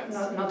influence?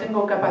 No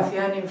tengo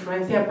capacidad ni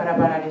influencia para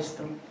parar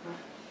esto.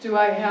 Do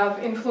I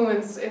have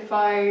influence if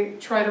I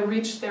try to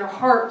reach their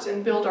heart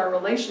and build our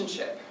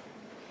relationship?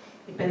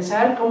 Y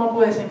pensar cómo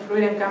puedes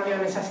influir en cambio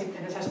en esas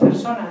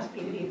personas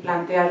y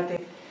plantearte,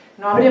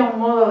 ¿no habría un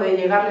modo de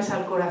llegarles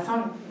al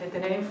corazón, de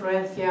tener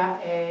influencia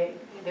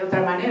de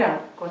otra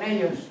manera con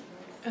ellos?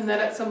 And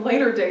then at some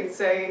later date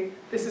say,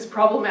 this is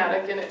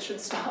problematic and it should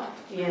stop.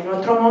 Y en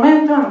otro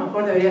momento, a lo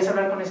mejor deberías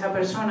hablar con esa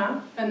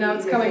persona. And now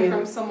it's coming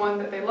from someone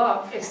that they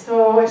love.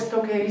 Esto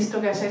que he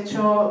visto que has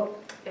hecho,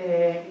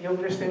 yo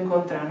creo que estoy en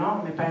contra,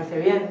 ¿no? Me parece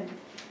bien,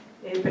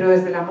 pero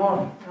desde el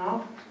amor,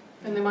 ¿no?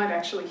 And they might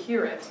actually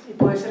hear it. Y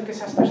puede ser que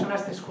esas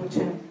personas te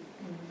escuchen.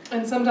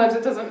 And sometimes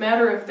it doesn't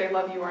matter if they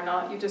love you or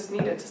not, you just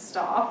need it to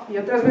stop. Y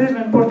otras veces no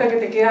importa que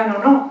te quieran o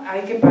no,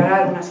 hay que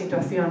parar una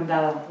situación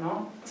dada,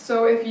 ¿no?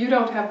 So if you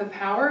don't have the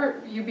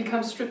power, you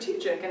become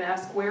strategic and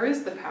ask, where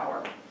is the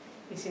power?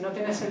 Y si no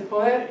tienes el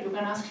poder, you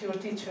can ask your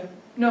teacher.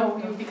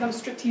 No, you become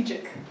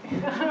strategic.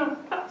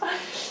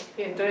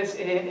 Y entonces,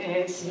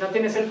 si no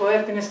tienes el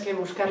poder, tienes que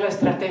buscar la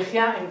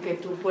estrategia en que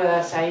tú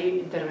puedas ahí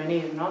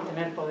intervenir, ¿no?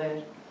 Tener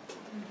poder.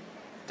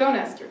 Don't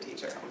ask your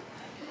teacher.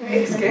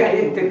 Es que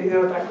he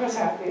entendido otra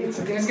cosa. He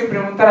dicho, tienes que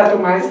preguntar a tu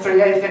maestro.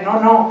 Y ella dice,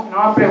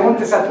 no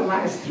preguntes a tu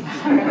maestro.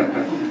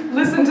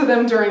 Listen to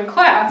them during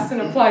class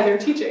and apply their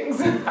teachings.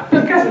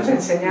 Aplica sus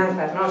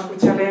enseñanzas, ¿no?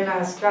 Escúchale en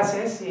las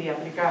clases y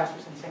aplica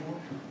sus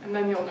enseñanzas. And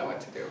then you'll know what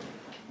to do.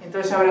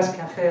 Entonces sabrás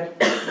qué hacer.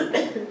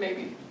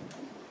 Maybe.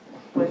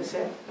 Puede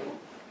ser.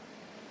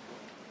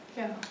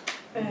 Yeah.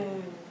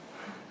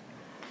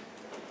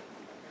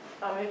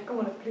 A ver,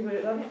 ¿cómo lo explico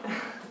yo también?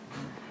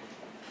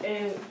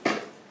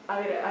 A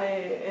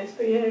ver,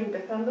 estoy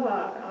empezando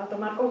a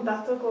tomar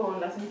contacto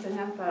con las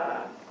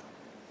enseñanzas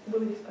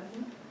budistas,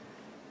 ¿no?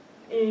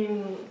 Y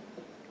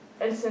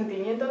el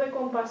sentimiento de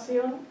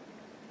compasión,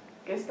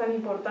 que es tan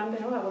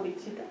importante, ¿no? La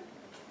bodhicitta,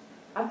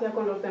 hacia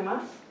con los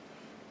demás,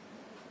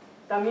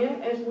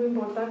 también es muy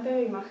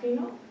importante,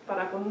 imagino,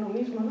 para con uno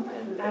mismo, ¿no?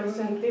 El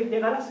sentir,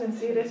 llegar a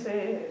sentir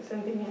ese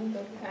sentimiento.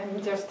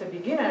 I'm just a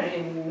beginner,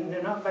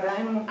 but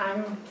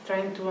I'm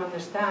trying to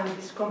understand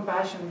this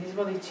compassion, this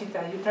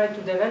bodhicitta. You try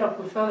to develop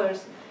with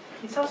others.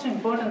 It's also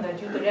important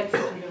that you direct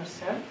it to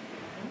yourself.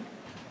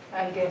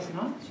 I guess,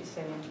 no? She's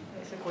saying.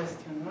 It's a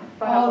question,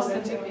 no? All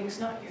sentient beings,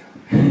 not you.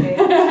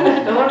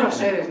 Todos los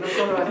seres, no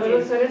solo a ti. Todos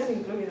los seres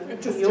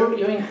incluidos.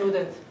 You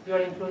included. You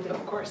are included.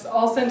 Of course,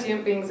 all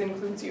sentient beings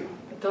includes you.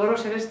 Todos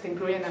los seres te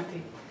incluyen a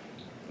ti.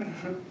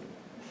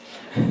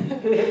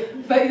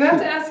 But you have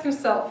to ask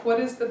yourself, what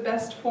is the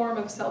best form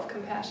of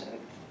self-compassion?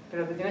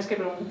 Pero te tienes que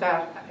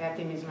preguntar a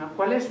ti misma,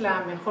 ¿cuál es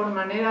la mejor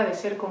manera de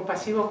ser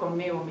compasivo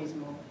conmigo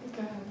mismo?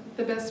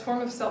 The best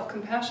form of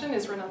self-compassion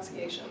is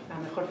renunciation. La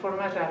mejor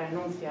forma es la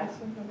renuncia,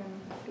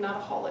 Not a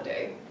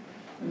holiday.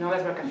 no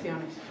las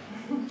vacaciones.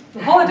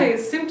 The holiday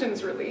is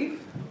symptoms relief.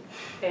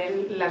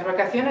 Las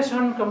vacaciones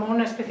son como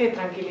una especie de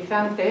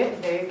tranquilizante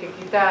que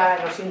quita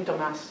los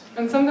síntomas.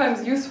 And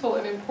sometimes useful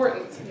and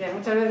important. Y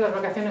muchas veces las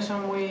vacaciones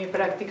son muy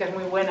prácticas,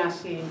 muy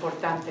buenas y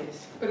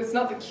importantes. But it's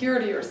not the cure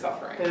to your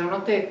suffering. Pero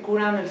no te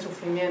curan el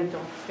sufrimiento,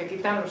 te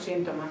quitan los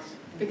síntomas.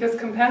 Because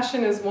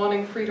compassion is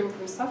wanting freedom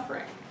from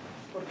suffering.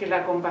 Porque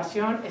la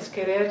compasión es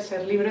querer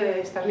estar libre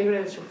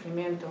del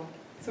sufrimiento.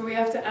 So we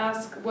have to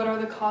ask, what are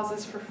the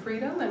causes for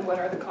freedom and what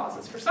are the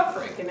causes for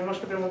suffering?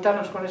 Tenemos que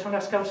preguntarnos cuáles son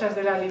las causas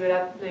de la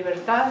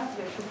libertad,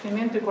 del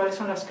sufrimiento, y cuáles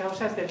son las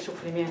causas del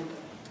sufrimiento.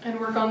 And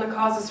work on the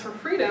causes for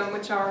freedom,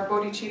 which are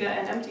bodhicitta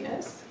and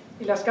emptiness.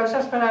 Y las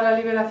causas para la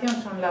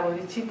liberación son la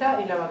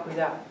bodhicitta y la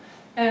vacuidad.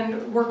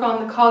 And work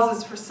on the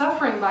causes for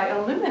suffering by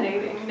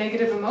eliminating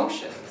negative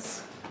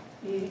emotions.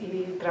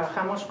 Y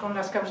trabajamos con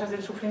las causas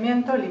del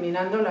sufrimiento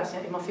eliminando las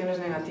emociones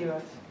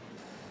negativas.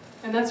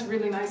 And that's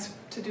really nice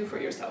to do for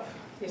yourself.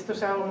 Y esto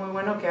es algo muy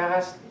bueno que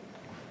hagas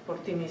por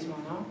ti mismo,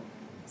 ¿no?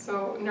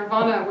 So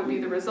nirvana would be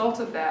the result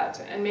of that,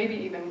 and maybe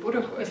even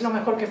Buddhahood. Es lo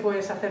mejor que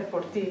puedes hacer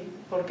por ti,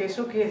 porque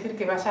eso quiere decir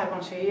que vas a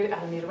conseguir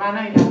al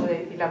nirvana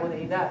y la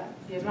budeidad.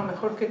 Y es lo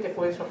mejor que te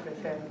puedes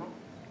ofrecer, ¿no?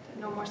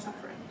 No more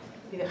suffering.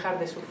 Y dejar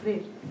de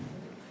sufrir.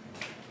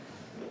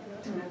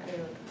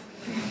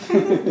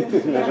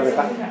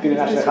 Tiene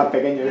las cejas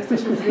pequeñas. Estoy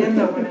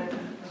sufriendo con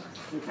el...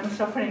 I'm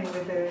suffering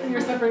with the...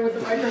 You're suffering with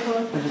the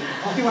microphone.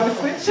 Do you want to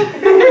switch?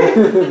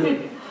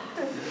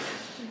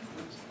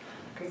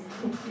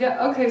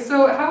 Yeah, okay,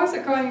 so how is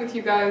it going with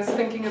you guys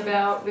thinking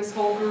about this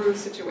whole guru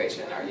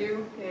situation?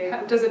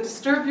 Does it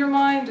disturb your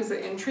mind? Does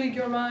it intrigue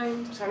your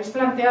mind? ¿Os habéis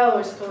planteado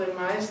esto del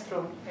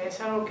maestro? ¿Es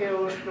algo que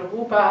os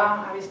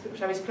preocupa?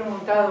 ¿Os habéis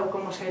preguntado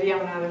cómo sería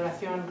una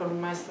relación con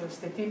un maestro de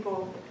este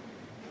tipo?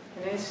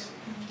 ¿Tenéis,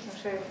 no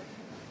sé,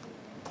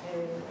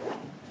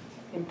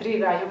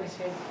 intriga, yo qué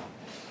sé?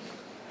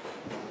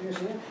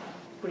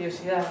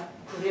 Curiosidad.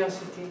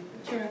 Curiosity.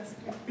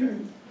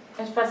 Curiosity.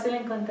 ¿Es fácil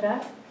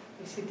encontrar?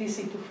 Is it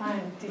easy to find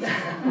teacher?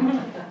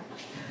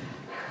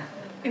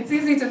 It's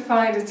easy to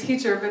find a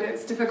teacher, but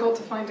it's difficult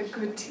to find a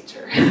good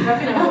teacher. Es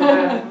fácil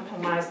encontrar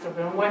un maestro,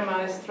 pero un buen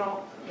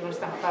maestro no es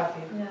tan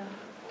fácil.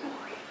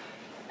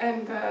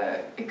 And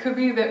it could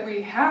be that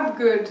we have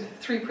good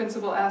three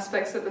principal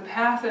aspects of the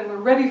path and we're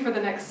ready for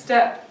the next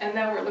step, and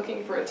now we're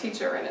looking for a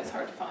teacher and it's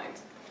hard to find.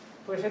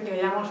 Puede ser que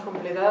hayamos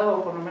completado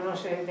o por lo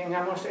menos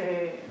tengamos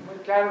muy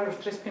claros los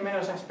tres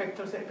primeros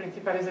aspectos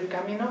principales del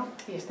camino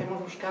y estemos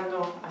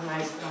buscando al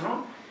maestro,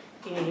 ¿no?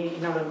 Y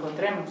no lo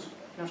encontremos,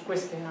 nos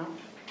cueste, ¿no?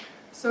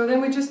 So then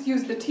we just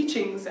use the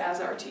teachings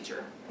as our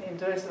teacher.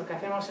 Entonces lo que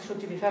hacemos es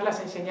utilizar las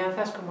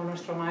enseñanzas como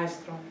nuestro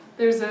maestro.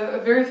 There's a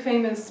very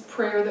famous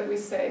prayer that we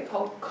say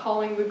called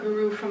calling the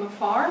guru from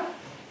afar.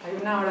 Hay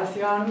una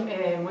oración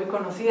muy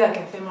conocida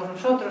que hacemos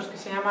nosotros que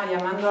se llama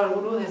llamando al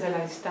gurú desde la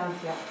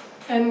distancia.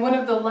 And one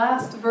of the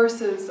last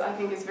verses I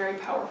think is very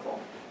powerful.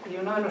 Y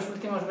uno de los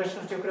últimos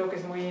versos yo creo que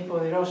es muy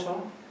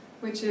poderoso.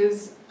 Which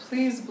is,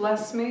 please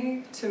bless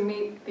me to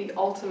meet the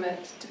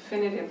ultimate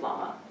definitive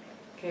Lama.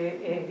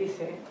 Que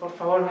dice, por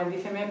favor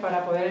bendíceme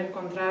para poder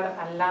encontrar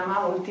al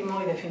Lama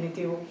último y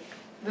definitivo.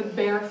 The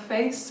bare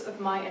face of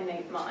my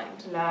innate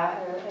mind.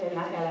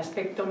 El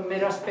aspecto,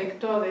 mero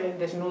aspecto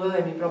desnudo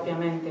de mi propia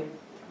mente.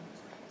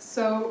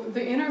 So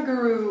the inner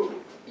guru,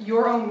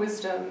 your own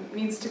wisdom,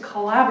 needs to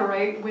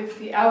collaborate with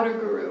the outer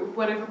guru,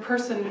 whatever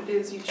person it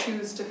is you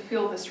choose to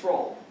fill this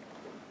role.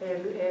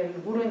 el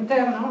guru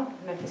interno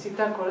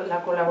necesita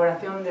la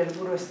colaboración del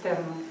guru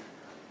externo.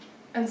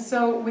 And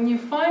so when you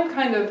find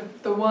kind of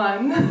the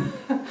one,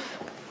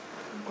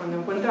 Cuando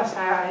encuentras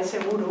a ese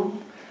guru,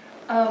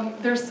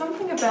 there's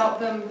something about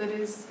them that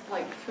is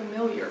like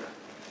familiar.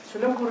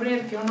 suele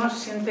ocurrir que uno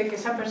siente que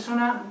esa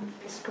persona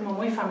es como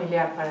muy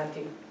familiar para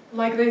ti.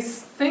 Like they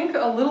think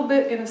a little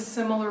bit in a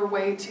similar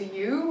way to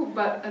you,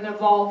 but an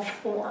evolved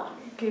form.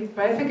 Que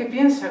parece que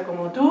piensa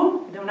como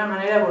tú de una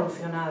manera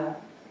evolucionada.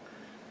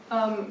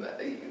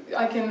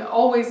 I can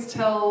always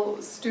tell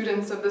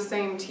students of the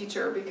same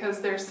teacher because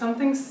there's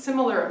something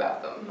similar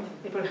about them.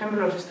 Y por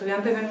ejemplo, los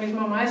estudiantes del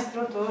mismo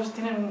maestro, todos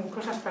tienen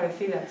cosas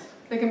parecidas.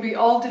 They can be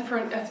all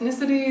different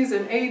ethnicities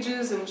and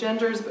ages and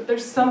genders, but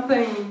there's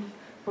something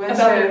Pueden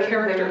about their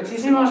ser de characters.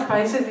 muchísimos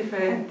países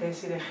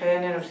diferentes y de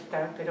géneros y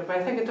tal, pero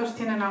parece que todos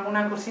tienen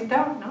alguna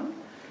cosita, ¿no?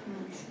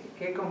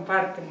 Que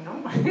comparten,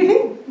 ¿no?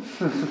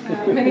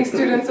 Many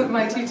students of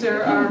my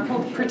teacher are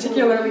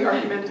particularly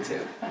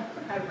argumentative.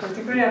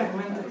 Particularly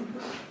argumentative.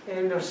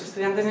 Los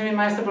estudiantes de mi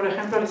maestro, por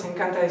ejemplo, les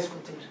encanta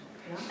discutir,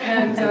 ¿no?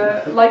 And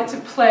like to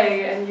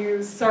play and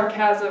use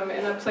sarcasm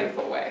in a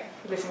playful way.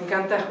 Les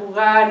encanta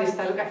jugar y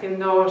estar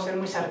ser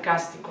muy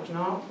sarcásticos,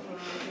 ¿no?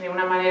 De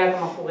una manera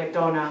como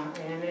juguetona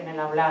en el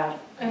hablar.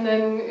 And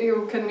then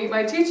you can meet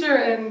my teacher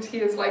and he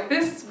is like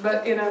this,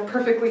 but in a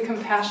perfectly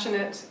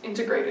compassionate,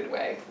 integrated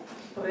way.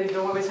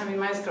 Luego ves a mi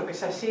maestro que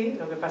es así,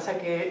 lo que pasa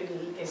que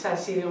es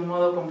así de un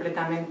modo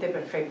completamente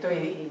perfecto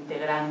e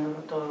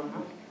integrándolo todo,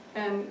 ¿no?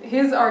 And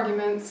his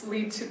arguments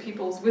lead to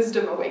people's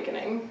wisdom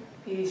awakening.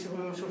 Y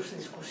sus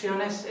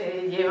discusiones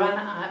llevan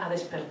a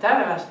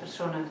despertar a las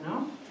personas,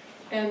 ¿no?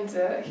 And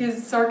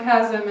his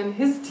sarcasm and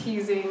his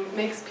teasing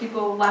makes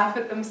people laugh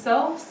at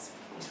themselves.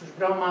 Y sus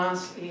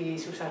bromas y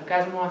su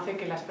sarcasmo hace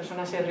que las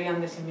personas se rían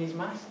de sí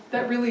mismas.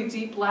 That really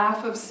deep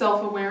laugh of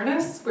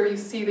self-awareness where you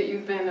see that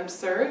you've been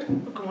absurd.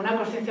 Como una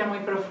conciencia muy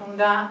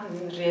profunda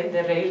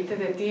de reírte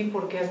de ti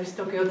porque has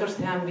visto que otros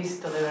te han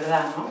visto de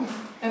verdad, ¿no?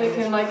 And it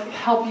can like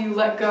help you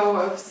let go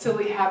of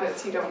silly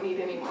habits you don't need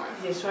anymore.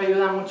 Y eso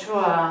ayuda mucho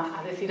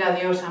a decir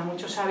adiós a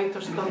muchos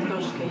hábitos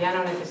tontos que ya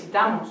no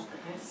necesitamos.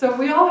 So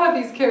we all have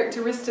these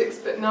characteristics,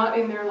 but not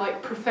in their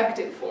like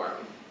perfected form.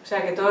 O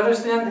sea que todos los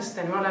estudiantes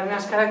tenemos las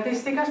mismas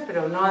características,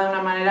 pero no de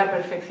una manera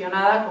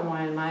perfeccionada como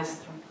el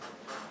maestro.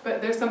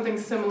 But there's something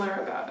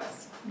similar about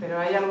us. Pero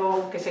hay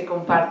algo que se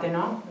comparte,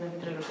 ¿no?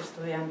 Entre los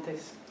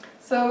estudiantes.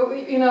 So,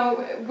 you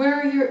know,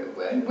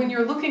 when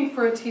you're looking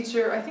for a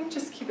teacher, I think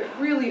just keep it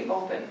really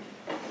open.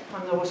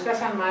 Cuando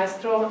buscas al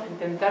maestro,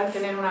 intentar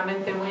tener una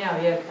mente muy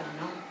abierta,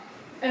 ¿no?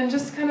 And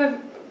just kind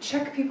of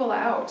check people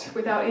out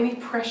without any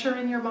pressure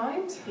in your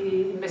mind.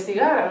 Y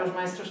investigar a los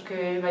maestros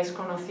que vais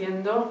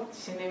conociendo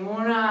sin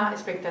ninguna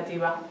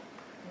expectativa,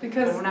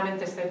 con una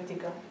mente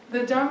escéptica.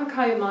 The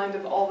Dharmakaya mind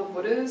of all the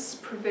Buddhas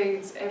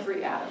pervades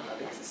every atom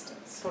of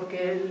existence.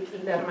 Porque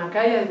el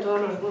Dharmakaya de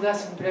todos los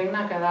Budas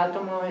impregna cada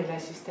átomo de la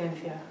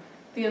existencia.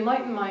 The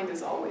enlightened mind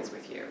is always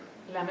with you.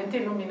 La mente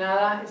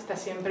iluminada está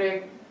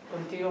siempre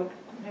contigo.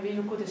 Maybe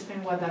you could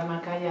explain what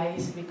Dharmakaya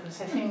is,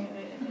 because I think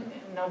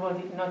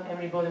not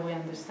everybody will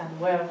understand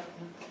well.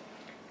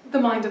 The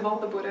mind of all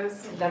the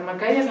Buddhas. El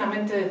Dharmakaya es la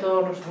mente de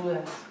todos los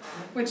Budas.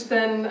 Which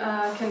then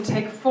can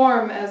take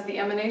form as the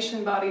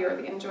emanation body or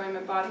the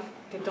enjoyment body.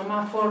 Que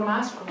toma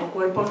formas como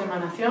cuerpos de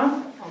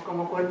emanación o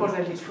como cuerpos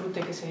del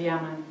disfrute que se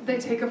llaman. They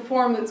take a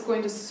form that's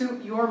going to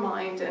suit your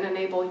mind and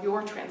enable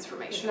your Es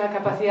transformation. la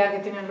capacidad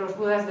que tienen los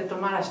Budas de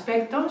tomar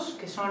aspectos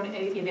que son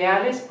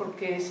ideales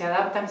porque se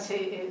adaptan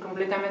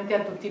completamente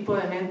a tu tipo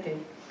de mente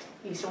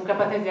y son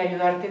capaces de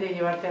ayudarte, de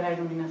llevarte a la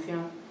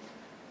iluminación.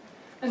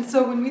 And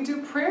so when we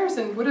do prayers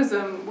in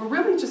Buddhism, we're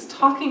really just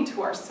talking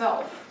to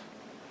ourselves.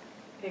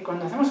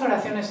 Cuando hacemos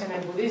oraciones en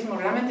el budismo,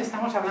 realmente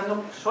estamos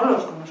hablando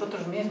solos con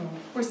nosotros mismos.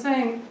 We're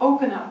saying,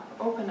 open up,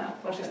 open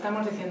up. Nos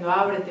estamos diciendo,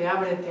 ábrete,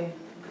 ábrete.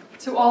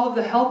 To all of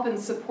the help and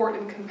support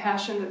and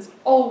compassion that's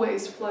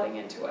always flooding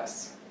into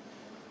us.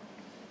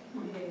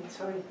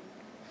 Sorry.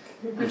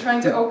 We're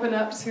trying to open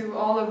up to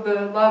all of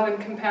the love and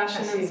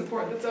compassion Así. and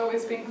support that's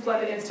always being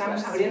flooded into Estamos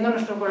us. abriendo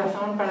nuestro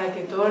corazón para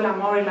que todo el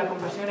amor y la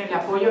compasión y el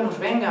apoyo nos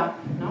venga,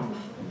 ¿no?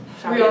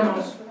 Nos We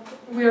abrimos.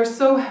 we are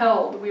so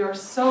held, we are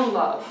so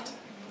loved.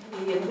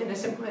 Y en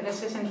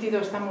ese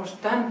sentido estamos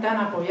tan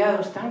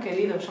apoyados, tan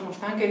queridos, somos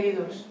tan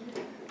queridos.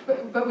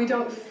 But we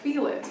don't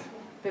feel it.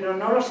 Pero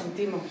no lo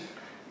sentimos.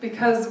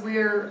 Because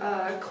we're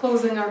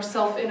closing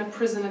ourselves in a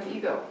prison of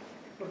ego.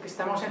 Porque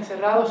estamos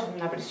encerrados en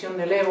la prisión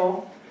del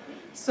ego.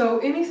 So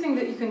anything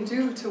that you can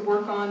do to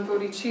work on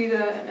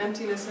bodhicitta and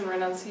emptiness and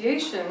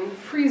renunciation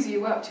frees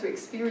you up to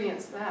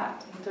experience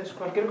that. Entonces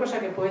cualquier cosa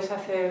que puedes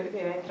hacer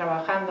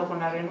trabajando con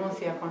la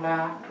renuncia, con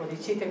la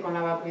bodhicitta y con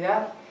la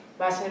vacuidad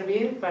va a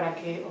servir para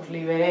que os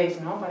liberéis,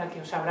 ¿no? Para que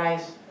os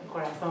abráis el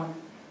corazón.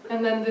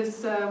 And then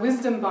this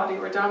wisdom body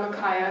or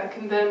Dharmakaya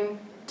can then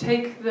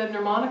take the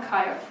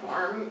Nirmanakaya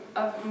form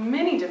of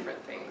many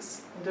different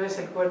things. Entonces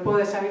el cuerpo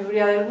de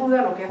sabiduría del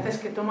Buda lo que hace es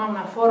que toma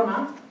una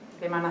forma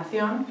de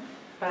emanación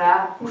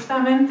para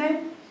justamente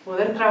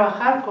poder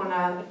trabajar con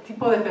el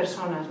tipo de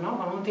personas, ¿no?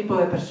 Con un tipo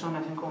de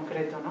personas en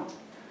concreto, ¿no?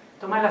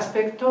 toma el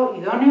aspecto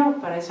idóneo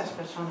para esas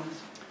personas.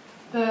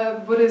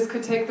 The Buddhas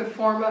could take the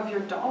form of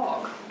your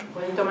dog,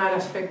 Pueden tomar el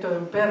aspecto de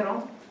un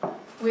perro,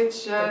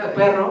 which de tu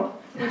perro,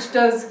 which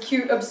does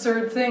cute,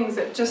 absurd things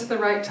at just the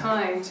right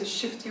time to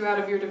shift you out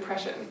of your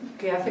depression.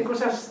 que hace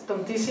cosas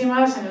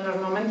tontísimas en los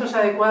momentos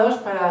adecuados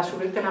para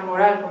subirte la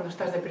moral cuando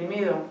estás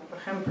deprimido, por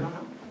ejemplo,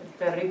 ¿no? El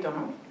perrito,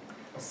 ¿no?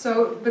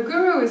 So the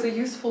guru is a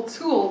useful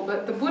tool,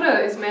 but the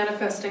Buddha is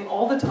manifesting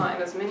all the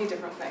time as many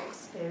different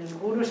things. El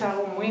guru es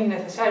algo muy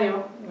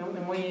necesario,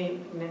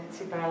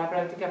 sí, para la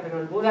práctica, pero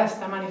el Buda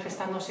está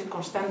manifestándose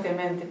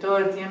constantemente, todo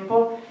el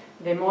tiempo,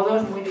 de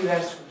modos muy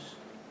diversos.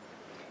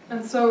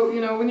 And so,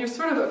 when you're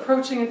sort of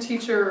approaching a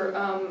teacher,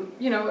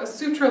 a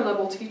sutra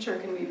level teacher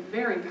can be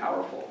very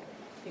powerful.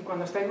 Y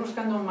cuando estáis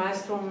buscando un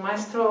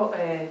maestro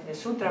de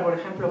sutra, por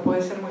ejemplo,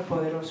 puede ser muy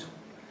poderoso.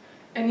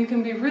 And you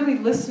can be really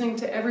listening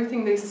to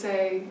everything they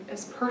say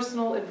as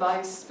personal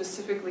advice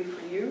specifically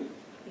for you.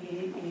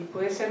 Y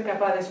puedes ser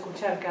capaz de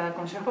escuchar cada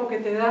consejo que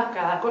te da,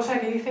 cada cosa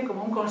que dice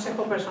como un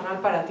consejo personal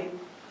para ti.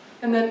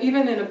 And then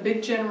even in a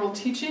big general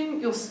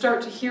teaching, you'll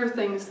start to hear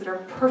things that are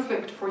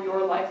perfect for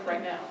your life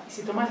right now. Y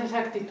si tomas esa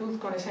actitud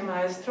con ese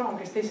maestro,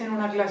 aunque estéis en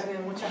una clase de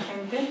mucha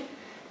gente,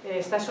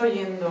 estás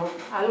oyendo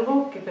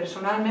algo que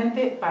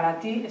personalmente para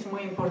ti es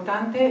muy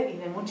importante y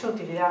de mucha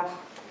utilidad.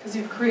 Because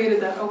you've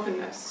created that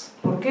openness.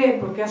 ¿Por qué?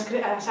 Porque has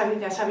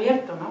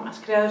abierto, ¿no? Has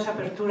creado esa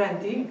apertura en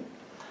ti.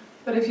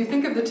 But if you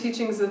think of the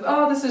teachings of,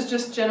 oh, this is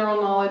just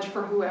general knowledge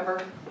for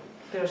whoever,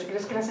 pero si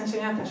crees que las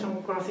enseñanzas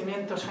son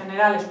conocimientos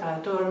generales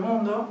para todo el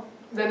mundo,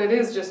 then it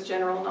is just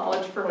general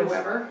knowledge for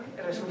whoever.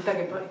 Resulta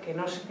que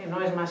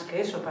no es más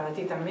que eso para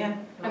ti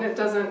también, ¿no? And it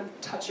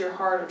doesn't touch your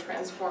heart or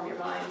transform your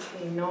mind.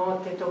 Y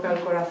no te toca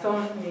el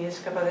corazón ni es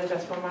capaz de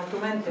transformar tu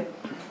mente.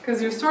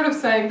 Because you're sort of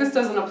saying, this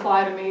doesn't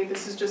apply to me,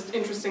 this is just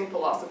interesting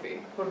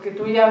philosophy. Porque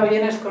tú ya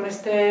vienes con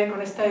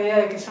esta idea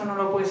de que eso no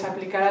lo puedes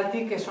aplicar a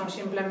ti, que son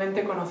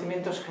simplemente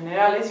conocimientos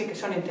generales y que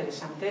son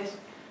interesantes.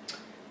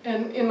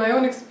 And in my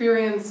own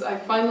experience, I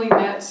finally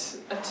met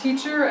a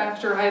teacher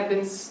after I had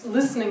been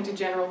listening to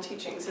general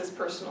teachings, his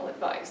personal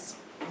advice.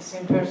 The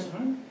same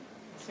person?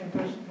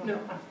 No.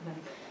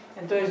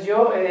 Entonces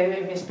yo,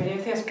 mi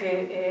experiencia es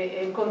que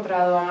he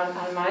encontrado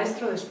al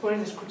maestro después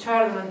de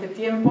escuchar durante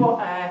tiempo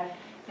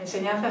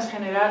enseñanzas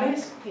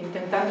generales,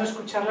 intentando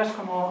escucharlas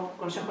como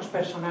consejos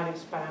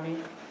personales para mí.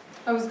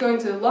 I was going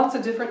to lots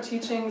of different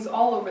teachings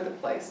all over the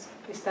place.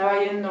 Estaba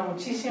yendo a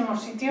muchísimos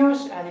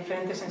sitios a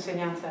diferentes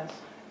enseñanzas.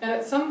 And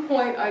at some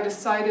point I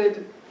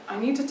decided, I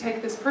need to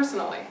take this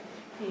personally.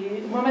 Y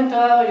en un momento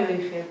dado yo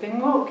dije,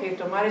 tengo que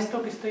tomar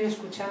esto que estoy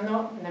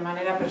escuchando de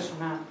manera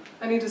personal.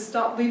 I need to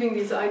stop leaving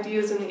these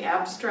ideas in the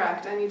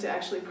abstract. I need to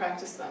actually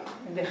practice them.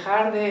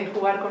 Dejar de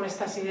jugar con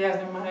estas ideas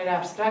de manera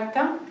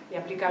abstracta y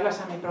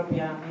aplicarlas a mi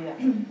propia vida.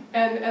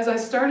 And as I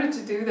started to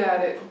do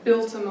that, it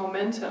built a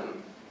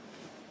momentum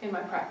in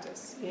my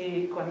practice.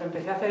 Y cuando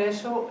empecé a hacer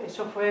eso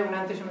fue un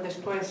antes y un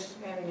después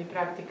en mi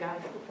práctica.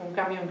 Fue un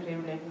cambio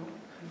increíble, ¿no?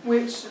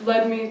 Which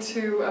led me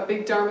to a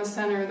big Dharma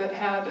center that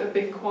had a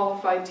big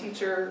qualified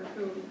teacher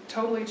who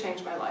totally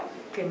changed my life.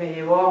 Que me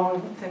llevó a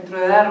un centro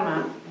de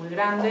Dharma muy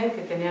grande,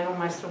 que tenían un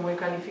maestro muy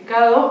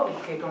calificado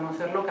y que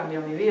conocerlo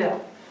cambió mi vida.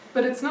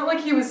 But it's not like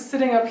he was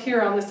sitting up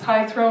here on this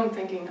high throne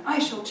thinking, I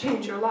shall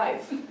change your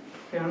life.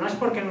 Pero no es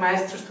porque el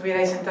maestro estuviera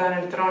ahí sentado en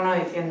el trono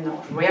diciendo,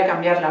 os voy a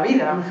cambiar la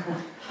vida.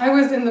 I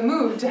was in the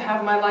mood to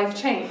have my life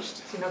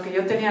changed. Sino que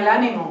yo tenía el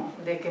ánimo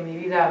de que mi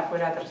vida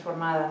fuera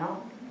transformada,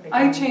 ¿no?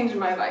 I changed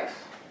my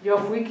life. Yo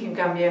fui quien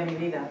cambié mi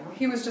vida, ¿no?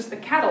 He was just the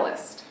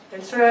catalyst.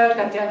 Él solo era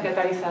el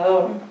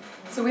catalizador.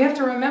 So we have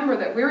to remember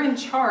that we're in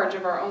charge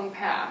of our own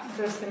path.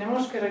 Entonces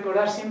tenemos que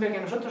recordar siempre que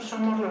nosotros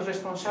somos los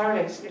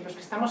responsables y los que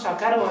estamos a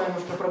cargo de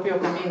nuestro propio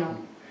camino.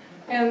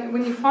 And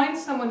when you find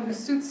someone who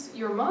suits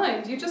your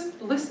mind, you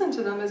just listen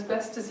to them as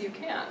best as you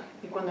can.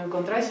 Y cuando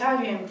encontráis a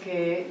alguien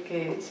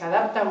que se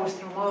adapta a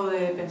vuestro modo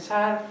de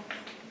pensar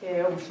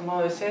o vuestro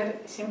modo de ser,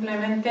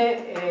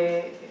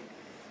 simplemente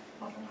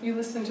you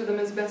listen to them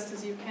as best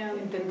as you can.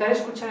 Intentar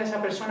escuchar a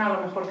esa persona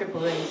lo mejor que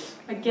podéis.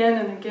 Again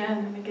and again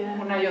and again.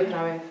 Una y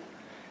otra vez.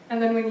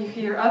 And then when you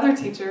hear other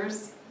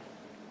teachers,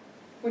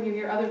 cuando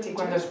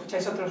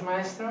escucháis otros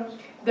maestros,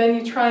 then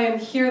you try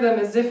and hear them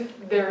as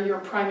if they're your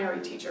primary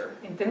teacher.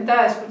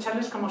 Intenta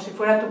escucharles como si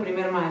fuera tu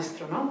primer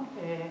maestro, ¿no?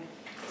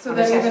 So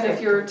then even if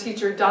your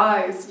teacher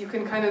dies, you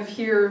can kind of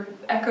hear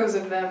echoes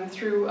of them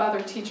through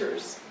other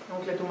teachers.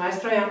 Aunque tu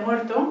maestro haya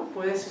muerto,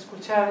 puedes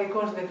escuchar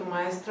ecos de tu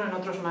maestro en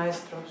otros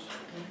maestros.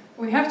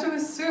 We have to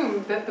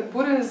assume that the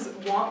Buddhas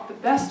want the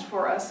best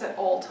for us at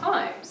all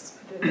times.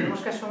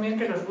 Tenemos que asumir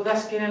que los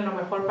Budas quieren lo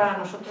mejor para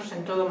nosotros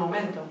en todo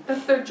momento.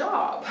 That's their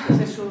job.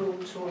 Ese es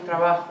su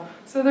trabajo.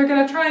 So they're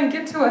going to try and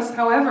get to us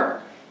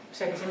however. O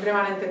sea que siempre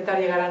van a intentar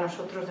llegar a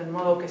nosotros del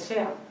modo que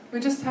sea. We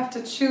just have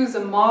to choose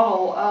a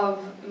model of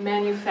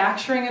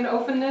manufacturing an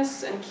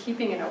openness and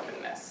keeping an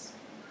openness.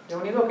 Lo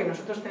único que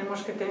nosotros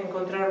tenemos que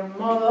encontrar un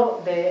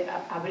modo de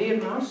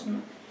abrirnos,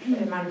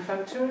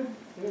 manufacture,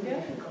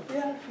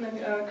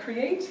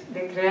 create,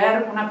 de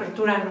crear una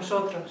apertura en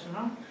nosotros,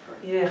 ¿no?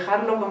 Y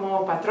dejarlo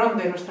como patrón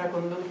de nuestra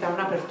conducta,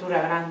 una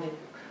apertura grande.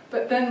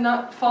 but then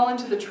not fall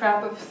into the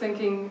trap of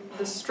thinking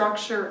the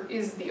structure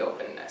is the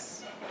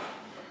openness.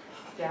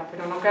 Ya,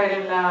 pero no caer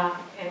en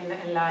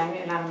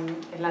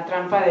la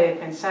trampa de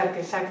pensar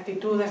que esa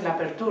actitud es la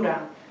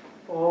apertura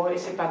o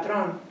ese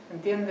patrón,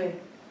 ¿entiende?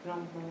 No.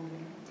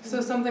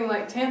 So something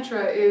like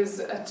Tantra is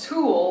a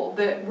tool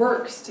that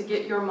works to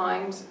get your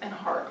mind and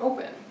heart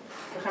open.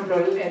 Por ejemplo,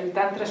 el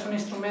Tantra es un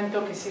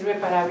instrumento que sirve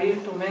para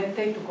abrir tu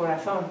mente y tu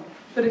corazón.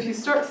 But if you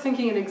start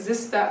thinking it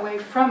exists that way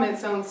from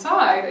its own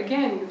side,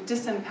 again, you've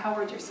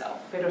disempowered yourself.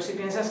 Pero si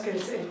piensas que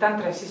el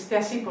Tantra existe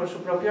así por su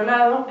propio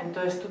lado,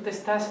 entonces tú te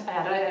estás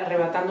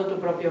arrebatando tu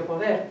propio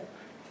poder.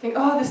 You think,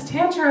 oh, this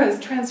Tantra is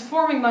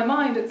transforming my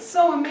mind. It's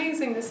so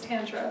amazing, this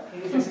Tantra.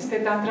 Y dices,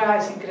 este Tantra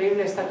es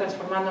increíble, está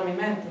transformando mi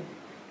mente.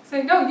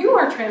 Say, no, you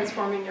are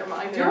transforming your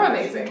mind. You're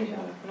amazing.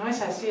 No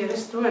es así,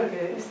 eres tú el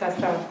que estás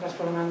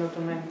transformando tu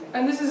mente.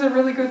 And this is a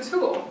really good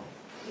tool.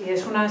 Y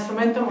es un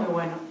instrumento muy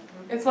bueno.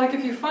 It's like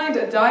if you find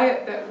a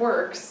diet that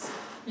works,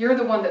 you're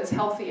the one that's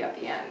healthy at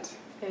the end.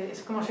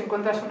 Es como si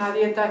encuentras una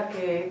dieta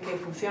que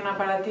funciona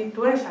para ti,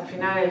 tú eres al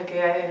final el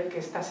que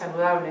está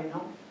saludable,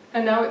 ¿no?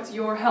 And now it's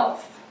your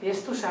health. Y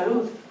es tu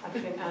salud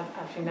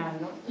al final,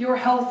 ¿no? Your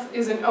health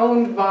isn't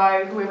owned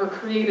by whoever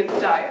created the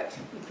diet.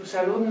 Y tu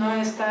salud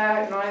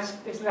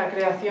es la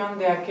creación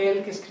de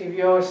aquel que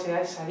escribió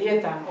esa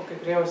dieta o que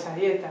creó esa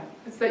dieta.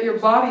 It's that your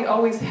body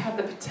always had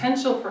the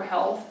potential for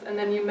health, and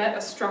then you met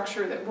a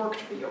structure that worked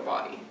for your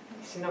body.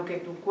 Sino que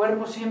tu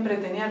cuerpo siempre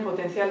tenía el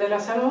potencial de la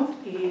salud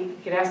y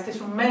creaste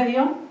un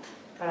medio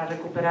para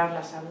recuperar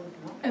la salud,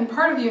 ¿no? And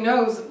part of you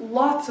knows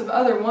lots of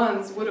other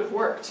ones would have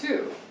worked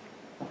too.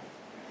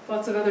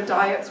 Lots of other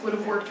diets would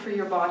have worked for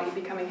your body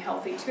becoming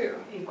healthy too.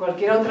 Y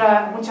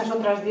muchas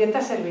otras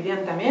dietas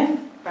servirían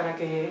también para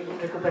que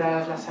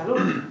recuperaras la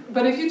salud.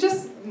 But if you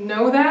just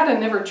know that and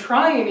never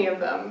try any of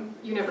them,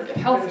 you never get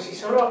healthy. Pero si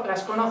solo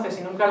las conoces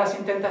y nunca las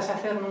intentas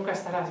hacer, nunca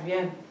estarás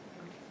bien.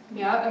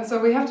 Yeah, and so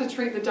we have to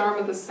treat the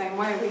Dharma the same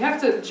way. We have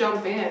to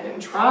jump in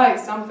and try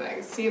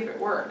something, see if it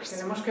works.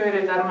 Tenemos que ver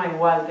el Dharma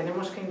igual,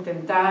 tenemos que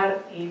intentar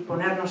y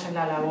ponernos en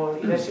la labor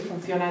y ver si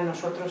funciona en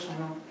nosotros o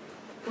no.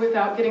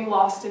 Without getting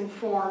lost in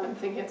form and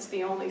think it's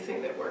the only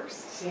thing that works.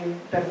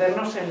 Sin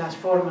perdernos en las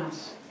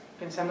formas,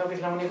 pensando que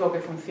es lo único que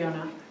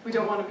funciona. We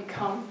don't want to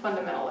become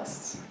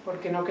fundamentalists.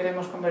 Porque no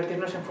queremos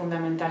convertirnos en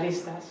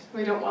fundamentalistas.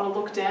 We don't want to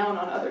look down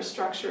on other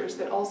structures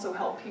that also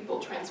help people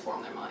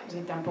transform their mind.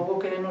 Ni tampoco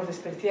queremos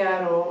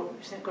despreciar o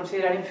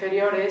considerar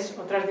inferiores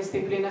otras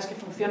disciplinas que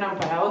funcionan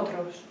para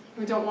otros.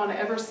 We don't want to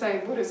ever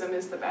say Buddhism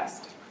is the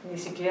best. Ni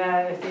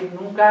siquiera decir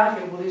nunca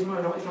que el budismo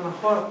es lo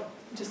mejor.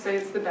 Just say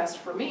it's the best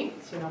for me.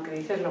 Sino que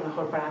dices lo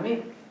mejor para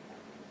mí.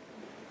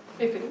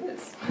 If it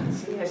is.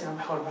 Sí, es lo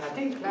mejor para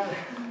ti, claro.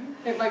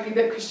 It might be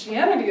that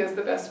Christianity is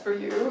the best for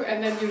you,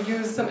 and then you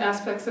use some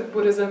aspects of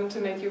Buddhism to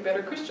make you a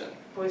better Christian.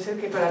 Puede ser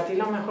que para ti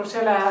lo mejor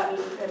sea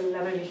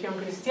la religión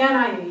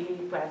cristiana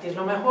y para ti es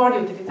lo mejor y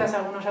utilizas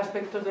algunos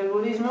aspectos del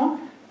budismo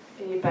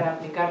para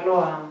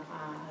aplicarlo a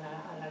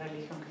la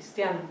religión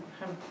cristiana,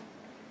 por ejemplo.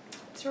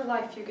 It's your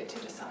life, you get to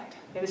decide.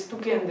 Eres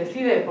tú quien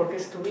decide porque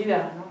es tu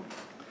vida, ¿no?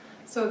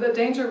 So the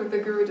danger with the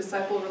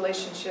guru-disciple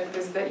relationship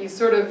is that you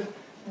sort of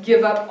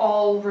give up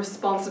all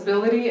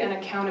responsibility and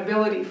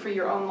accountability for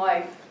your own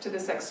life to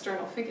this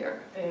external figure.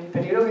 El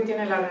peligro que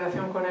tiene la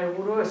relación con el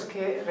gurú es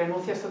que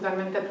renuncias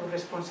totalmente a tu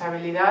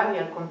responsabilidad y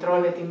al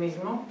control de ti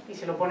mismo y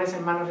se lo pones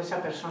en manos de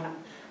esa persona.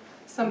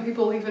 Some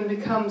people even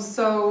become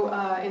so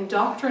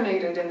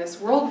indoctrinated in this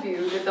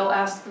worldview that they'll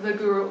ask the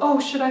guru, oh,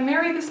 should I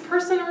marry this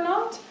person or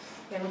not?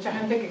 Y hay mucha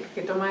gente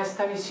que toma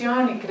esta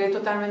visión y cree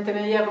totalmente en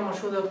ella como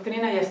su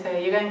doctrina y hasta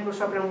llega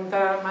incluso a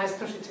preguntar al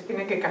maestro si se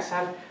tiene que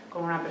casar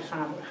con una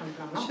persona, por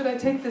ejemplo, ¿no? Should I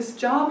take this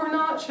job or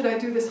not? Should I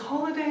do this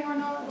holiday or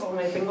not? O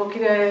me tengo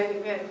que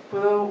ir,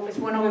 es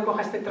bueno que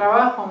coja este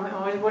trabajo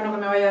o es bueno que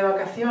me vaya de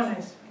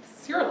vacaciones.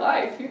 It's your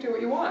life, you do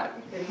what you want.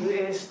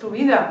 Es tu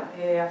vida,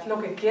 haz lo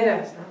que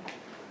quieras, ¿no?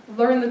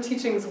 Learn the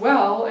teachings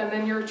well and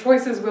then your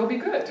choices will be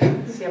good.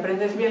 Si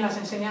aprendes bien las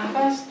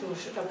enseñanzas,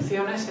 tus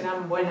opciones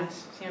serán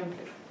buenas, siempre.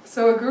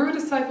 So a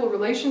guru-disciple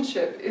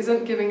relationship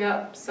isn't giving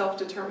up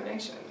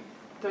self-determination.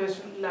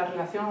 Entonces, la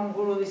relación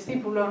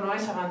guru-discípulo no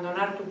es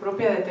abandonar tu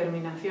propia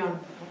determinación.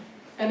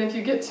 And if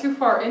you get too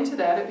far into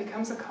that, it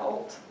becomes a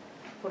cult.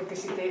 Porque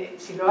si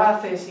lo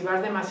haces y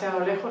vas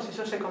demasiado lejos,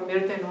 eso se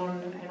convierte en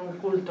un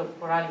culto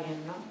por alguien,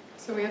 ¿no?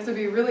 So we have to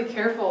be really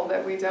careful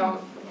that we don't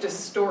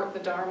distort the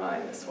Dharma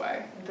in this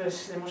way.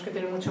 Entonces, tenemos que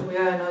tener mucho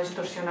cuidado de no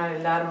distorsionar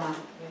el Dharma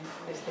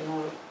de este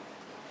modo.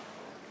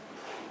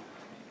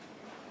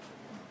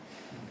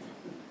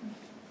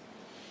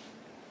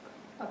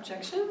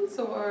 Objections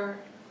or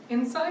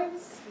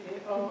insights?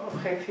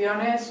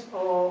 Objeciones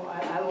o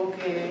algo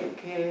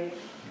que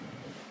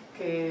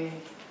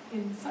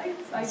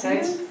Insights?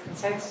 Ideas?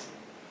 Insights.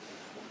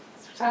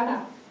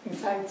 Susana,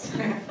 insights.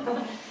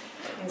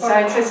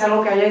 Insights es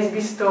algo que hayáis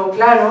visto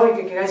claro y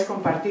que queráis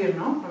compartir,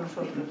 ¿no? Con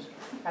nosotros.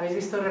 ¿Habéis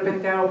visto de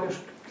repente algo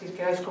que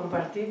queráis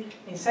compartir?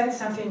 Insights is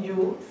something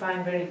you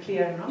find very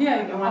clear, ¿no?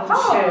 Yeah, you want to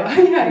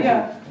share.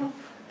 Yeah.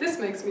 This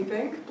makes me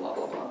think, blah,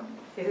 blah, blah.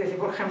 Es decir,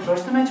 por ejemplo,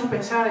 esto me ha hecho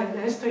pensar en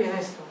esto y en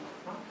esto,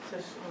 ¿no?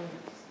 Esto es un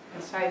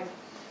insight,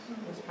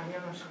 en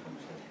español no sé cómo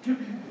se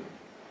dice.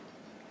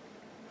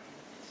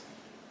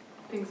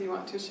 Things you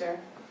want to share.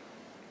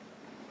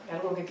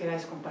 Algo que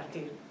queráis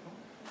compartir.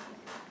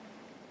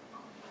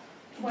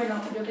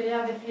 Bueno, yo quería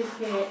decir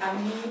que a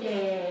mí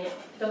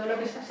todo lo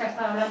que se ha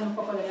estado hablando un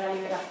poco de la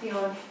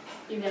liberación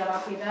y de la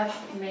vacuidad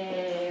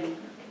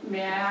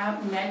me ha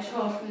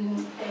hecho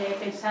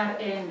pensar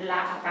en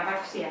la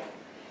ataraxia.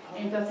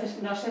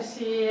 Entonces, no sé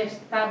si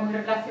está muy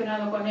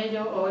relacionado con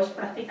ello o es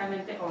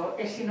prácticamente, o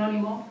es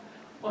sinónimo,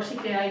 o sí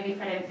que hay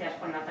diferencias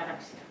con la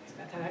ataraxia.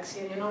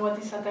 Ataraxia, you know what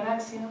is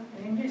ataraxia?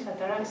 In English,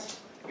 ataraxia.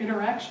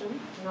 Interaction.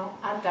 No,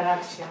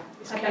 ataraxia.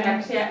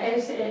 Ataraxia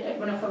es,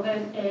 bueno,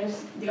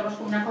 es digamos,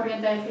 una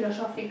corriente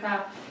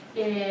filosófica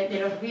de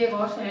los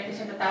griegos en el que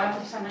se trataba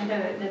precisamente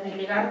de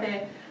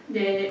desligarte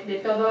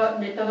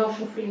de todo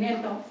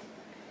sufrimiento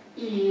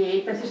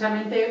y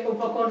precisamente un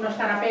poco no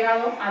estar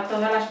apegado a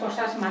todas las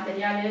cosas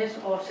materiales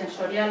o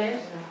sensoriales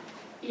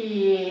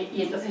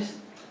y entonces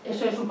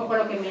eso es un poco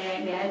lo que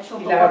me ha hecho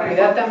un y poco... la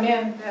vacuidad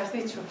también, te has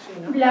dicho, sí,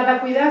 ¿no? La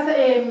vacuidad,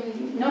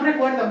 no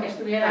recuerdo que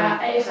estuviera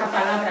esa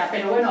palabra,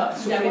 pero bueno,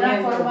 de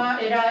alguna forma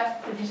era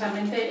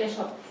precisamente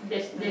eso,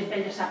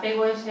 el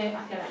desapego ese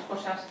hacia las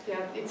cosas. Yeah,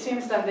 it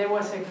seems that there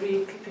was a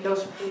Greek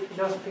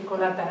philosophy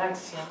called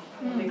ataraxia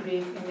in the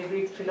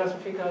Greek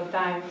philosophical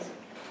times,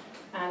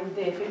 and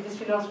this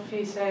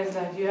philosophy says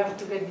that you have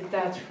to get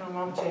detached from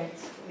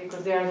objects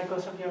because they are the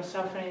cause of your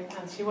suffering,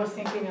 and she was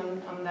thinking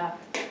on that,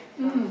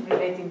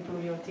 relating to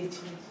your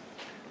teachings.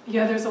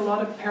 Yeah, there's a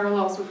lot of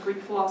parallels with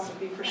Greek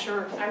philosophy for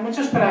sure. Hay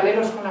muchos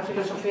paralelos con la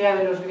filosofía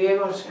de los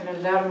griegos en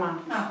el Dharma.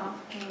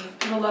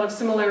 And a lot of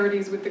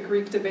similarities with the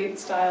Greek debate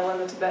style and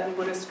the Tibetan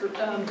Buddhist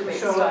debate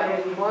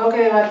style. El modo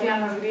que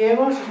debatían los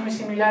griegos es muy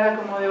similar a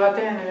como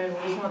debaten en el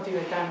budismo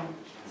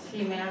tibetano.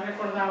 Sí, me ha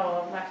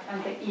recordado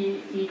bastante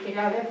y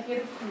quería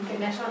decir que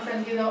me ha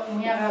sorprendido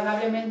muy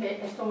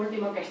agradablemente esto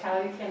último que estaba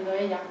diciendo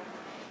ella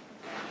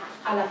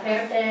al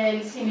hacer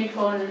el símil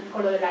con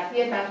lo de las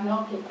dietas,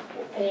 ¿no?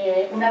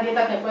 Que una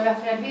dieta te puede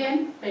hacer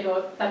bien,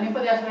 pero también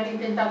podrías haber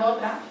intentado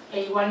otra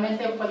e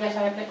igualmente podrías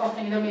haber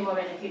obtenido el mismo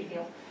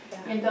beneficio.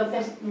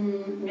 Entonces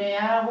me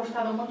ha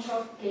gustado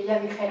mucho que ella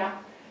dijera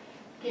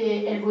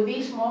que el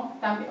budismo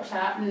también, o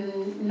sea,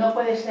 no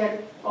puede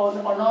ser o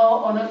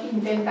no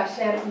intenta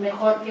ser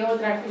mejor que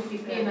otras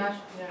disciplinas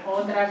o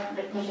otras,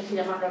 no sé si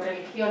llamarlo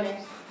religiones,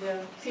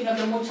 sino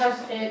que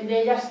muchas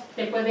de ellas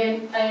te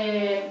pueden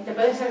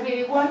servir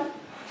igual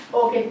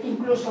o que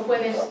incluso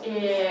puedes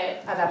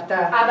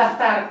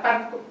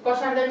adaptar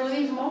cosas del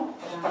budismo,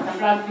 por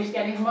ejemplo al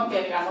cristianismo,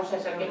 que digamos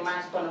es el que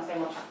más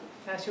conocemos aquí.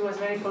 She was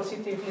very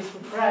positively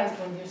surprised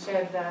when you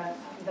said that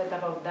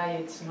about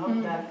diets, no?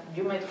 That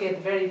you might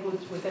get very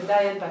good with a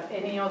diet, but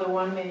any other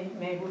one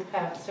may would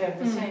have served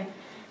the same.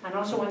 And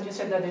also when you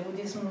said that the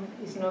Buddhism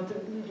is not,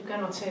 you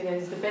cannot say that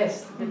it's the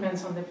best, it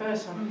depends on the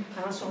person.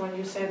 And also when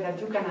you said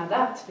that you can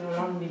adapt your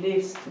own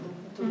beliefs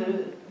to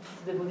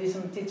the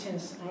Buddhism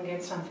teachings and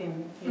get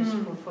something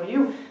useful for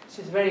you,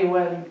 she's very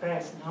well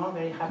impressed, no?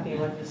 Very happy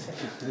what you said.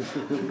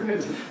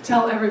 Good.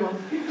 Tell everyone.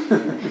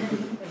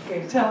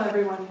 Okay. Tell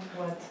everyone.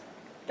 What?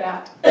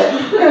 That.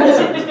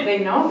 They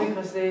know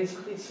because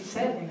she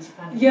said in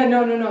Spanish. Yeah,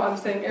 no, I'm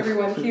saying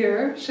everyone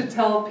here should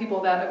tell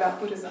people that about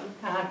Buddhism.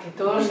 Que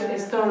todos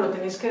esto lo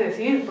tenéis que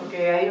decir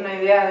porque hay una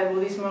idea del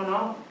budismo,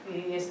 ¿no?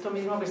 Y esto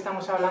mismo que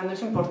estamos hablando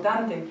es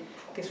importante,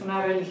 que es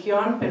una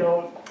religión,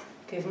 pero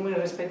que es muy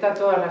respeta a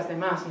todas las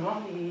demás,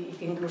 ¿no? Y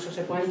que incluso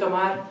se pueden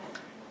tomar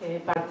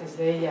partes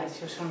de ellas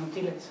si os son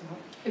útiles, ¿no?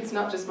 It's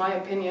not just my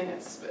opinion,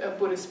 it's a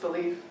Buddhist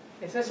belief.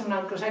 Esa es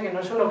una cosa que no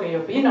es solo que yo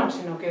opino,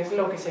 sino que es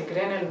lo que se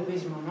cree en el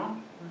budismo, ¿no?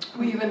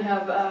 We even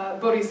have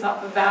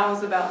bodhisattva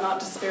vows about not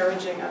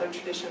disparaging other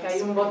traditions.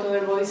 Hay un voto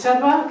del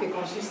bodhisattva que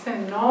consiste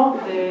en no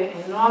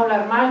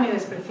hablar mal ni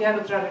despreciar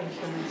otras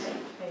religiones,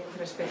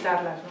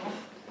 respetarlas, ¿no?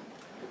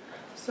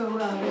 So,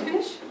 we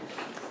finish?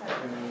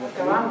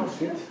 Acabamos.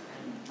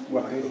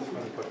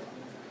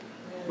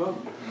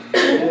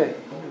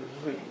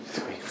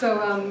 So,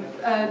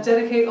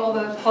 dedicate all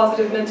the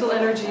positive mental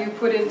energy you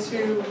put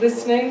into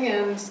listening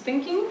and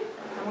thinking.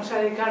 Vamos a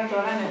dedicar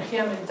toda la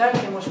energía mental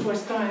que hemos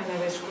puesto en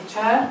el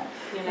escuchar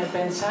y en el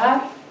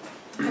pensar.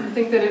 And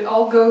think that it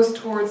all goes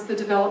towards the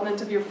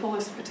development of your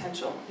fullest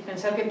potential. Y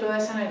pensar que toda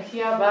esa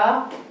energía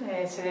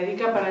se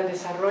dedica para el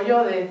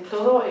desarrollo de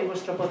todo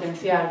vuestro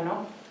potencial,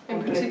 ¿no?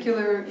 In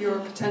particular, your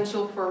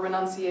potential for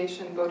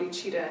renunciation,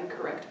 bodhicitta, and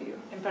correct view.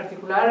 En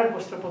particular,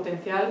 vuestro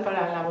potencial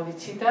para la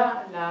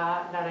bodhicitta,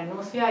 la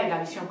renuncia y la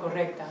visión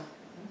correcta.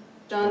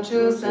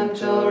 Danchu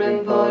samcho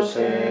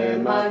rinpoche,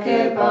 ma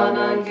ke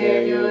panan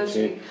ke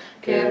yuchi,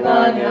 ke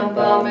panyam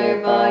pa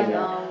me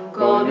payam,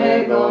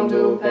 kone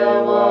gondu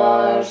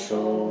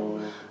pelwasho.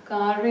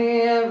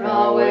 Kari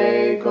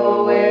rawe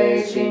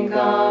kowe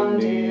shinkam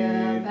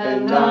die,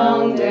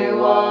 pendang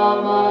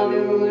dewa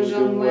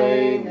malujung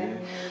wene.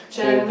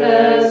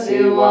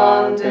 Cenpesi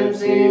wantem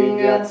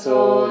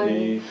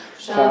singatsodi,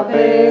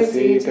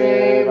 shapesi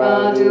te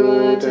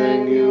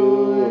vaduten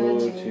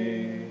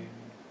yuji.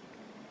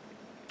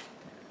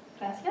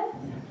 Gracias.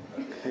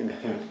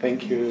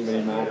 Thank you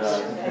very much.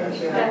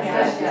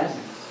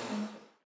 Gracias.